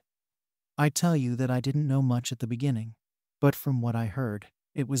sighed. I tell you that I didn't know much at the beginning, but from what I heard,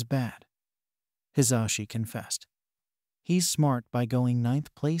 it was bad. Hisashi confessed. He's smart by going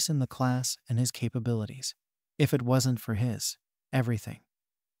 9th place in the class and his capabilities. If it wasn't for his everything.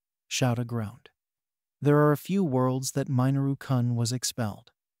 Shouta groaned. There are a few worlds that Minoru-kun was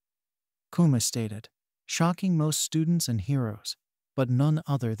expelled. Kuma stated, shocking most students and heroes, but none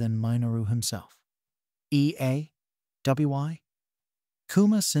other than Minoru himself. EA?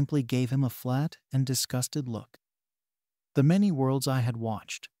 Kuma simply gave him a flat and disgusted look. The many worlds I had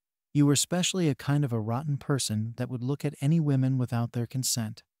watched, you were specially a kind of a rotten person that would look at any women without their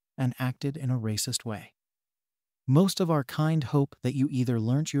consent and acted in a racist way. Most of our kind hope that you either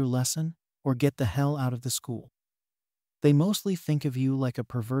learnt your lesson or get the hell out of the school. They mostly think of you like a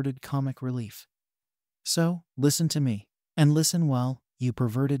perverted comic relief. So, listen to me, and listen well, you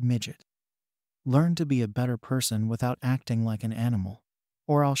perverted midget. Learn to be a better person without acting like an animal,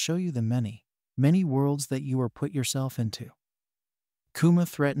 or I'll show you the many, many worlds that you are put yourself into. Kuma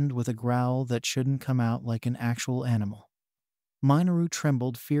threatened with a growl that shouldn't come out like an actual animal. Minoru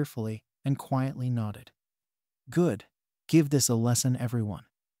trembled fearfully and quietly nodded. Good. Give this a lesson, everyone.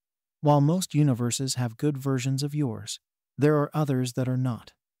 While most universes have good versions of yours, there are others that are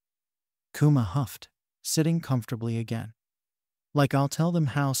not. Kuma huffed, sitting comfortably again. Like I'll tell them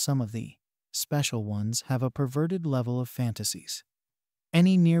how some of the special ones have a perverted level of fantasies.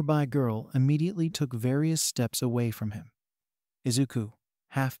 Any nearby girl immediately took various steps away from him. Izuku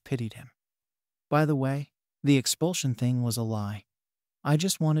half pitied him. By the way, the expulsion thing was a lie. I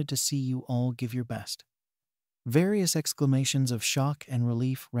just wanted to see you all give your best. Various exclamations of shock and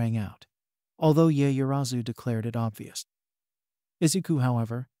relief rang out, although Yaoyorozu declared it obvious. Izuku,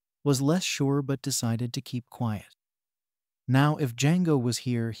 however, was less sure but decided to keep quiet. Now, if Django was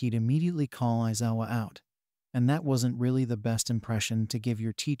here, he'd immediately call Aizawa out, and that wasn't really the best impression to give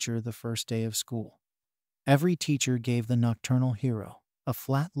your teacher the first day of school. Every teacher gave the nocturnal hero a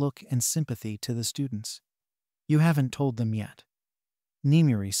flat look and sympathy to the students. You haven't told them yet.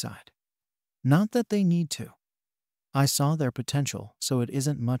 Nimuri sighed. Not that they need to. I saw their potential, so it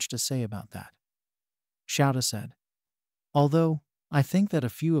isn't much to say about that. Shouta said. Although, I think that a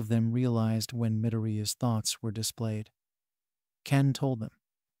few of them realized when Midoriya's thoughts were displayed. Ken told them.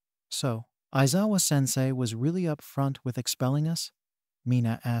 So, Aizawa-sensei was really up front with expelling us?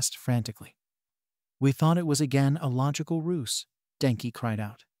 Mina asked frantically. We thought it was again a logical ruse, Denki cried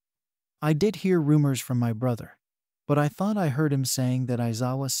out. I did hear rumors from my brother, but I thought I heard him saying that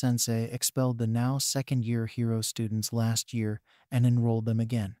Aizawa-sensei expelled the now second-year hero students last year and enrolled them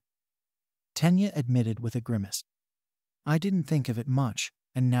again. Tenya admitted with a grimace. I didn't think of it much,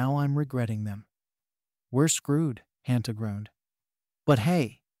 and now I'm regretting them. We're screwed, Hanta groaned. But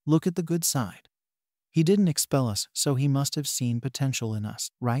hey, look at the good side. He didn't expel us, so he must have seen potential in us,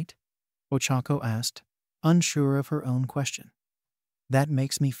 right? Ochako asked, unsure of her own question. That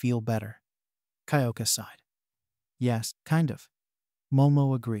makes me feel better. Kyoka sighed. Yes, kind of.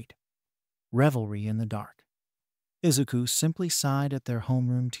 Momo agreed. Revelry in the dark. Izuku simply sighed at their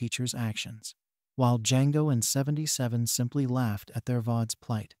homeroom teacher's actions, while Django and 77 simply laughed at their VOD's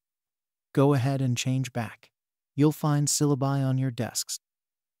plight. Go ahead and change back. You'll find syllabi on your desks.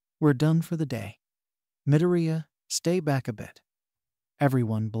 We're done for the day. Midoriya, stay back a bit.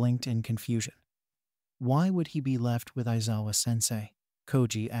 Everyone blinked in confusion. Why would he be left with Aizawa-sensei?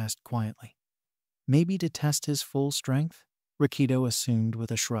 Koji asked quietly. Maybe to test his full strength? Rakido assumed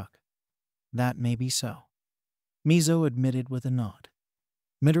with a shrug. That may be so. Mizo admitted with a nod.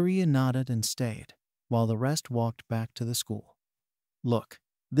 Midoriya nodded and stayed, while the rest walked back to the school. Look,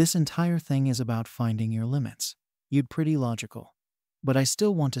 this entire thing is about finding your limits. You'd pretty logical. But I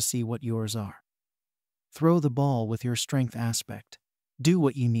still want to see what yours are. Throw the ball with your strength aspect. Do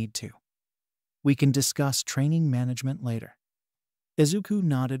what you need to. We can discuss training management later. Izuku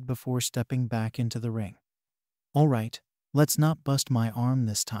nodded before stepping back into the ring. All right, let's not bust my arm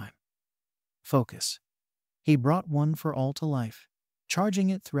this time. Focus. He brought one for all to life, charging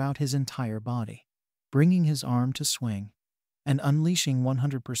it throughout his entire body, bringing his arm to swing, and unleashing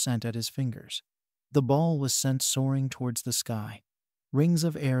 100% at his fingers. The ball was sent soaring towards the sky, rings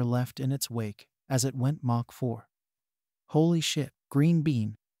of air left in its wake as it went Mach 4. Holy shit, green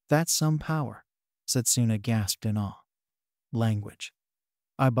bean, that's some power, Setsuna gasped in awe. Language.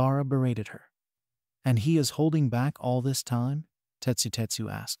 Ibara berated her. And he is holding back all this time? Tetsu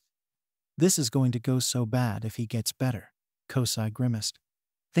asked. This is going to go so bad if he gets better, Kosai grimaced,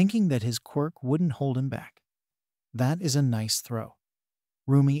 thinking that his quirk wouldn't hold him back. That is a nice throw,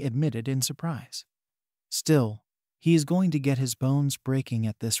 Rumi admitted in surprise. Still, he is going to get his bones breaking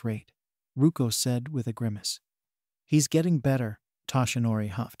at this rate, Ruko said with a grimace. He's getting better, Toshinori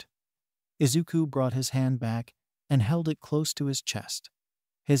huffed. Izuku brought his hand back and held it close to his chest.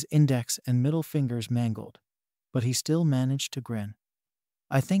 His index and middle fingers mangled, but he still managed to grin.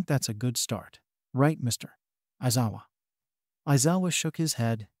 I think that's a good start, right, Mr. Aizawa? Aizawa shook his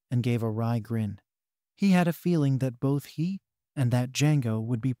head and gave a wry grin. He had a feeling that both he and that Django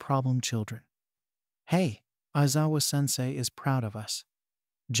would be problem children. Hey, Aizawa-sensei is proud of us.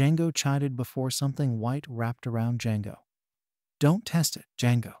 Django chided before something white wrapped around Django. Don't test it,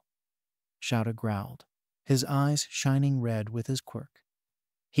 Django. Shouta growled, his eyes shining red with his quirk.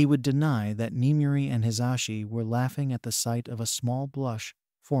 He would deny that Nimuri and Hisashi were laughing at the sight of a small blush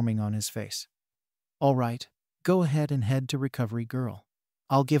forming on his face. All right, go ahead and head to Recovery Girl.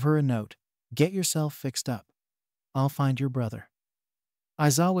 I'll give her a note. Get yourself fixed up. I'll find your brother.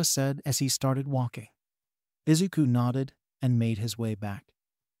 Aizawa said as he started walking. Izuku nodded and made his way back.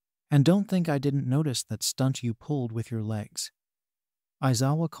 And don't think I didn't notice that stunt you pulled with your legs.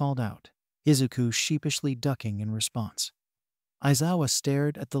 Aizawa called out, Izuku sheepishly ducking in response. Aizawa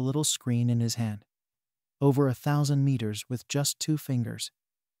stared at the little screen in his hand. Over 1,000 meters with just 2 fingers,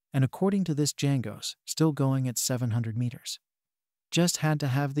 and according to this Django's, still going at 700 meters. Just had to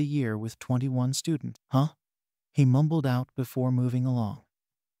have the year with 21 students. Huh? He mumbled out before moving along.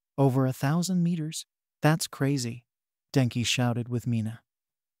 Over 1,000 meters? That's crazy, Denki shouted with Mina.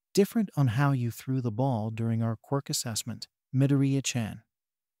 Different on how you threw the ball during our quirk assessment, Midoriya-chan.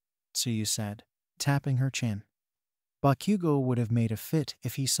 Tsuyu said, tapping her chin. Bakugo would have made a fit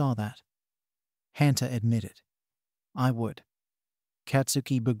if he saw that. Hanta admitted. I would.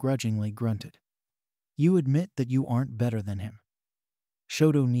 Katsuki begrudgingly grunted. You admit that you aren't better than him.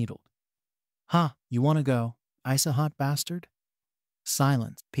 Shoto needled. Ha, you wanna go, Isa hot bastard?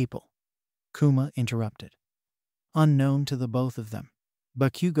 Silence, people. Kuma interrupted. Unknown to the both of them,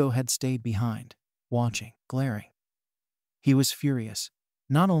 Bakugo had stayed behind, watching, glaring. He was furious.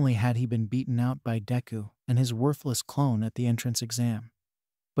 Not only had he been beaten out by Deku and his worthless clone at the entrance exam,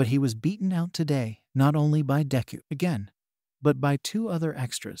 but he was beaten out today not only by Deku again, but by 2 other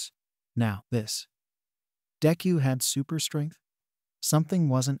extras. Now, this. Deku had super strength? Something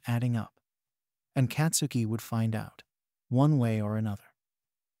wasn't adding up. And Katsuki would find out, one way or another.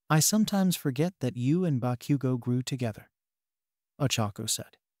 I sometimes forget that you and Bakugo grew together, Ochako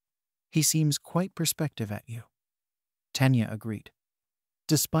said. He seems quite perspective at you. Tenya agreed.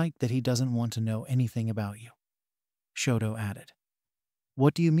 Despite that he doesn't want to know anything about you. Shoto added.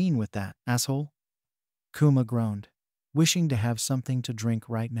 What do you mean with that, asshole? Kuma groaned, wishing to have something to drink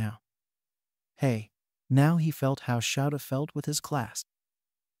right now. Hey, now he felt how Shouta felt with his class.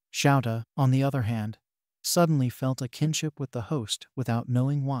 Shouta, on the other hand, suddenly felt a kinship with the host without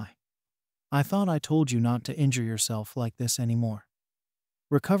knowing why. I thought I told you not to injure yourself like this anymore.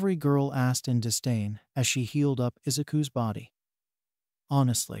 Recovery Girl asked in disdain as she healed up Izuku's body.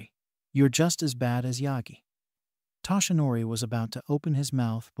 Honestly, you're just as bad as Yagi. Toshinori was about to open his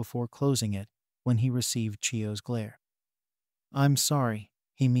mouth before closing it when he received Chiyo's glare. I'm sorry,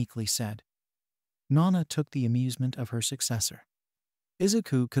 he meekly said. Nana took the amusement of her successor.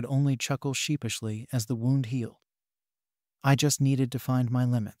 Izuku could only chuckle sheepishly as the wound healed. I just needed to find my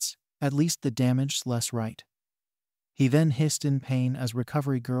limits, at least the damaged's less right. He then hissed in pain as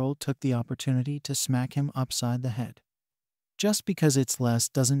Recovery Girl took the opportunity to smack him upside the head. Just because it's less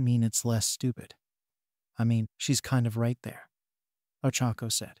doesn't mean it's less stupid. I mean, she's kind of right there,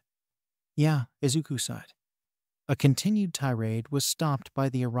 Ochako said. Yeah, Izuku sighed. A continued tirade was stopped by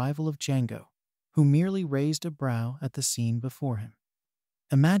the arrival of Django, who merely raised a brow at the scene before him.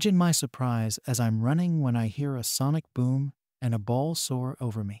 Imagine my surprise as I'm running when I hear a sonic boom and a ball soar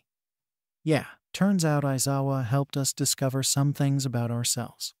over me. Yeah, turns out Aizawa helped us discover some things about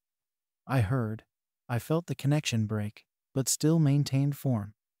ourselves. I felt the connection break, but still maintained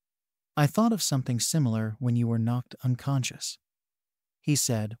form. I thought of something similar when you were knocked unconscious, he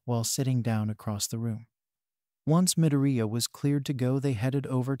said while sitting down across the room. Once Midoriya was cleared to go, they headed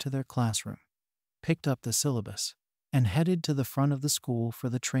over to their classroom, picked up the syllabus, and headed to the front of the school for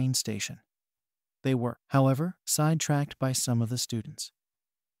the train station. They were, however, sidetracked by some of the students.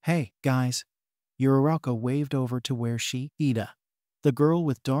 Hey, guys! Uraraka waved over to where Ida, the girl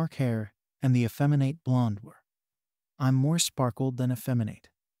with dark hair and the effeminate blonde were. I'm more sparkled than effeminate,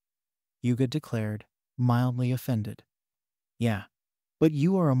 Yuga declared, mildly offended. Yeah, but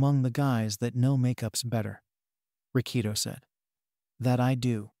you are among the guys that know makeup's better, Rikito said. That I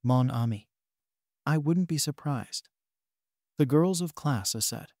do, mon ami. I wouldn't be surprised. The girls of class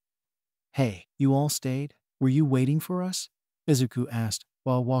said. Hey, you all stayed? Were you waiting for us? Izuku asked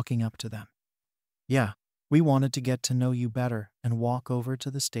while walking up to them. Yeah, we wanted to get to know you better and walk over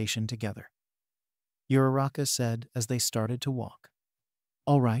to the station together, Uraraka said as they started to walk.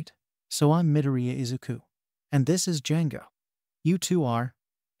 All right, so I'm Midoriya Izuku, and this is Django. You two are?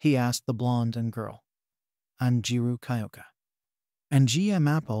 He asked the blonde and girl. I'm Jiru Kyoka. And GM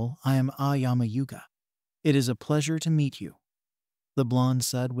Apple, I am Ayama Yuga. It is a pleasure to meet you, the blonde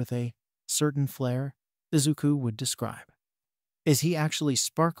said with a certain flair Izuku would describe. Is he actually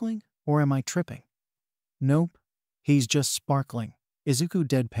sparkling, or am I tripping? Nope, he's just sparkling, Izuku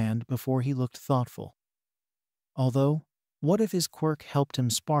deadpanned before he looked thoughtful. Although, what if his quirk helped him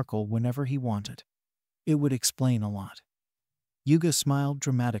sparkle whenever he wanted? It would explain a lot. Yuga smiled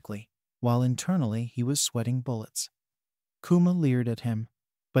dramatically, while internally he was sweating bullets. Kuma leered at him,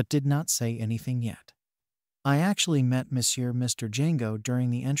 but did not say anything yet. I actually met Mr. Django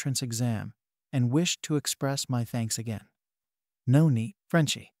during the entrance exam, and wished to express my thanks again. No need,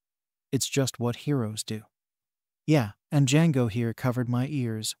 Frenchie. It's just what heroes do. Yeah, and Django here covered my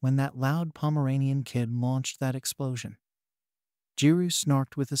ears when that loud Pomeranian kid launched that explosion. Jiru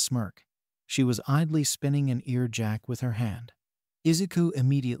snarked with a smirk. She was idly spinning an ear jack with her hand. Izuku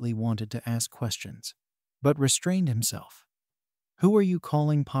immediately wanted to ask questions, but restrained himself. Who are you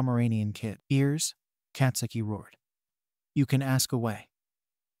calling Pomeranian kid? Ears? Katsuki roared. You can ask away.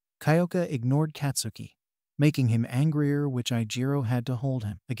 Kyoka ignored Katsuki, making him angrier, which Ijiro had to hold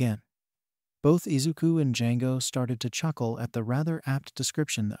him again. Both Izuku and Django started to chuckle at the rather apt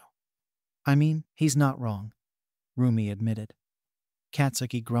description, though. I mean, he's not wrong, Rumi admitted.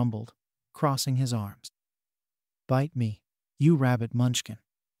 Katsuki grumbled, crossing his arms. Bite me, you rabbit munchkin.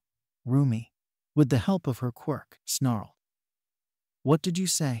 Rumi, with the help of her quirk, snarled. What did you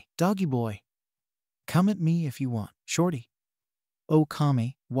say, doggy boy? Come at me if you want, shorty. Oh,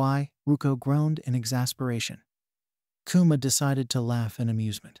 Kami, why? Ruko groaned in exasperation. Kuma decided to laugh in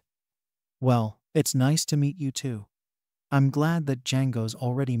amusement. Well, it's nice to meet you too. I'm glad that Django's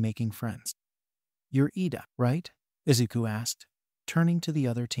already making friends. You're Ida, right? Izuku asked, turning to the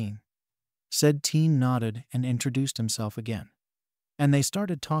other teen. Said teen nodded and introduced himself again. And they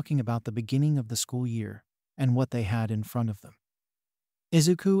started talking about the beginning of the school year and what they had in front of them.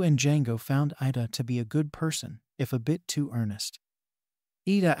 Izuku and Django found Ida to be a good person, if a bit too earnest.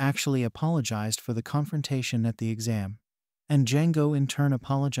 Ida actually apologized for the confrontation at the exam, and Django in turn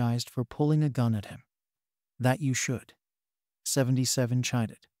apologized for pulling a gun at him. That you should. 77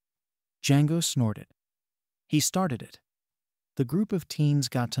 chided. Django snorted. He started it. The group of teens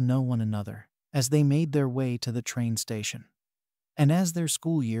got to know one another as they made their way to the train station. And as their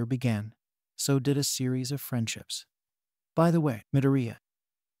school year began, so did a series of friendships. By the way, Midoriya,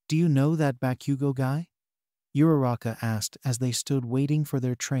 do you know that Bakugo guy? Uraraka asked as they stood waiting for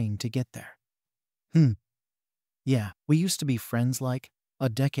their train to get there. Yeah, we used to be friends like a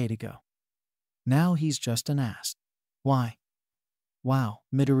decade ago. Now he's just an ass. Why? Wow,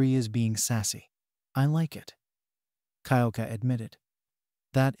 Midoriya is being sassy. I like it. Kyoka admitted.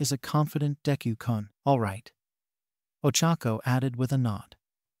 That is a confident Deku-kun, all right. Ochako added with a nod.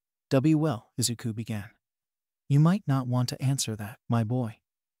 Well, Izuku began. You might not want to answer that, my boy.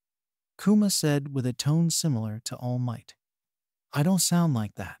 Kuma said with a tone similar to All Might. I don't sound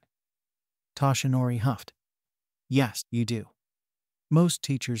like that. Toshinori huffed. Yes, you do. Most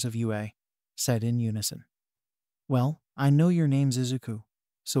teachers of UA said in unison. Well, I know your name's Izuku,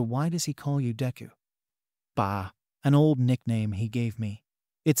 so why does he call you Deku? Bah, an old nickname he gave me.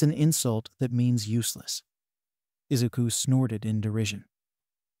 It's an insult that means useless. Izuku snorted in derision.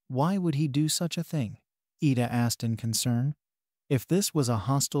 Why would he do such a thing? Ida asked in concern. If this was a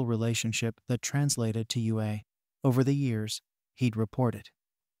hostile relationship that translated to UA over the years, he'd report it.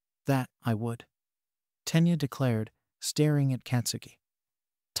 That I would. Tenya declared, staring at Katsuki.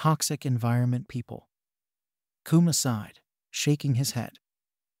 Toxic environment people. Kuma sighed, shaking his head.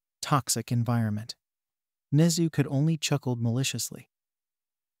 Toxic environment. Nezu could only chuckle maliciously.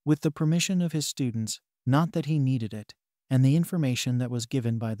 With the permission of his students, not that he needed it, and the information that was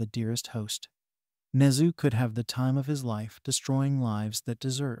given by the dearest host, Nezu could have the time of his life destroying lives that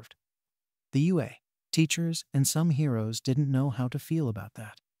deserved. The UA, teachers, and some heroes didn't know how to feel about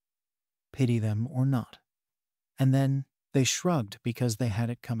that. Pity them or not. And then they shrugged because they had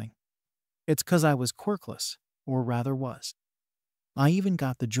it coming. It's 'cause I was quirkless, or rather was. I even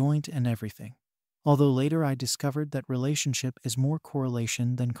got the joint and everything, although later I discovered that relationship is more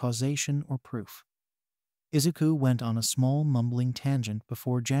correlation than causation or proof. Izuku went on a small mumbling tangent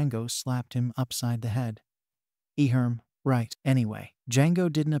before Django slapped him upside the head. Right. Anyway,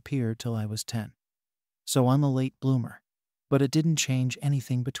 Django didn't appear till I was 10. So I'm a late bloomer, but it didn't change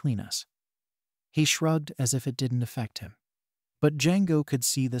anything between us. He shrugged as if it didn't affect him. But Django could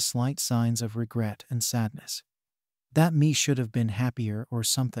see the slight signs of regret and sadness. That me should have been happier or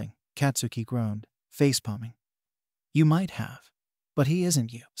something, Katsuki groaned, facepalming. You might have. But he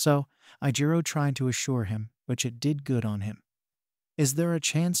isn't you. So, Ijiro tried to assure him, which it did good on him. Is there a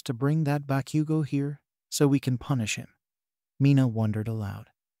chance to bring that Bakugo here, so we can punish him? Mina wondered aloud.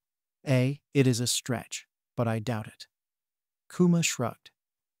 It is a stretch, but I doubt it. Kuma shrugged.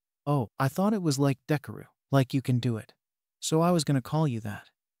 Oh, I thought it was like Deku, like you can do it. So I was going to call you that.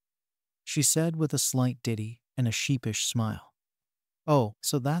 She said with a slight ditty and a sheepish smile. Oh,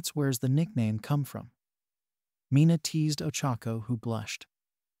 so that's where's the nickname come from? Mina teased Ochako, who blushed.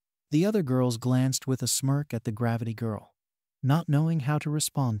 The other girls glanced with a smirk at the gravity girl, not knowing how to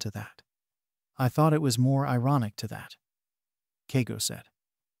respond to that. I thought it was more ironic to that. Keigo said.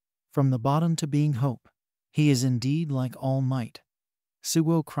 From the bottom to being hope, he is indeed like All Might.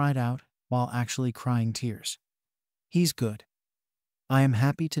 Sugo cried out, while actually crying tears. He's good. I am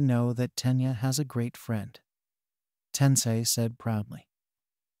happy to know that Tenya has a great friend. Tensei said proudly.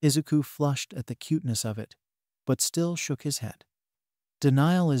 Izuku flushed at the cuteness of it, but still shook his head.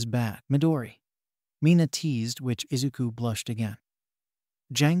 Denial is bad, Midori. Mina teased, which Izuku blushed again.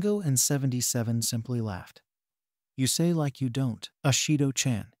 Django and 77 simply laughed. You say like you don't,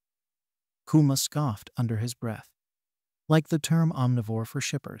 Ashido-chan. Kuma scoffed under his breath. Like the term omnivore for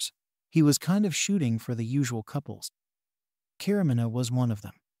shippers, he was kind of shooting for the usual couples. Kiramina was one of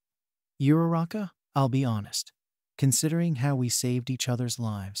them. Uraraka, I'll be honest. Considering how we saved each other's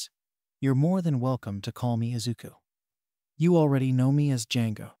lives, you're more than welcome to call me Izuku. You already know me as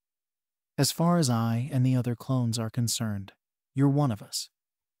Django. As far as I and the other clones are concerned, you're one of us.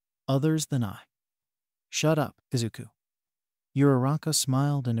 Others than I. Shut up, Izuku. Uraraka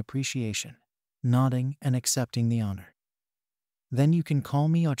smiled in appreciation, nodding and accepting the honor. Then you can call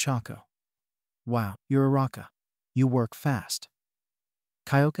me Ochako. Wow, Uraraka, you work fast.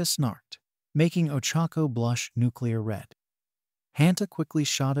 Kyoka snarked, making Ochako blush nuclear red. Hanta quickly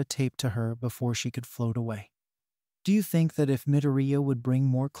shot a tape to her before she could float away. Do you think that if Midoriya would bring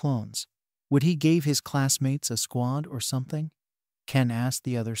more clones, would he give his classmates a squad or something? Ken asked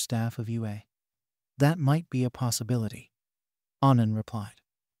the other staff of UA. That might be a possibility. Anan replied.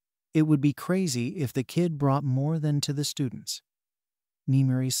 It would be crazy if the kid brought more than to the students.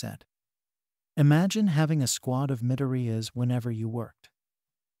 Nimuri said. Imagine having a squad of Midoriyas whenever you worked.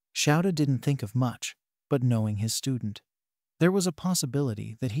 Shouta didn't think of much, but knowing his student, there was a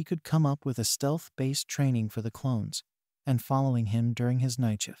possibility that he could come up with a stealth-based training for the clones and following him during his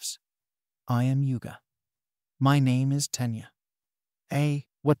night shifts. I am Yuga. My name is Tenya.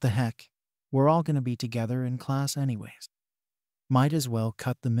 What the heck? We're all gonna be together in class anyways. Might as well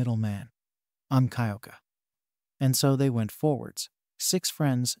cut the middleman. I'm Kyoka. And so they went forwards, 6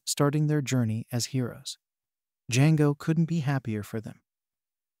 friends starting their journey as heroes. Django couldn't be happier for them.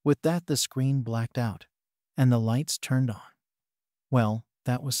 With that, the screen blacked out, and the lights turned on. Well,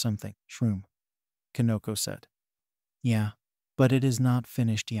 that was something, Shroom, Kanoko said. Yeah, but it is not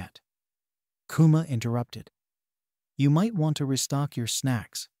finished yet. Kuma interrupted. You might want to restock your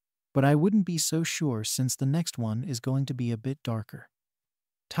snacks, but I wouldn't be so sure since the next one is going to be a bit darker.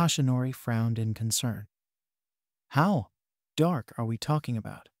 Tashinori frowned in concern. How dark are we talking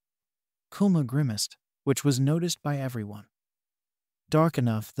about? Kuma grimaced, which was noticed by everyone. Dark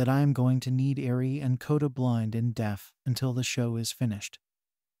enough that I am going to need Eri and Kota blind and deaf until the show is finished.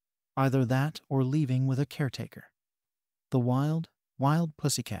 Either that or leaving with a caretaker. The wild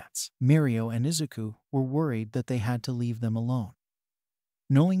pussycats, Mirio and Izuku, were worried that they had to leave them alone.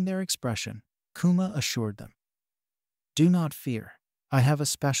 Knowing their expression, Kuma assured them. Do not fear, I have a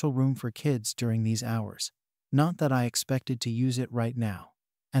special room for kids during these hours. Not that I expected to use it right now,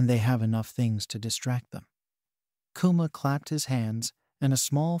 and they have enough things to distract them. Kuma clapped his hands, and a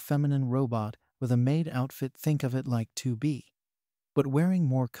small feminine robot with a maid outfit, think of it like 2B, but wearing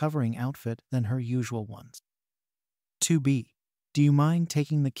more covering outfit than her usual ones. 2B, do you mind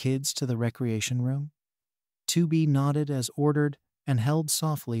taking the kids to the recreation room? 2B nodded as ordered and held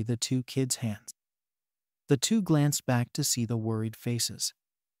softly the 2 kids' hands. The 2 glanced back to see the worried faces,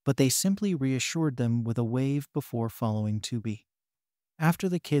 but they simply reassured them with a wave before following 2B. After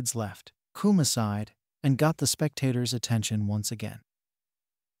the kids left, Kuma sighed and got the spectators' attention once again.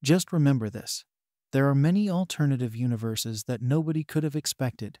 Just remember this. There are many alternative universes that nobody could have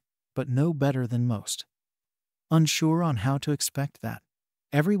expected, but know better than most. Unsure on how to expect that,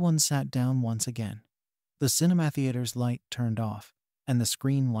 everyone sat down once again. The cinema theater's light turned off, and the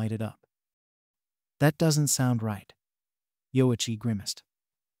screen lighted up. That doesn't sound right. Yoichi grimaced.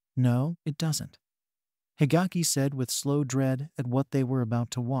 No, it doesn't. Higaki said with slow dread at what they were about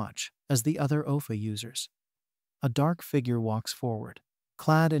to watch as the other OFA users. A dark figure walks forward,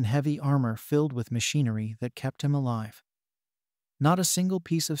 clad in heavy armor filled with machinery that kept him alive. Not a single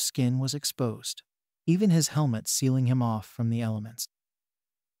piece of skin was exposed, even his helmet sealing him off from the elements.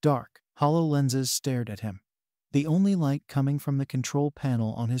 Dark, hollow lenses stared at him, the only light coming from the control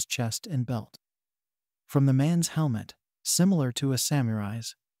panel on his chest and belt. From the man's helmet, similar to a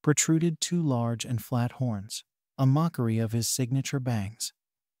samurai's, protruded 2 large and flat horns, a mockery of his signature bangs.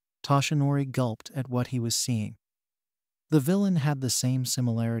 Tashinori gulped at what he was seeing. The villain had the same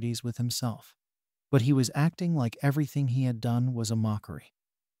similarities with himself, but he was acting like everything he had done was a mockery.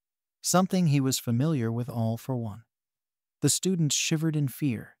 Something he was familiar with all for one. The students shivered in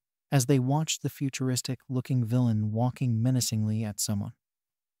fear as they watched the futuristic-looking villain walking menacingly at someone.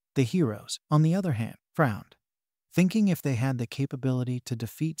 The heroes, on the other hand, frowned, thinking if they had the capability to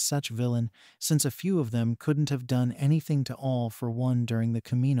defeat such villain, since a few of them couldn't have done anything to all for one during the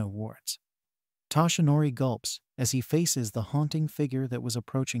Kamino Wars. Tashinori gulps as he faces the haunting figure that was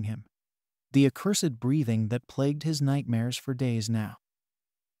approaching him, the accursed breathing that plagued his nightmares for days now.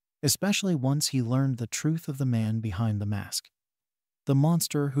 Especially once he learned the truth of the man behind the mask. The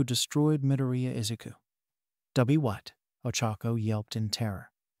monster who destroyed Midoriya Izuku. What? Ochako yelped in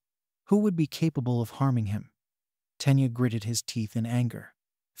terror. Who would be capable of harming him? Tenya gritted his teeth in anger,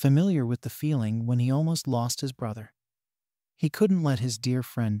 familiar with the feeling when he almost lost his brother. He couldn't let his dear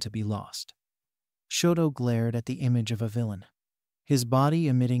friend to be lost. Shoto glared at the image of a villain, his body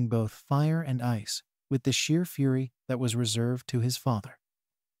emitting both fire and ice, with the sheer fury that was reserved to his father.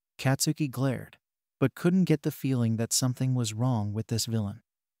 Katsuki glared, but couldn't get the feeling that something was wrong with this villain.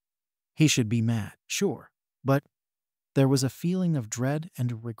 He should be mad, sure, but there was a feeling of dread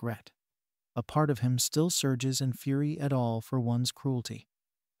and regret. A part of him still surges in fury at all for one's cruelty.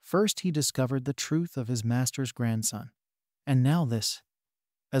 First he discovered the truth of his master's grandson, and now this.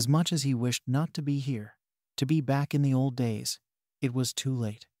 As much as he wished not to be here, to be back in the old days, it was too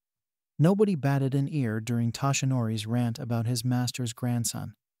late. Nobody batted an ear during Toshinori's rant about his master's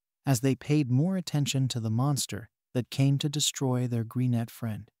grandson, as they paid more attention to the monster that came to destroy their greenette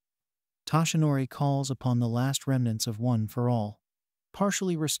friend. Toshinori calls upon the last remnants of One for All,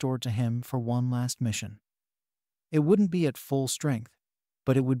 partially restored to him for one last mission. It wouldn't be at full strength,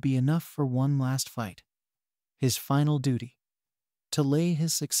 but it would be enough for one last fight. His final duty: to lay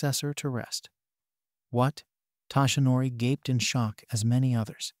his successor to rest. What? Toshinori gaped in shock as many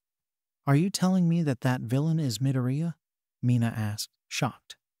others. Are you telling me that that villain is Midoriya? Mina asked,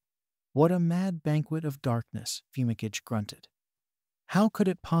 shocked. What a mad banquet of darkness, Fumikichi grunted. How could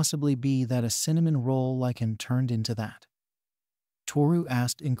it possibly be that a cinnamon roll like him turned into that? Toru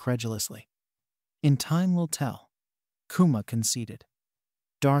asked incredulously. In time will tell, Kuma conceded.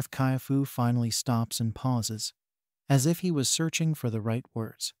 Darth Kaifu finally stops and pauses, as if he was searching for the right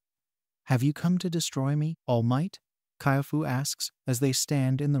words. Have you come to destroy me, All Might? Kaifu asks as they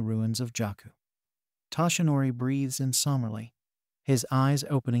stand in the ruins of Jakku. Toshinori breathes in somberly, his eyes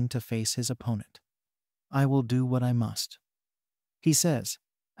opening to face his opponent. I will do what I must, he says,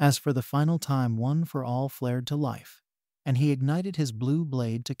 as for the final time One for All flared to life, and he ignited his blue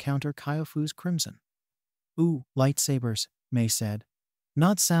blade to counter Kaifu's crimson. Ooh, lightsabers, Mei said,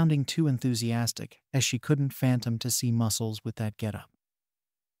 not sounding too enthusiastic as she couldn't fathom to see muscles with that getup.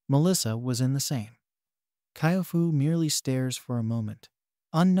 Melissa was in the same. Kaifu merely stares for a moment,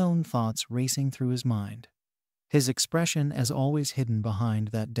 unknown thoughts racing through his mind, his expression as always hidden behind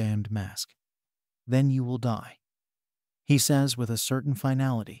that damned mask. Then you will die, he says with a certain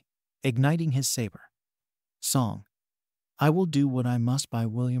finality, igniting his saber. Song, I Will Do What I Must by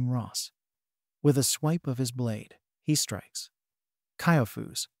William Ross. With a swipe of his blade, he strikes.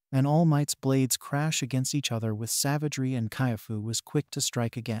 Kaifu's and All Might's blades crash against each other with savagery, and Kaifu was quick to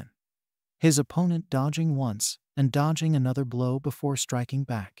strike again, his opponent dodging once and dodging another blow before striking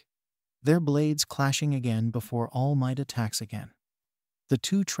back, their blades clashing again before All Might attacks again. The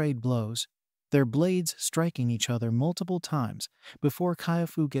two trade blows, their blades striking each other multiple times before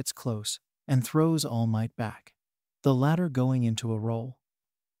Kaifu gets close and throws All Might back, the latter going into a roll.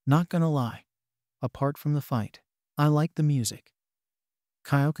 Not gonna lie, apart from the fight, I like the music,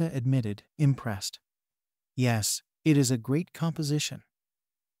 Kyoka admitted, impressed. Yes, it is a great composition,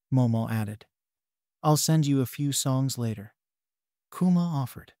 Momo added. I'll send you a few songs later, Kuma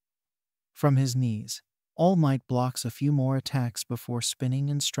offered. From his knees, All Might blocks a few more attacks before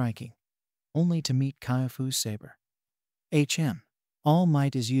spinning and striking, only to meet Kaifu's saber. All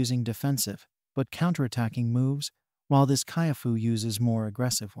Might is using defensive but counterattacking moves, while this Kaifu uses more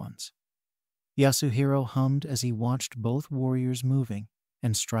aggressive ones. Yasuhiro hummed as he watched both warriors moving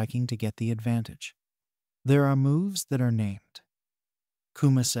and striking to get the advantage. There are moves that are named,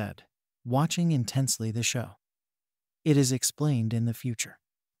 Kuma said, watching intensely the show. It is explained in the future.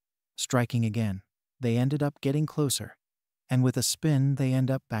 Striking again, they ended up getting closer, and with a spin they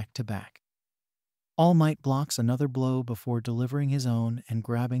end up back to back. All Might blocks another blow before delivering his own and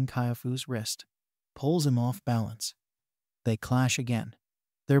grabbing Kaifu's wrist, pulls him off balance. They clash again,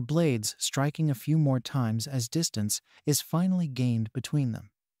 their blades striking a few more times as distance is finally gained between them.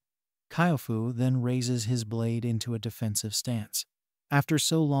 Kaifu then raises his blade into a defensive stance. After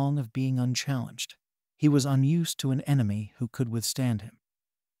so long of being unchallenged, he was unused to an enemy who could withstand him.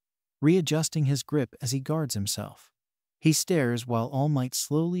 Readjusting his grip as he guards himself, he stares while All Might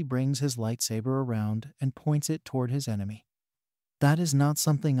slowly brings his lightsaber around and points it toward his enemy. That is not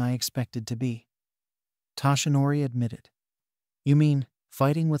something I expected to be, Toshinori admitted. You mean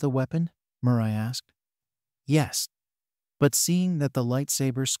fighting with a weapon? Murai asked. Yes, but seeing that the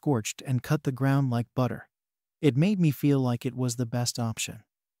lightsaber scorched and cut the ground like butter, it made me feel like it was the best option.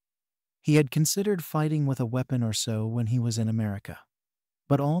 He had considered fighting with a weapon or so when he was in America,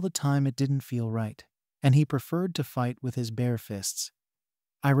 but all the time it didn't feel right, and he preferred to fight with his bare fists.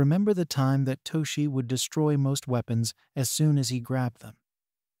 I remember the time that Toshi would destroy most weapons as soon as he grabbed them.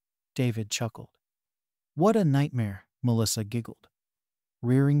 David chuckled. What a nightmare, Melissa giggled.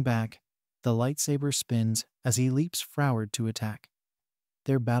 Rearing back, the lightsaber spins as he leaps forward to attack.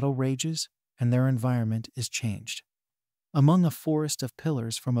 Their battle rages, and their environment is changed. Among a forest of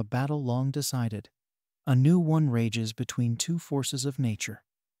pillars from a battle long decided, a new one rages between two forces of nature,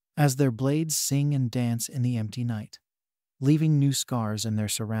 as their blades sing and dance in the empty night, leaving new scars in their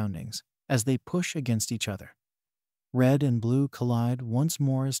surroundings as they push against each other. Red and blue collide once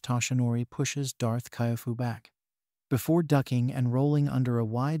more as Toshinori pushes Darth Kaifu back, before ducking and rolling under a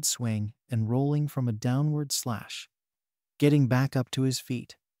wide swing and rolling from a downward slash. Getting back up to his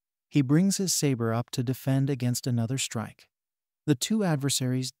feet, he brings his saber up to defend against another strike, the two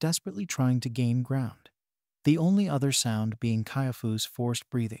adversaries desperately trying to gain ground, the only other sound being Kaifu's forced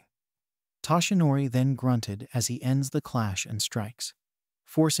breathing. Toshinori then grunted as he ends the clash and strikes,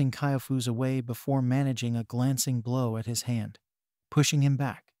 forcing Kaifu's away before managing a glancing blow at his hand, pushing him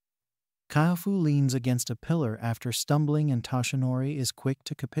back. Kaifu leans against a pillar after stumbling, and Toshinori is quick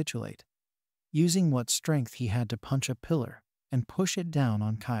to capitulate, using what strength he had to punch a pillar and push it down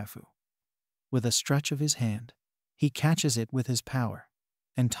on Kaifu. With a stretch of his hand, he catches it with his power,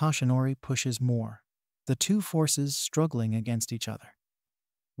 and Toshinori pushes more, the two forces struggling against each other.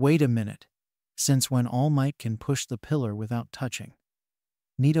 Wait a minute, since when All Might can push the pillar without touching?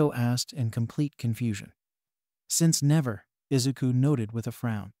 Nito asked in complete confusion. Since never, Izuku noted with a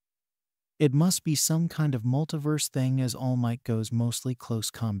frown. It must be some kind of multiverse thing, as All Might goes mostly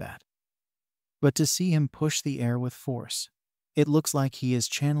close combat. But to see him push the air with force, it looks like he is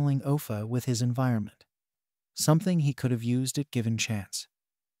channeling Ofa with his environment. Something he could have used at given chance,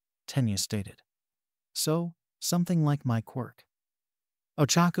 Tenya stated. So, something like my quirk,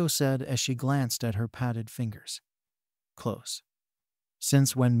 Ochako said as she glanced at her padded fingers. Close.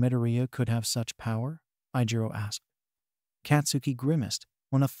 Since when Midoriya could have such power? Ijiro asked. Katsuki grimaced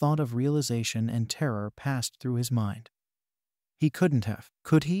when a thought of realization and terror passed through his mind. He couldn't have,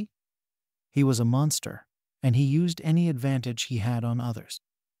 could he? He was a monster, and he used any advantage he had on others.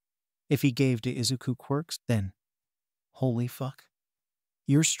 If he gave to Izuku quirks, then… Holy fuck.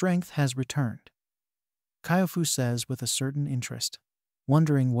 Your strength has returned, Kaifu says with a certain interest,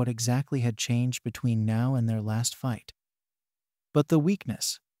 wondering what exactly had changed between now and their last fight. But the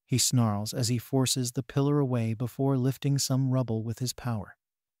weakness, he snarls as he forces the pillar away before lifting some rubble with his power.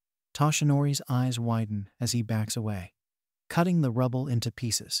 Toshinori's eyes widen as he backs away, cutting the rubble into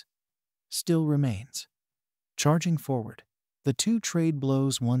pieces. Still remains. Charging forward, the two trade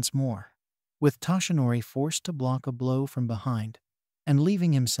blows once more, with Toshinori forced to block a blow from behind and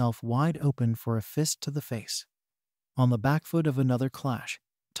leaving himself wide open for a fist to the face. On the back foot of another clash,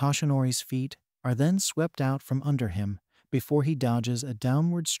 Toshinori's feet are then swept out from under him before he dodges a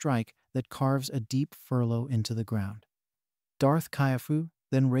downward strike that carves a deep furrow into the ground. Darth Kaifu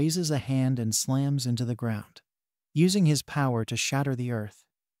then raises a hand and slams into the ground, using his power to shatter the earth,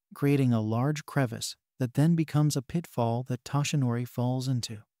 creating a large crevice that then becomes a pitfall that Toshinori falls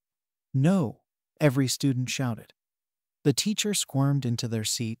into. No! Every student shouted. The teacher squirmed into their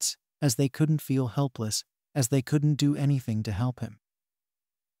seats as they couldn't feel helpless, as they couldn't do anything to help him.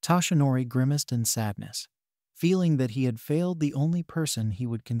 Toshinori grimaced in sadness, feeling that he had failed the only person he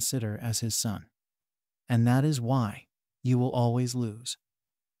would consider as his son. And that is why you will always lose.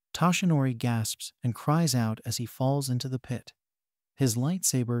 Toshinori gasps and cries out as he falls into the pit, his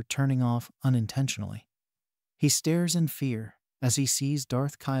lightsaber turning off unintentionally. He stares in fear as he sees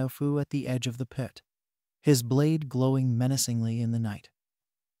Darth Kaifu at the edge of the pit, his blade glowing menacingly in the night.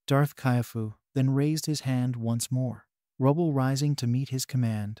 Darth Kaifu then raised his hand once more, rubble rising to meet his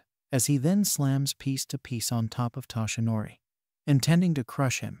command, as he then slams piece to piece on top of Toshinori, intending to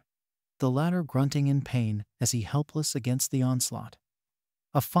crush him, the latter grunting in pain as he helpless against the onslaught.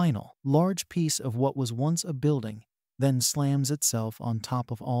 A final, large piece of what was once a building then slams itself on top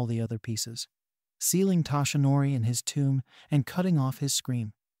of all the other pieces, sealing Toshinori in his tomb and cutting off his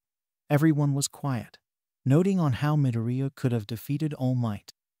scream. Everyone was quiet, noting on how Midoriya could have defeated All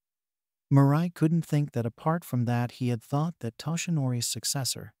Might. Mirai couldn't think that apart from that he had thought that Toshinori's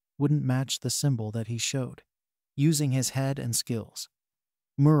successor wouldn't match the symbol that he showed, using his head and skills.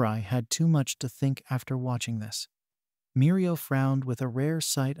 Mirai had too much to think after watching this. Mirio frowned with a rare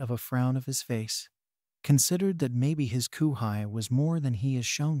sight of a frown of his face, considered that maybe his kuhai was more than he is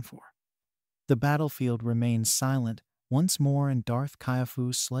shown for. The battlefield remained silent once more, and Darth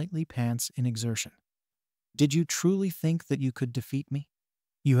Kaifu slightly pants in exertion. Did you truly think that you could defeat me?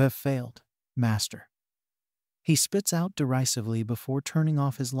 You have failed, master. He spits out derisively before turning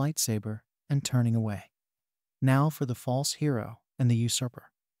off his lightsaber and turning away. Now for the false hero and the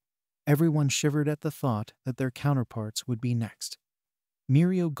usurper. Everyone shivered at the thought that their counterparts would be next.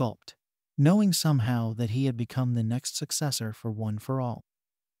 Mirio gulped, knowing somehow that he had become the next successor for One for All.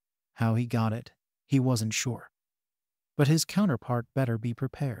 How he got it, he wasn't sure. But his counterpart better be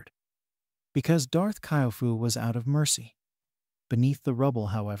prepared. Because Darth Kaifu was out of mercy, Beneath the rubble,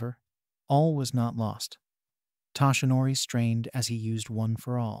 however, all was not lost. Toshinori strained as he used one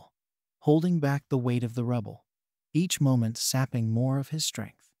for all, holding back the weight of the rubble, each moment sapping more of his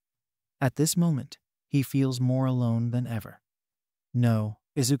strength. At this moment, he feels more alone than ever. No,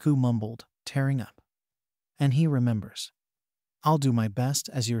 Izuku mumbled, tearing up. And he remembers. I'll do my best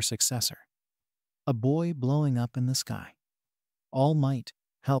as your successor. A boy blowing up in the sky. All Might,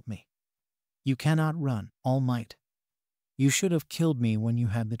 help me. You cannot run, All Might. You should have killed me when you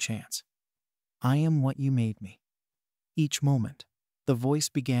had the chance. I am what you made me. Each moment, the voice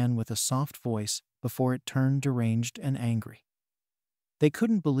began with a soft voice before it turned deranged and angry. They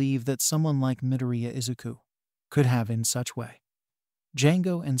couldn't believe that someone like Midoriya Izuku could have in such way.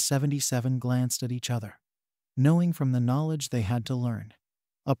 Django and 77 glanced at each other, knowing from the knowledge they had to learn,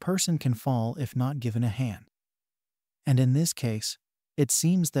 a person can fall if not given a hand. And in this case, it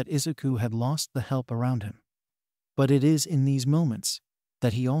seems that Izuku had lost the help around him. But it is in these moments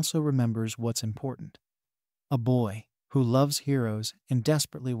that he also remembers what's important. A boy who loves heroes and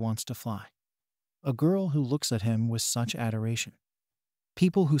desperately wants to fly. A girl who looks at him with such adoration.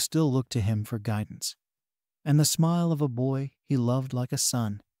 People who still look to him for guidance. And the smile of a boy he loved like a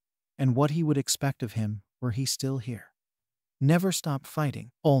son, and what he would expect of him were he still here. Never stop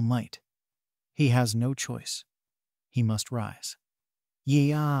fighting, All Might. He has no choice. He must rise.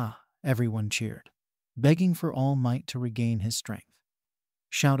 Yeah, everyone cheered, begging for All Might to regain his strength.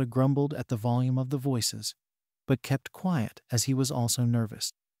 Shouta grumbled at the volume of the voices, but kept quiet as he was also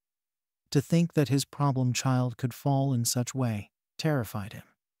nervous. To think that his problem child could fall in such way terrified him.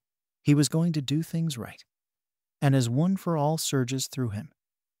 He was going to do things right. And as one for all surges through him,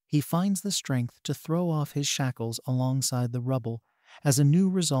 he finds the strength to throw off his shackles alongside the rubble as a new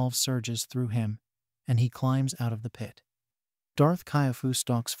resolve surges through him, and he climbs out of the pit. Darth Kaifu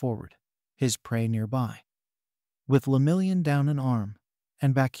stalks forward, his prey nearby. With Lemillion down an arm,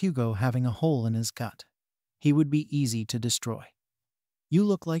 and Bakugo having a hole in his gut, he would be easy to destroy. You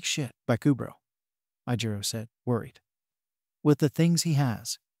look like shit, Bakubro, Ijiro said, worried. With the things he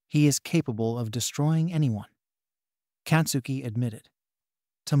has, he is capable of destroying anyone. Katsuki admitted.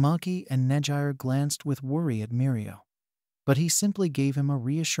 Tamaki and Nejire glanced with worry at Mirio, but he simply gave him a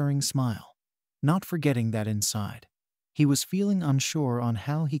reassuring smile, not forgetting that inside, he was feeling unsure on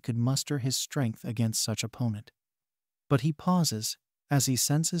how he could muster his strength against such opponent. But he pauses as he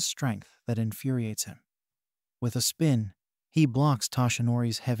senses strength that infuriates him. With a spin, he blocks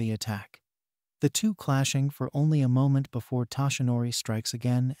Toshinori's heavy attack, the two clashing for only a moment before Toshinori strikes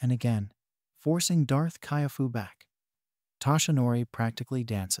again and again, forcing Darth Kaifu back. Toshinori practically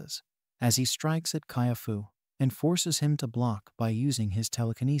dances as he strikes at Kaifu and forces him to block by using his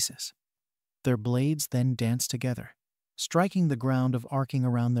telekinesis. Their blades then dance together, striking the ground of arcing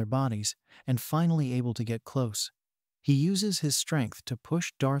around their bodies and finally able to get close. He uses his strength to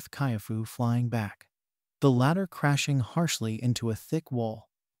push Darth Kaifu flying back, the latter crashing harshly into a thick wall.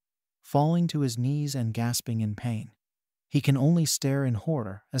 Falling to his knees and gasping in pain, he can only stare in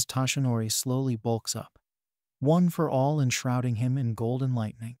horror as Toshinori slowly bulks up, one for all enshrouding him in golden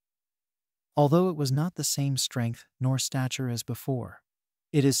lightning. Although it was not the same strength nor stature as before,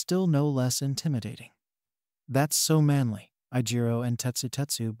 it is still no less intimidating. That's so manly, Ijiro and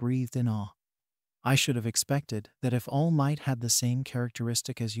Tetsutetsu breathed in awe. I should have expected that if All Might had the same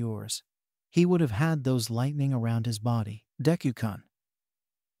characteristic as yours, he would have had those lightning around his body, Deku-kun.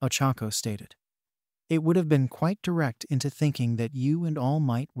 Ochako stated. It would have been quite direct into thinking that you and All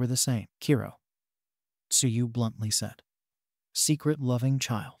Might were the same, Kiro. Tsuyu bluntly said. Secret loving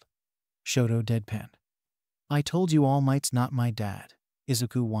child. Shoto deadpanned. I told you All Might's not my dad,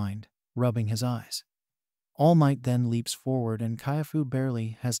 Izuku whined, rubbing his eyes. All Might then leaps forward and Kaifu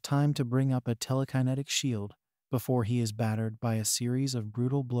barely has time to bring up a telekinetic shield before he is battered by a series of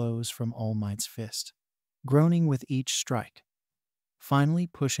brutal blows from All Might's fist, groaning with each strike. Finally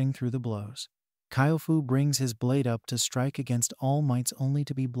pushing through the blows, Kaifu brings his blade up to strike against All Might's only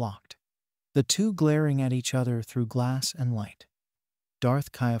to be blocked, the two glaring at each other through glass and light.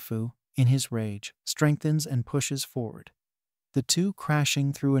 Darth Kaifu, in his rage, strengthens and pushes forward, the two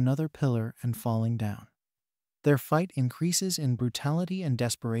crashing through another pillar and falling down. Their fight increases in brutality and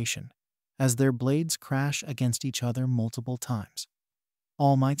desperation as their blades crash against each other multiple times.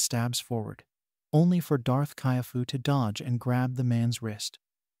 All Might stabs forward, only for Darth Kaifu to dodge and grab the man's wrist.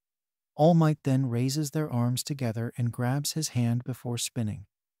 All Might then raises their arms together and grabs his hand before spinning,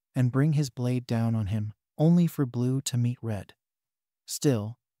 and bring his blade down on him, only for blue to meet red.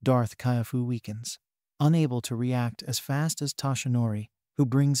 Still, Darth Kaifu weakens, unable to react as fast as Toshinori, who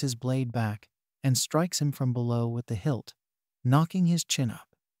brings his blade back and strikes him from below with the hilt, knocking his chin up.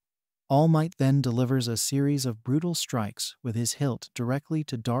 All Might then delivers a series of brutal strikes with his hilt directly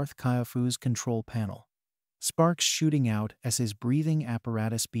to Darth Kaifu's control panel, sparks shooting out as his breathing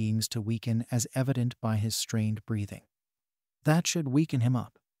apparatus begins to weaken, as evident by his strained breathing. "That should weaken him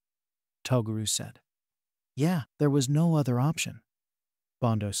up," Toguru said. "Yeah, there was no other option,"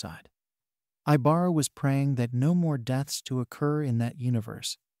 Bondo sighed. "Ibara was praying that no more deaths to occur in that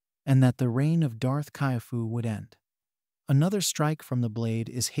universe, and that the reign of Darth Kaifu would end." Another strike from the blade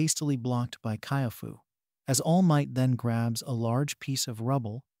is hastily blocked by Kaifu, as All Might then grabs a large piece of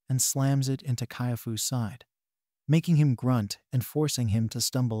rubble and slams it into Kaifu's side, making him grunt and forcing him to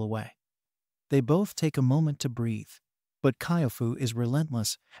stumble away. They both take a moment to breathe, but Kaifu is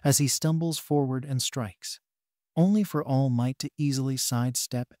relentless as he stumbles forward and strikes, only for All Might to easily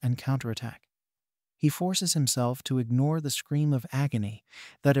sidestep and counterattack. He forces himself to ignore the scream of agony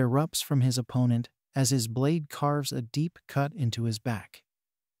that erupts from his opponent as his blade carves a deep cut into his back,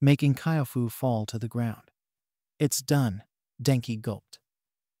 making Kaifu fall to the ground. "It's done," Denki gulped.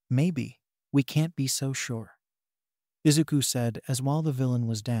 "Maybe, we can't be so sure," Izuku said as while the villain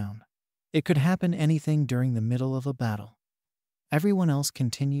was down. It could happen anything during the middle of a battle. Everyone else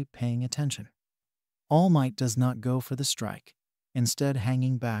continued paying attention. All Might does not go for the strike, instead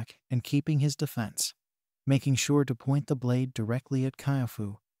hanging back and keeping his defense, making sure to point the blade directly at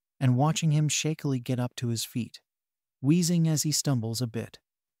Kaifu and watching him shakily get up to his feet, wheezing as he stumbles a bit.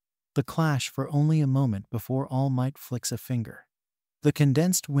 The clash for only a moment before All Might flicks a finger, the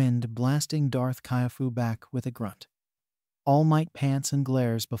condensed wind blasting Darth Kaifu back with a grunt. All Might pants and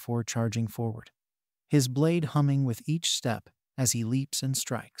glares before charging forward, his blade humming with each step as he leaps and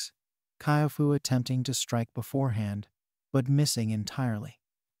strikes, Kaifu attempting to strike beforehand, but missing entirely.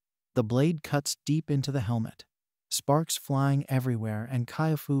 The blade cuts deep into the helmet, sparks flying everywhere, and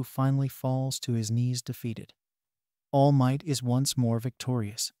Kaifu finally falls to his knees defeated. All Might is once more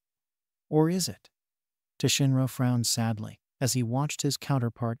victorious. Or is it? Toshinra frowned sadly as he watched his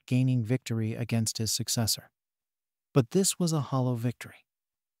counterpart gaining victory against his successor. But this was a hollow victory.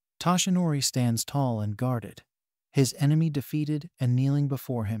 Toshinori stands tall and guarded, his enemy defeated and kneeling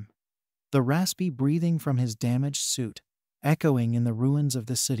before him, the raspy breathing from his damaged suit echoing in the ruins of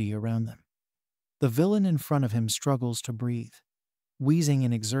the city around them. The villain in front of him struggles to breathe, wheezing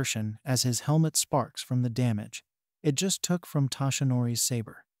in exertion as his helmet sparks from the damage it just took from Toshinori's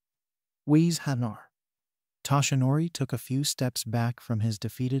saber. "Wheeze Hanar." Toshinori took a few steps back from his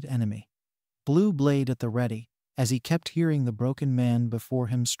defeated enemy, blue blade at the ready, as he kept hearing the broken man before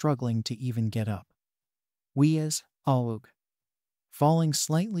him struggling to even get up. "Wheeze Aug." Falling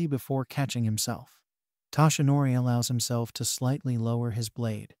slightly before catching himself, Toshinori allows himself to slightly lower his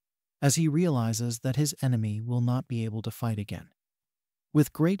blade, as he realizes that his enemy will not be able to fight again.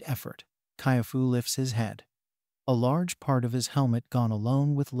 With great effort, Kaifu lifts his head, a large part of his helmet gone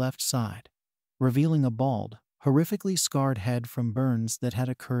alone with left side, revealing a bald, horrifically scarred head from burns that had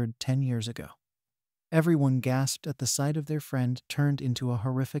occurred 10 years ago. Everyone gasped at the sight of their friend turned into a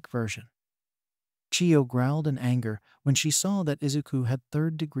horrific version. Chiyo growled in anger when she saw that Izuku had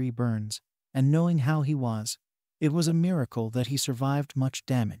third-degree burns, and knowing how he was, it was a miracle that he survived much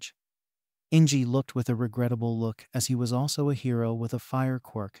damage. Inji looked with a regrettable look as he was also a hero with a fire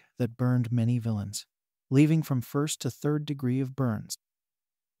quirk that burned many villains, leaving from first to third degree of burns.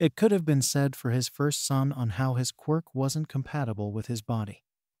 It could have been said for his first son on how his quirk wasn't compatible with his body.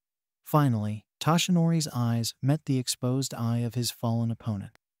 Finally, Toshinori's eyes met the exposed eye of his fallen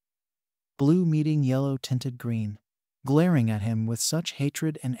opponent. Blue meeting yellow-tinted green, glaring at him with such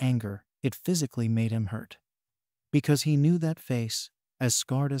hatred and anger it physically made him hurt. Because he knew that face, as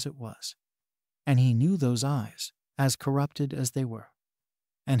scarred as it was. And he knew those eyes, as corrupted as they were.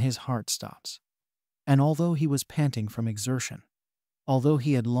 And his heart stops. And although he was panting from exertion, although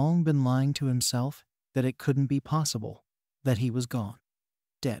he had long been lying to himself that it couldn't be possible, that he was gone,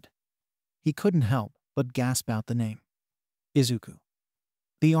 dead, he couldn't help but gasp out the name. Izuku.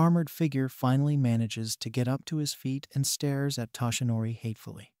 The armored figure finally manages to get up to his feet and stares at Toshinori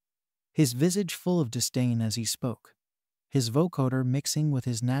hatefully, his visage full of disdain as he spoke, his vocoder mixing with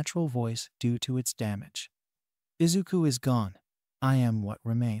his natural voice due to its damage. "Izuku is gone. I am what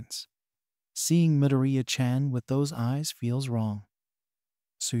remains. Seeing Midoriya-chan with those eyes feels wrong,"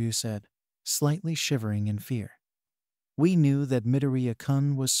 Suyu said, slightly shivering in fear. "We knew that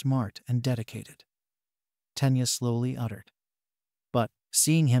Midoriya-kun was smart and dedicated," Tenya slowly uttered. "But,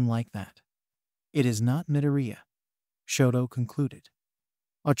 seeing him like that, it is not Midoriya," Shoto concluded.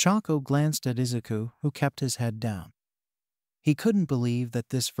 Ochako glanced at Izuku, who kept his head down. He couldn't believe that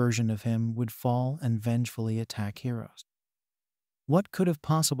this version of him would fall and vengefully attack heroes. What could have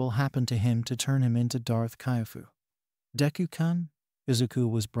possibly happened to him to turn him into Darth Kaifu? Deku-kun? Izuku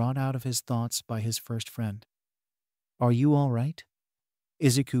was brought out of his thoughts by his first friend. Are you all right?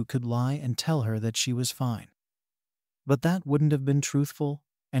 Izuku could lie and tell her that she was fine. But that wouldn't have been truthful,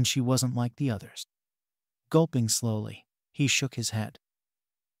 and she wasn't like the others. Gulping slowly, he shook his head.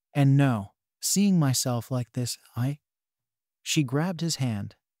 And no, seeing myself like this, She grabbed his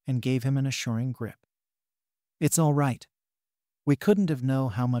hand and gave him an assuring grip. It's all right. We couldn't have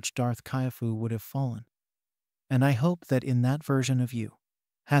known how much Darth Kaifu would have fallen. And I hope that in that version of you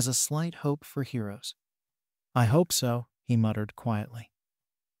has a slight hope for heroes. I hope so, he muttered quietly.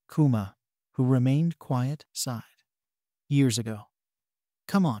 Kuma, who remained quiet, sighed. Years ago.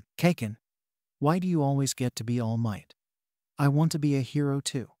 Come on, Kaken. Why do you always get to be All Might? I want to be a hero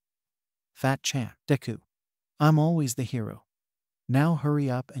too. Fat champ, Deku. I'm always the hero. Now hurry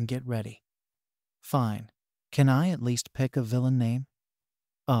up and get ready. Fine. Can I at least pick a villain name?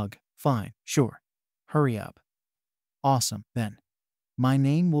 Ugh, fine, sure. Hurry up. Awesome, then. My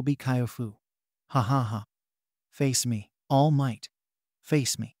name will be Kaifu. Ha ha ha. Face me, All Might.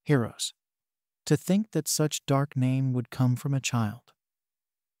 Face me, heroes. To think that such dark name would come from a child.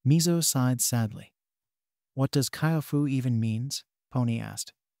 Mizo sighed sadly. What does Kaifu even means? Pony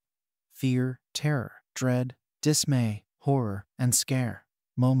asked. Fear, terror, dread, dismay, horror, and scare,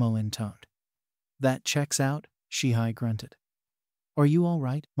 Momo intoned. That checks out, Shihai grunted. Are you all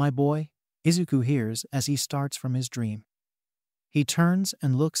right, my boy? Izuku hears as he starts from his dream. He turns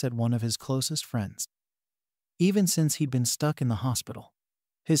and looks at one of his closest friends. Even since he'd been stuck in the hospital,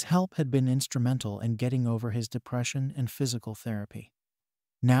 his help had been instrumental in getting over his depression and physical therapy.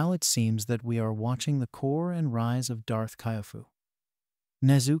 Now it seems that we are watching the core and rise of Darth Kaifu.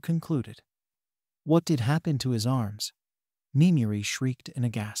 Nezu concluded. What did happen to his arms? Mimiri shrieked in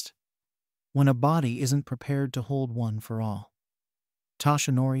aghast. When a body isn't prepared to hold one for all.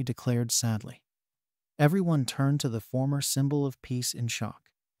 Toshinori declared sadly. Everyone turned to the former symbol of peace in shock.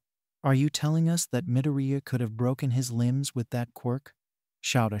 Are you telling us that Midoriya could have broken his limbs with that quirk?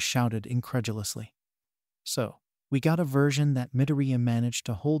 Shouta shouted incredulously. So, we got a version that Midoriya managed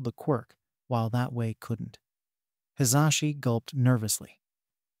to hold the quirk, while that way couldn't. Hizashi gulped nervously.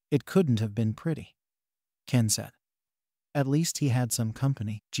 It couldn't have been pretty, Ken said. At least he had some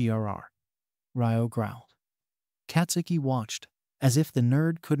company, GRR. Ryo growled. Katsuki watched, as if the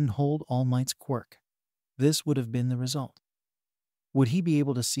nerd couldn't hold All Might's quirk. This would have been the result. Would he be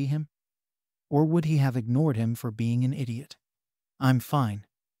able to see him? Or would he have ignored him for being an idiot? I'm fine,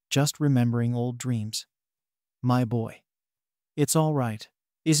 just remembering old dreams. My boy. It's all right.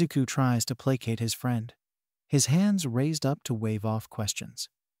 Izuku tries to placate his friend, his hands raised up to wave off questions.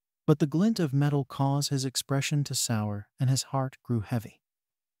 But the glint of metal caused his expression to sour and his heart grew heavy.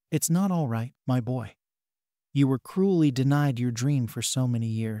 It's not all right, my boy. You were cruelly denied your dream for so many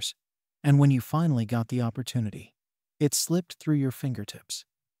years, and when you finally got the opportunity, it slipped through your fingertips.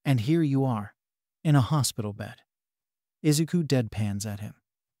 And here you are, in a hospital bed. Izuku deadpans at him.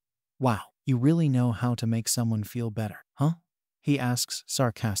 Wow, you really know how to make someone feel better, huh? He asks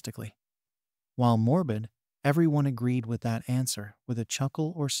sarcastically. While morbid, everyone agreed with that answer with a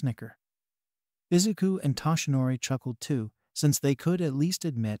chuckle or snicker. Izuku and Toshinori chuckled too, since they could at least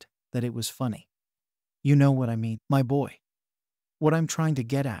admit that it was funny. You know what I mean, my boy. What I'm trying to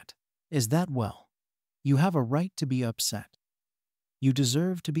get at is that, well, you have a right to be upset. You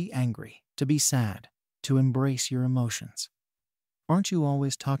deserve to be angry, to be sad, to embrace your emotions. Aren't you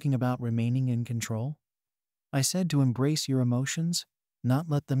always talking about remaining in control? I said to embrace your emotions, not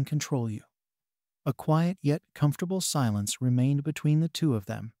let them control you. A quiet yet comfortable silence remained between the two of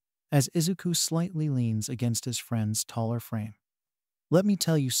them as Izuku slightly leans against his friend's taller frame. Let me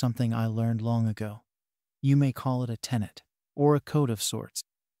tell you something I learned long ago. You may call it a tenet, or a code of sorts.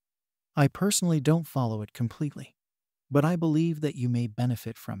 I personally don't follow it completely, but I believe that you may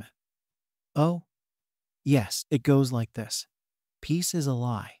benefit from it. Oh? Yes, it goes like this. Peace is a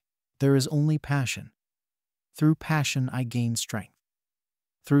lie. There is only passion. Through passion I gain strength.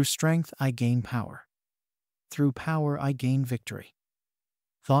 Through strength I gain power. Through power I gain victory.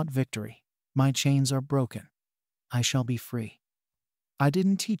 Thought victory. My chains are broken. I shall be free. I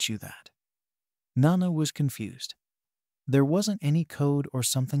didn't teach you that. Nana was confused. There wasn't any code or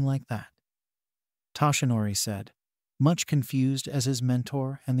something like that. Toshinori said, much confused as his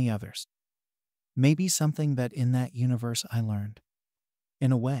mentor and the others. Maybe something that in that universe I learned.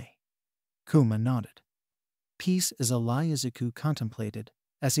 In a way. Kuma nodded. Peace is a lie, Izuku contemplated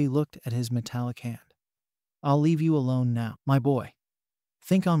as he looked at his metallic hand. I'll leave you alone now, my boy.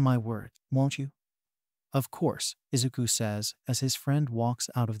 Think on my words, won't you? Of course, Izuku says as his friend walks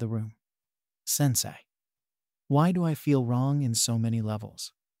out of the room. Sensei. Why do I feel wrong in so many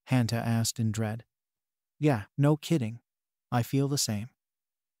levels? Hanta asked in dread. Yeah, no kidding. I feel the same,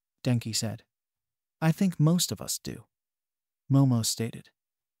 Denki said. I think most of us do, Momo stated.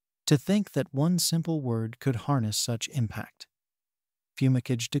 To think that one simple word could harness such impact,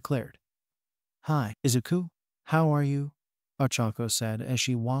 Fumikage declared. Hi, Izuku. How are you? Ochako said as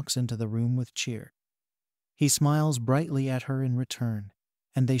she walks into the room with cheer. He smiles brightly at her in return,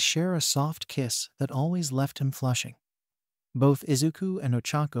 and they share a soft kiss that always left him flushing. Both Izuku and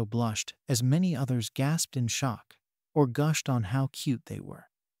Ochako blushed as many others gasped in shock or gushed on how cute they were.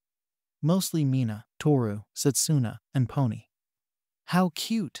 Mostly Mina, Toru, Satsuna, and Pony. How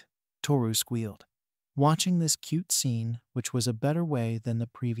cute, Toru squealed, watching this cute scene, which was a better way than the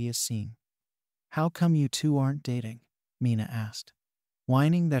previous scene. How come you two aren't dating? Mina asked,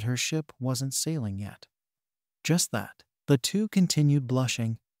 whining that her ship wasn't sailing yet. Just that, the two continued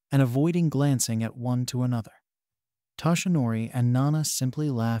blushing and avoiding glancing at one to another. Toshinori and Nana simply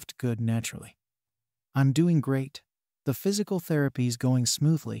laughed good naturally. I'm doing great. The physical therapy's going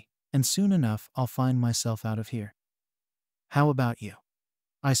smoothly, and soon enough I'll find myself out of here. How about you?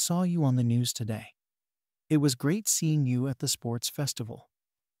 I saw you on the news today. It was great seeing you at the sports festival.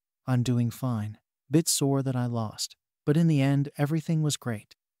 I'm doing fine. Bit sore that I lost, but in the end everything was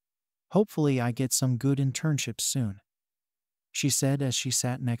great. Hopefully I get some good internships soon, she said as she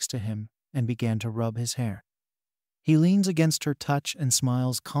sat next to him and began to rub his hair. He leans against her touch and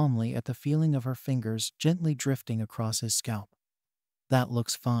smiles calmly at the feeling of her fingers gently drifting across his scalp. That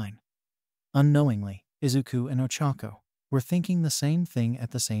looks fine. Unknowingly, Izuku and Ochako were thinking the same thing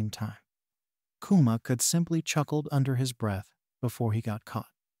at the same time. Kuma could simply chuckled under his breath before he got caught.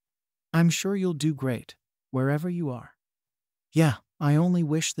 I'm sure you'll do great, wherever you are. Yeah, I only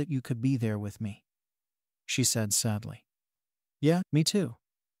wish that you could be there with me, she said sadly. Yeah, me too.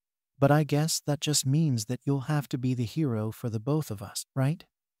 But I guess that just means that you'll have to be the hero for the both of us, right?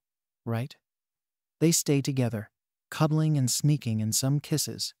 Right? They stay together, cuddling and sneaking in some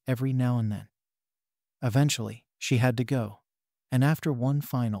kisses every now and then. Eventually, she had to go, and after one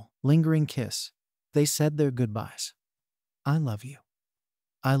final, lingering kiss, they said their goodbyes. I love you.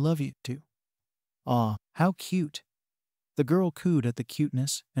 I love you too. Aw, how cute. The girl cooed at the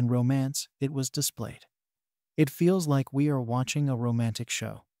cuteness and romance it was displayed. It feels like we are watching a romantic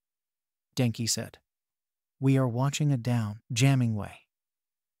show, Denki said. We are watching a jamming way.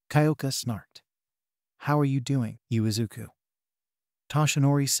 Kyoka snarked. How are you doing, Izuku?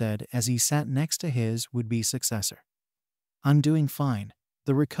 Toshinori said as he sat next to his would-be successor. I'm doing fine.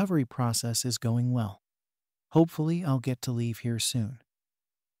 The recovery process is going well. Hopefully I'll get to leave here soon,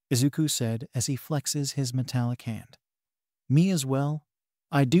 Izuku said as he flexes his metallic hand. Me as well.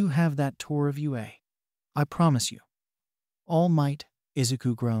 I do have that tour of UA. I promise you. All Might,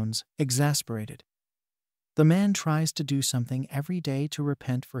 Izuku groans, exasperated. The man tries to do something every day to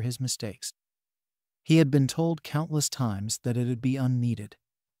repent for his mistakes. He had been told countless times that it'd be unneeded.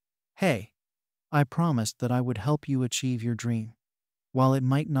 Hey, I promised that I would help you achieve your dream. While it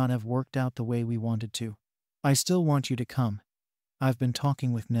might not have worked out the way we wanted to, I still want you to come. I've been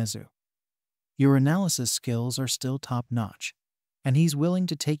talking with Nezu. Your analysis skills are still top-notch, and he's willing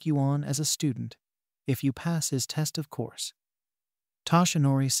to take you on as a student, if you pass his test of course.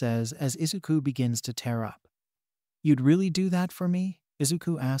 Toshinori says as Izuku begins to tear up. You'd really do that for me?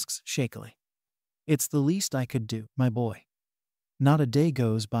 Izuku asks shakily. It's the least I could do, my boy. Not a day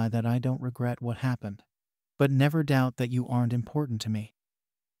goes by that I don't regret what happened, but never doubt that you aren't important to me.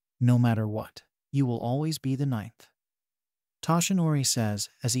 No matter what, you will always be the ninth. Toshinori says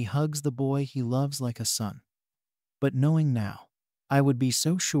as he hugs the boy he loves like a son. But knowing now, I would be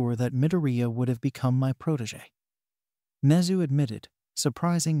so sure that Midoriya would have become my protege. Nezu admitted,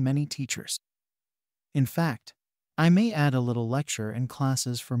 surprising many teachers. In fact, I may add a little lecture and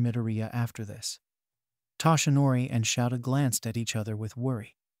classes for Midoriya after this. Toshinori and Shouta glanced at each other with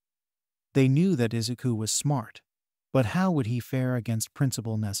worry. They knew that Izuku was smart, but how would he fare against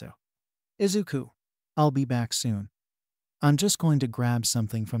Principal Nezu? Izuku, I'll be back soon. I'm just going to grab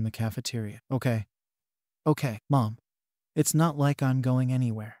something from the cafeteria, okay? Okay, Mom. It's not like I'm going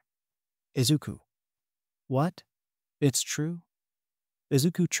anywhere. Izuku. What? It's true?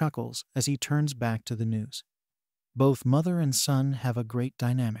 Izuku chuckles as he turns back to the news. Both mother and son have a great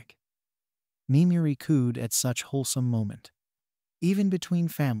dynamic. Mimiri cooed at such wholesome moment. Even between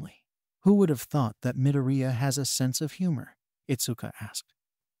family, who would have thought that Midoriya has a sense of humor? Itsuka asked.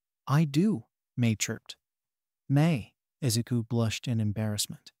 I do, Mei chirped. Mei, Izuku blushed in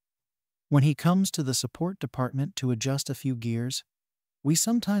embarrassment. When he comes to the support department to adjust a few gears, we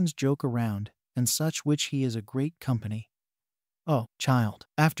sometimes joke around and such, which he is a great company. Oh, child,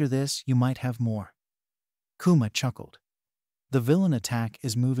 after this you might have more. Kuma chuckled. The villain attack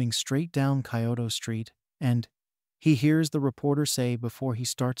is moving straight down Kyoto Street, and he hears the reporter say before he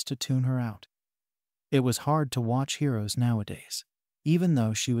starts to tune her out. It was hard to watch heroes nowadays, even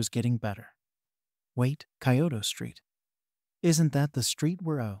though she was getting better. Wait, Kyoto Street. Isn't that the street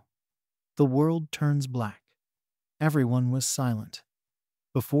we're oh? The world turns black. Everyone was silent.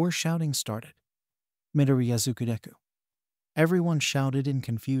 Before shouting started. Midori Izuku Deku. Everyone shouted in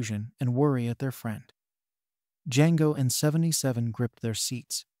confusion and worry at their friend. Django and 77 gripped their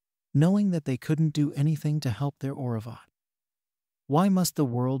seats, knowing that they couldn't do anything to help their Oravat. Why must the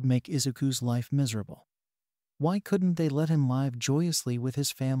world make Izuku's life miserable? Why couldn't they let him live joyously with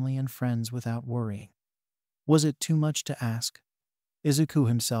his family and friends without worrying? Was it too much to ask? Izuku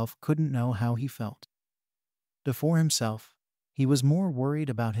himself couldn't know how he felt. For himself, he was more worried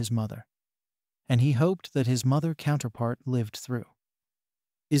about his mother, and he hoped that his mother counterpart lived through.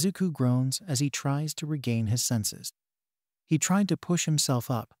 Izuku groans as he tries to regain his senses. He tried to push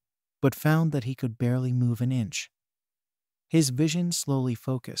himself up, but found that he could barely move an inch. His vision slowly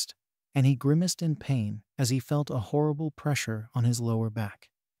focused, and he grimaced in pain as he felt a horrible pressure on his lower back.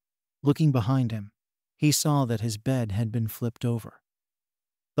 Looking behind him, he saw that his bed had been flipped over,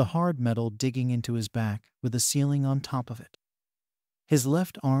 the hard metal digging into his back with the ceiling on top of it. His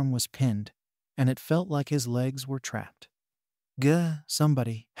left arm was pinned, and it felt like his legs were trapped. "Gah,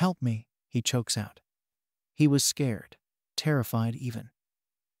 somebody, help me," he chokes out. He was scared, terrified even.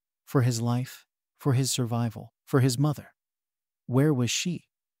 For his life, for his survival, for his mother. Where was she?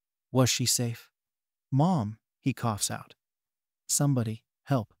 Was she safe? "Mom," he coughs out. "Somebody,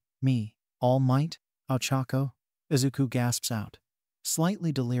 help me, All Might, Ochako," Izuku gasps out,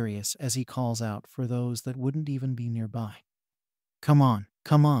 slightly delirious as he calls out for those that wouldn't even be nearby. Come on,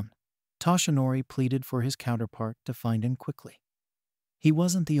 Toshinori pleaded for his counterpart to find him quickly. He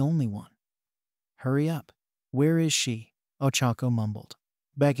wasn't the only one. "Hurry up. Where is she?" Ochako mumbled,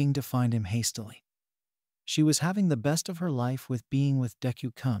 begging to find him hastily. She was having the best of her life with being with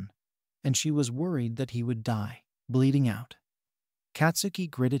Deku-kun, and she was worried that he would die, bleeding out. Katsuki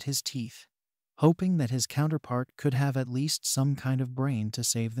gritted his teeth, hoping that his counterpart could have at least some kind of brain to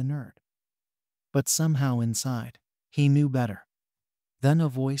save the nerd. But somehow inside, he knew better. Then a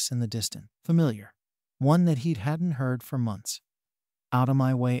voice in the distance, familiar, one that he hadn't heard for months. "Out of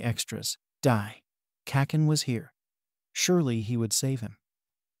my way, extras, die. Kaken was here. Surely he would save him."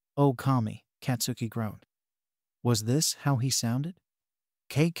 "Oh, Kami," Katsuki groaned. Was this how he sounded?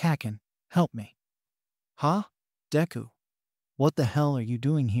 Kaken, help me." "Huh? Deku? What the hell are you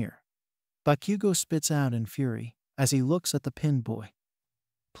doing here?" Bakugo spits out in fury as he looks at the pin boy.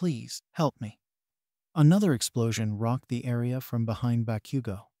 "Please, help me." Another explosion rocked the area from behind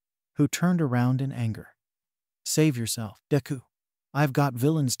Bakugo, who turned around in anger. "Save yourself, Deku. I've got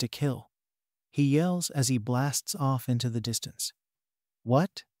villains to kill," he yells as he blasts off into the distance.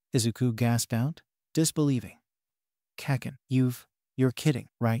 "What?" Izuku gasped out, disbelieving. "Kaken, you're kidding,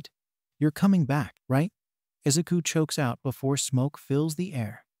 right? You're coming back, right?" Izuku chokes out before smoke fills the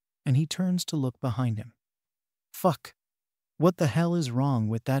air, and he turns to look behind him. "Fuck. What the hell is wrong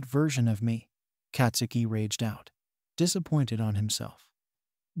with that version of me?" Katsuki raged out, disappointed on himself.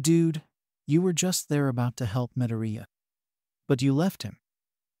 "Dude, you were just there about to help Midoriya. But you left him.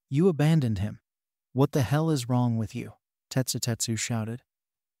 You abandoned him. What the hell is wrong with you?" Tetsutetsu shouted.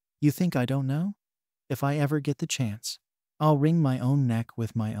 "You think I don't know? If I ever get the chance, I'll wring my own neck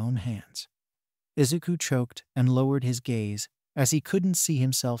with my own hands." Izuku choked and lowered his gaze as he couldn't see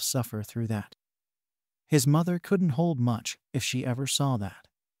himself suffer through that. His mother couldn't hold much if she ever saw that.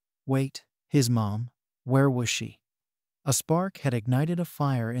 Wait, his mom, where was she? A spark had ignited a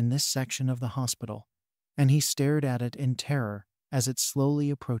fire in this section of the hospital, and he stared at it in terror as it slowly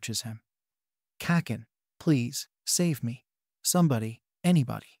approaches him. "Kaken, please, save me. Somebody,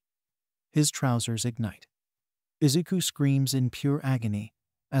 anybody." His trousers ignite. Izuku screams in pure agony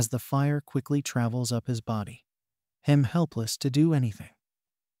as the fire quickly travels up his body, him helpless to do anything.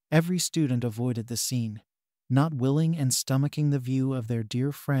 Every student avoided the scene, not willing and stomaching the view of their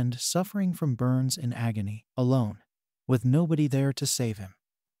dear friend suffering from burns in agony, alone, with nobody there to save him.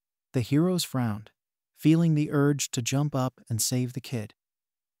 The heroes frowned, feeling the urge to jump up and save the kid.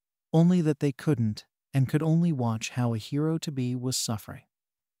 Only that they couldn't, and could only watch how a hero-to-be was suffering.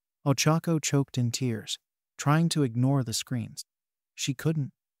 Ochako choked in tears, trying to ignore the screams. She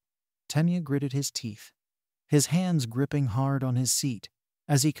couldn't. Tenya gritted his teeth, his hands gripping hard on his seat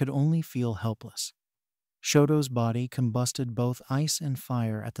as he could only feel helpless. Shoto's body combusted both ice and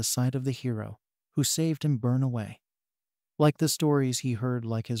fire at the sight of the hero who saved him burn away. Like the stories he heard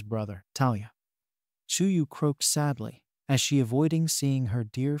like his brother, Talia. Chuyu croaked sadly as she avoiding seeing her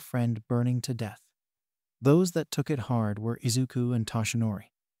dear friend burning to death. Those that took it hard were Izuku and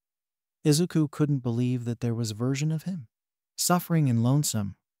Toshinori. Izuku couldn't believe that there was a version of him, suffering and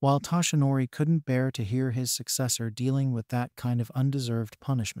lonesome, while Toshinori couldn't bear to hear his successor dealing with that kind of undeserved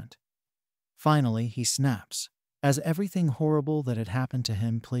punishment. Finally, he snaps, as everything horrible that had happened to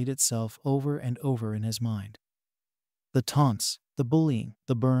him played itself over and over in his mind. The taunts, the bullying,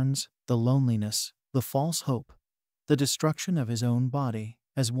 the burns, the loneliness, the false hope, the destruction of his own body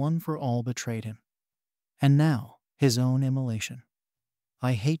as one for all betrayed him. And now, his own immolation.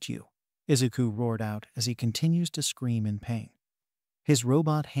 "I hate you," Izuku roared out as he continues to scream in pain. His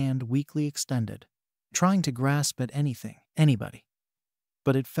robot hand weakly extended, trying to grasp at anything, anybody.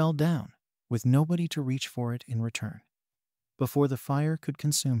 But it fell down, with nobody to reach for it in return. Before the fire could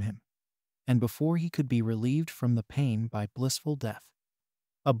consume him, and before he could be relieved from the pain by blissful death,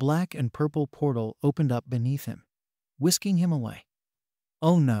 a black and purple portal opened up beneath him, whisking him away.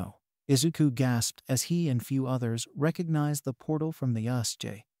 "Oh no," Izuku gasped as he and few others recognized the portal from the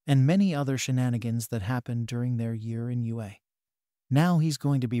USJ and many other shenanigans that happened during their year in UA. "Now he's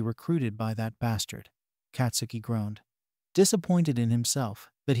going to be recruited by that bastard," Katsuki groaned, disappointed in himself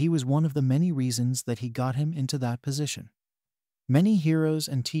that he was one of the many reasons that he got him into that position. Many heroes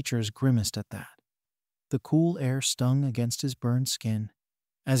and teachers grimaced at that. The cool air stung against his burned skin,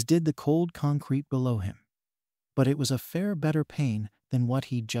 as did the cold concrete below him. But it was a fair better pain than what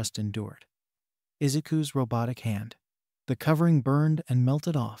he'd just endured. Izuku's robotic hand, the covering burned and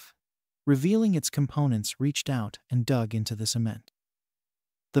melted off, revealing its components, reached out and dug into the cement.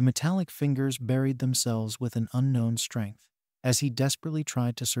 The metallic fingers buried themselves with an unknown strength as he desperately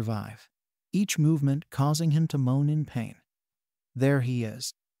tried to survive, each movement causing him to moan in pain. There he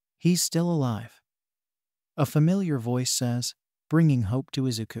is. He's still alive. A familiar voice says, bringing hope to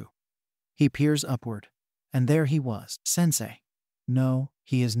Izuku. He peers upward, and there he was. "Sensei." "No,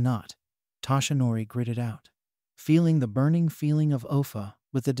 he is not," Toshinori gritted out, feeling the burning feeling of Ofa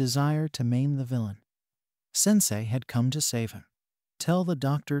with the desire to maim the villain. Sensei had come to save him. Tell the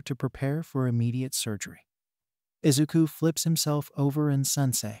doctor to prepare for immediate surgery. Izuku flips himself over and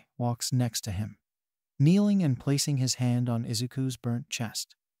Sensei walks next to him, kneeling and placing his hand on Izuku's burnt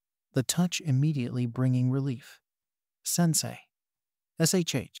chest, the touch immediately bringing relief. "Sensei."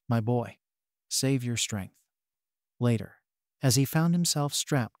 "SHH, my boy. Save your strength." Later, as he found himself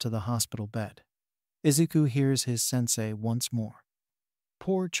strapped to the hospital bed, Izuku hears his sensei once more.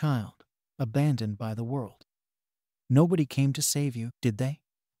 "Poor child, abandoned by the world. Nobody came to save you, did they?"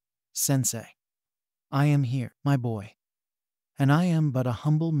 "Sensei, I am here, my boy. And I am but a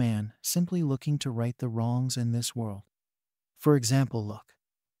humble man simply looking to right the wrongs in this world. For example, look."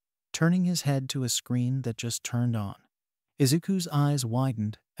 Turning his head to a screen that just turned on, Izuku's eyes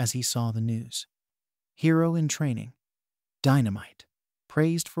widened as he saw the news. Hero in training. Dynamite.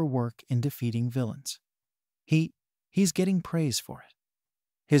 Praised for work in defeating villains. He's getting praise for it.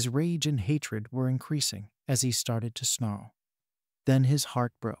 His rage and hatred were increasing as he started to snarl. Then his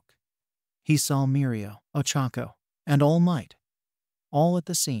heart broke. He saw Mirio, Ochako, and All Might, all at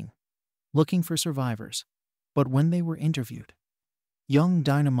the scene, looking for survivors. But when they were interviewed, young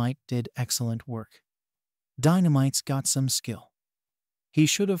Dynamite did excellent work. Dynamite's got some skill. He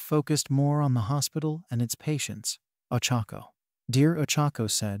should have focused more on the hospital and its patients, Ochako. Dear Ochako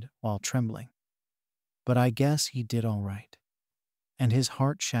said while trembling. But I guess he did all right. And his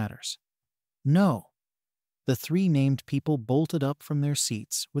heart shatters. No. The three named people bolted up from their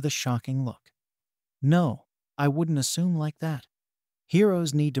seats with a shocking look. No, I wouldn't assume like that.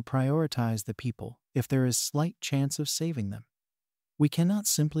 Heroes need to prioritize the people if there is slight chance of saving them. We cannot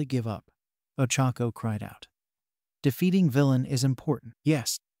simply give up, Ochako cried out. Defeating villain is important,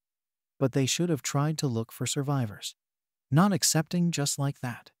 yes. But they should have tried to look for survivors. Not accepting just like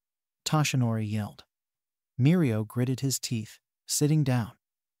that, Toshinori yelled. Mirio gritted his teeth, sitting down.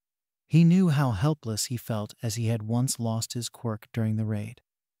 He knew how helpless he felt as he had once lost his quirk during the raid.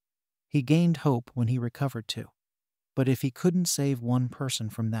 He gained hope when he recovered too. But if he couldn't save one person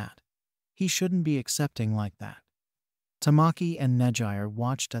from that, he shouldn't be accepting like that. Tamaki and Nejire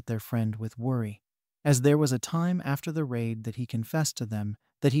watched at their friend with worry, as there was a time after the raid that he confessed to them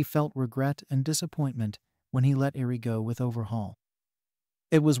that he felt regret and disappointment when he let Iri go with Overhaul.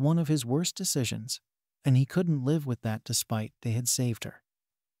 It was one of his worst decisions, and he couldn't live with that despite they had saved her.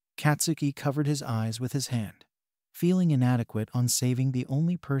 Katsuki covered his eyes with his hand, feeling inadequate on saving the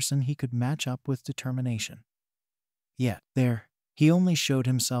only person he could match up with determination. Yet, there, he only showed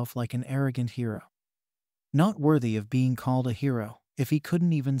himself like an arrogant hero. Not worthy of being called a hero if he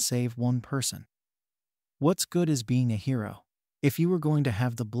couldn't even save one person. What's good is being a hero if you were going to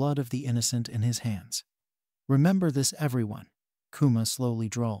have the blood of the innocent in his hands? Remember this, everyone, Kuma slowly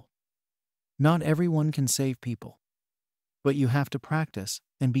drawled. Not everyone can save people. But you have to practice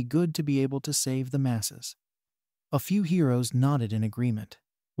and be good to be able to save the masses. A few heroes nodded in agreement,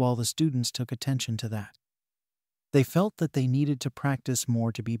 while the students took attention to that. They felt that they needed to practice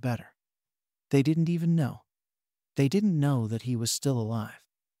more to be better. They didn't even know. They didn't know that he was still alive.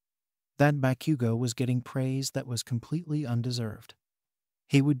 That Bakugo was getting praise that was completely undeserved.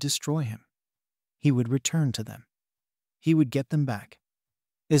 He would destroy him. He would return to them. He would get them back.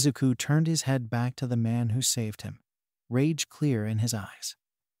 Izuku turned his head back to the man who saved him, rage clear in his eyes.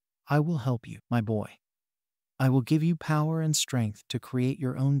 I will help you, my boy. I will give you power and strength to create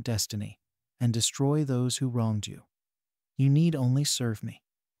your own destiny and destroy those who wronged you. You need only serve me.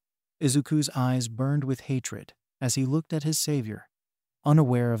 Izuku's eyes burned with hatred as he looked at his savior,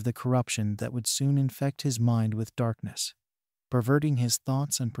 unaware of the corruption that would soon infect his mind with darkness, perverting his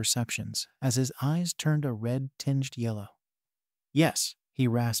thoughts and perceptions as his eyes turned a red-tinged yellow. Yes, he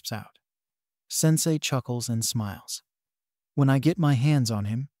rasps out. Sensei chuckles and smiles. When I get my hands on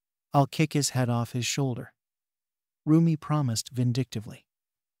him, I'll kick his head off his shoulder. Rumi promised vindictively.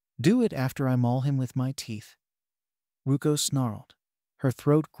 Do it after I maul him with my teeth. Ruko snarled, her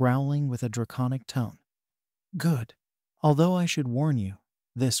throat growling with a draconic tone. Good. Although I should warn you,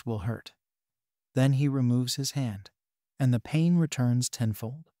 this will hurt. Then he removes his hand, and the pain returns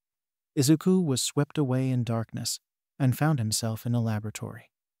tenfold. Izuku was swept away in darkness and found himself in a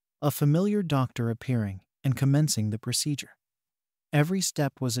laboratory. A familiar doctor appearing and commencing the procedure. Every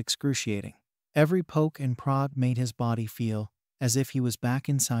step was excruciating. Every poke and prod made his body feel as if he was back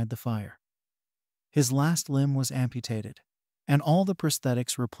inside the fire. His last limb was amputated, and all the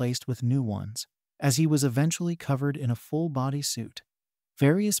prosthetics replaced with new ones, as he was eventually covered in a full-body suit,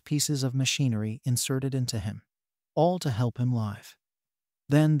 various pieces of machinery inserted into him, all to help him live.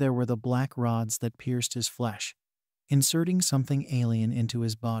 Then there were the black rods that pierced his flesh, inserting something alien into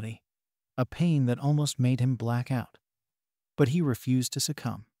his body, a pain that almost made him black out. But he refused to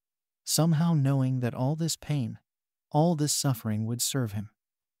succumb, somehow knowing that all this pain, all this suffering would serve him.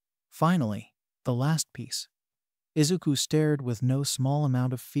 Finally, the last piece. Izuku stared with no small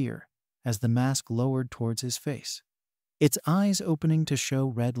amount of fear as the mask lowered towards his face, its eyes opening to show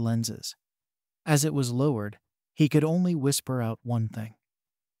red lenses. As it was lowered, he could only whisper out one thing.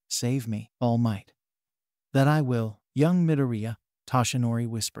 Save me, All Might. That I will, young Midoriya, Toshinori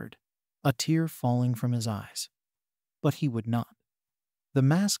whispered, a tear falling from his eyes. But he would not. The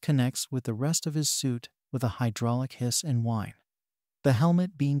mask connects with the rest of his suit with a hydraulic hiss and whine, the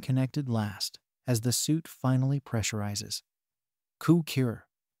helmet being connected last as the suit finally pressurizes. Coup cure.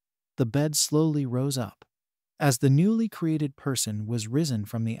 The bed slowly rose up as the newly created person was risen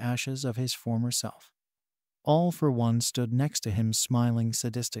from the ashes of his former self. All for One stood next to him smiling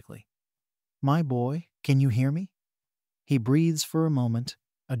sadistically. My boy, can you hear me? He breathes for a moment,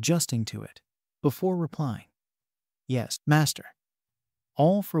 adjusting to it, before replying. Yes, master.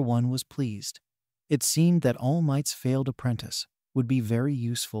 All for One was pleased. It seemed that All Might's failed apprentice would be very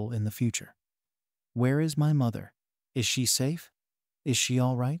useful in the future. Where is my mother? Is she safe? Is she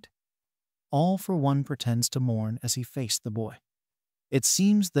all right? All for One pretends to mourn as he faced the boy. It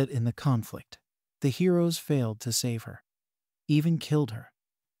seems that in the conflict, the heroes failed to save her, even killed her.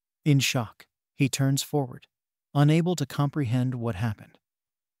 In shock, he turns forward, unable to comprehend what happened.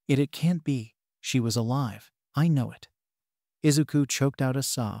 It can't be. She was alive. I know it. Izuku choked out a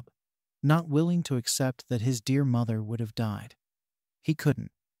sob, not willing to accept that his dear mother would have died. He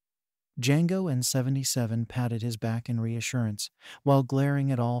couldn't. Django and 77 patted his back in reassurance, while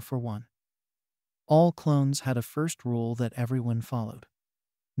glaring at All for One. All clones had a first rule that everyone followed.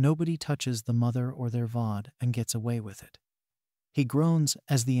 Nobody touches the mother or their VOD and gets away with it. He groans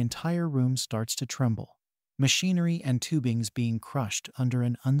as the entire room starts to tremble, machinery and tubings being crushed under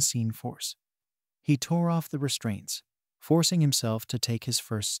an unseen force. He tore off the restraints, forcing himself to take his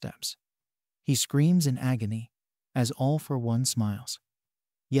first steps. He screams in agony as All for One smiles.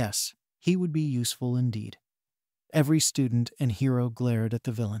 Yes, he would be useful indeed. Every student and hero glared at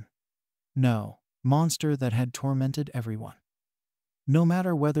the villain. No, monster that had tormented everyone. No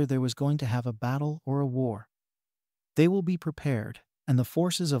matter whether there was going to have a battle or a war, they will be prepared, and the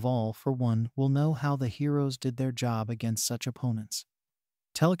forces of All for One will know how the heroes did their job against such opponents.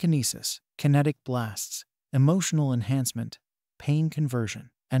 Telekinesis, kinetic blasts, emotional enhancement, pain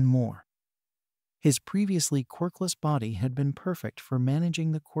conversion, and more. His previously quirkless body had been perfect for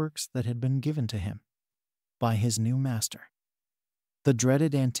managing the quirks that had been given to him by his new master. The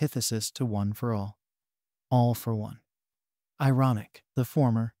dreaded antithesis to One for All. All for One. Ironic, the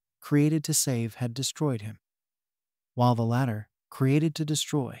former, created to save, had destroyed him, while the latter, created to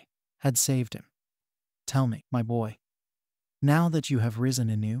destroy, had saved him. Tell me, my boy, now that you have risen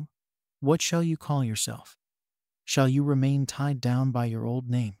anew, what shall you call yourself? Shall you remain tied down by your old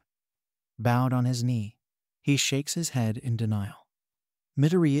name? Bowed on his knee, he shakes his head in denial.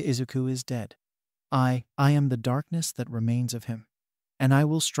 Midoriya Izuku is dead. I am the darkness that remains of him, and I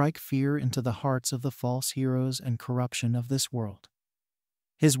will strike fear into the hearts of the false heroes and corruption of this world.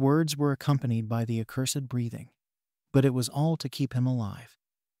 His words were accompanied by the accursed breathing, but it was all to keep him alive.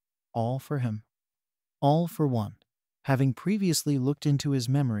 All for him. All for one. Having previously looked into his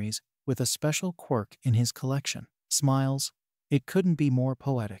memories with a special quirk in his collection, smiles, it couldn't be more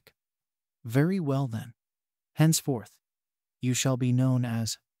poetic. Very well then. Henceforth, you shall be known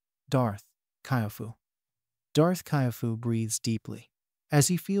as Darth Kyofu. Darth Kyofu breathes deeply as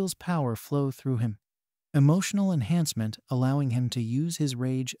he feels power flow through him, emotional enhancement allowing him to use his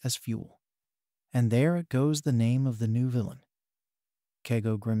rage as fuel. And there it goes, the name of the new villain.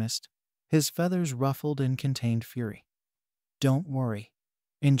 Keigo grimaced, his feathers ruffled in contained fury. Don't worry,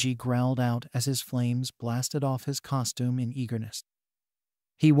 Inji growled out as his flames blasted off his costume in eagerness.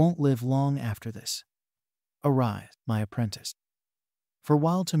 He won't live long after this. Arise, my apprentice. For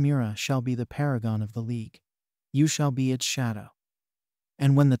while Tamura shall be the paragon of the League, you shall be its shadow.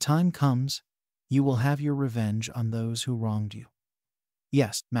 And when the time comes, you will have your revenge on those who wronged you.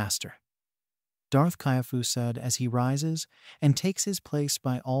 Yes, master. Darth Kyofu said as he rises and takes his place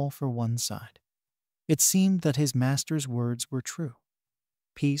by all for one side. It seemed that his master's words were true.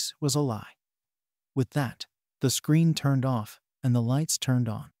 Peace was a lie. With that, the screen turned off and the lights turned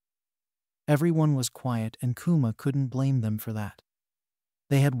on. Everyone was quiet and Kuma couldn't blame them for that.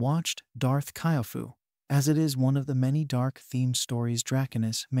 They had watched Darth Kyofu, as it is one of the many dark-themed stories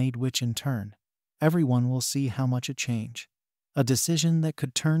Draconis made, which in turn, everyone will see how much a change, a decision that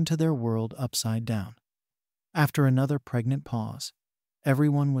could turn to their world upside down. After another pregnant pause,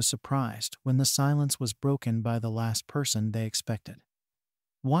 everyone was surprised when the silence was broken by the last person they expected.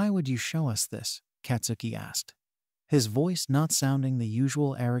 Why would you show us this? Katsuki asked, his voice not sounding the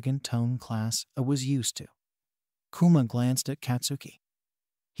usual arrogant tone class was used to. Kuma glanced at Katsuki.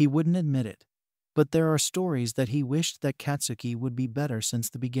 He wouldn't admit it, but there are stories that he wished that Katsuki would be better since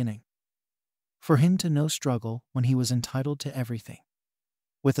the beginning. For him to know struggle when he was entitled to everything.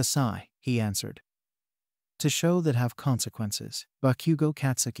 With a sigh, he answered. To show that have consequences, Bakugo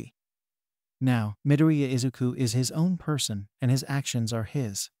Katsuki. Now, Midoriya Izuku is his own person and his actions are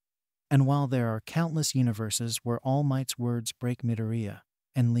his. And while there are countless universes where All Might's words break Midoriya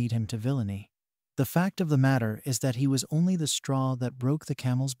and lead him to villainy, the fact of the matter is that he was only the straw that broke the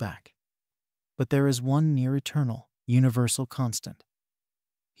camel's back. But there is one near eternal, universal constant.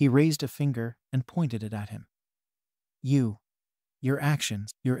 He raised a finger and pointed it at him. You, your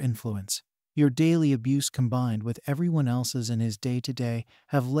actions, your influence, your daily abuse combined with everyone else's in his day-to-day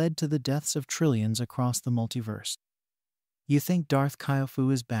have led to the deaths of trillions across the multiverse. You think Darth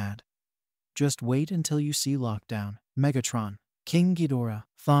Kyofu is bad? Just wait until you see Lockdown, Megatron, King Ghidorah,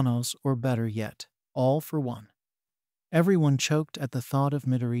 Thanos, or better yet, All for One. Everyone choked at the thought of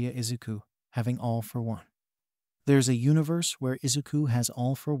Midoriya Izuku having All for One. There's a universe where Izuku has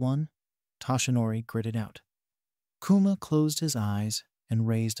All for One? Toshinori gritted out. Kuma closed his eyes and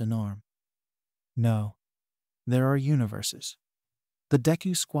raised an arm. No. There are universes. The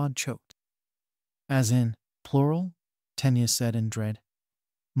Deku squad choked. As in, plural? Tenya said in dread.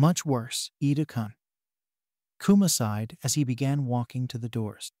 Much worse, Ida-kun. Kuma sighed as he began walking to the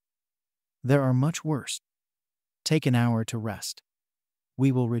doors. There are much worse. Take an hour to rest.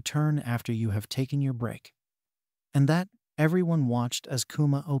 We will return after you have taken your break. And that, everyone watched as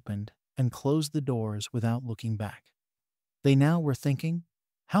Kuma opened and closed the doors without looking back. They now were thinking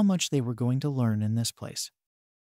how much they were going to learn in this place.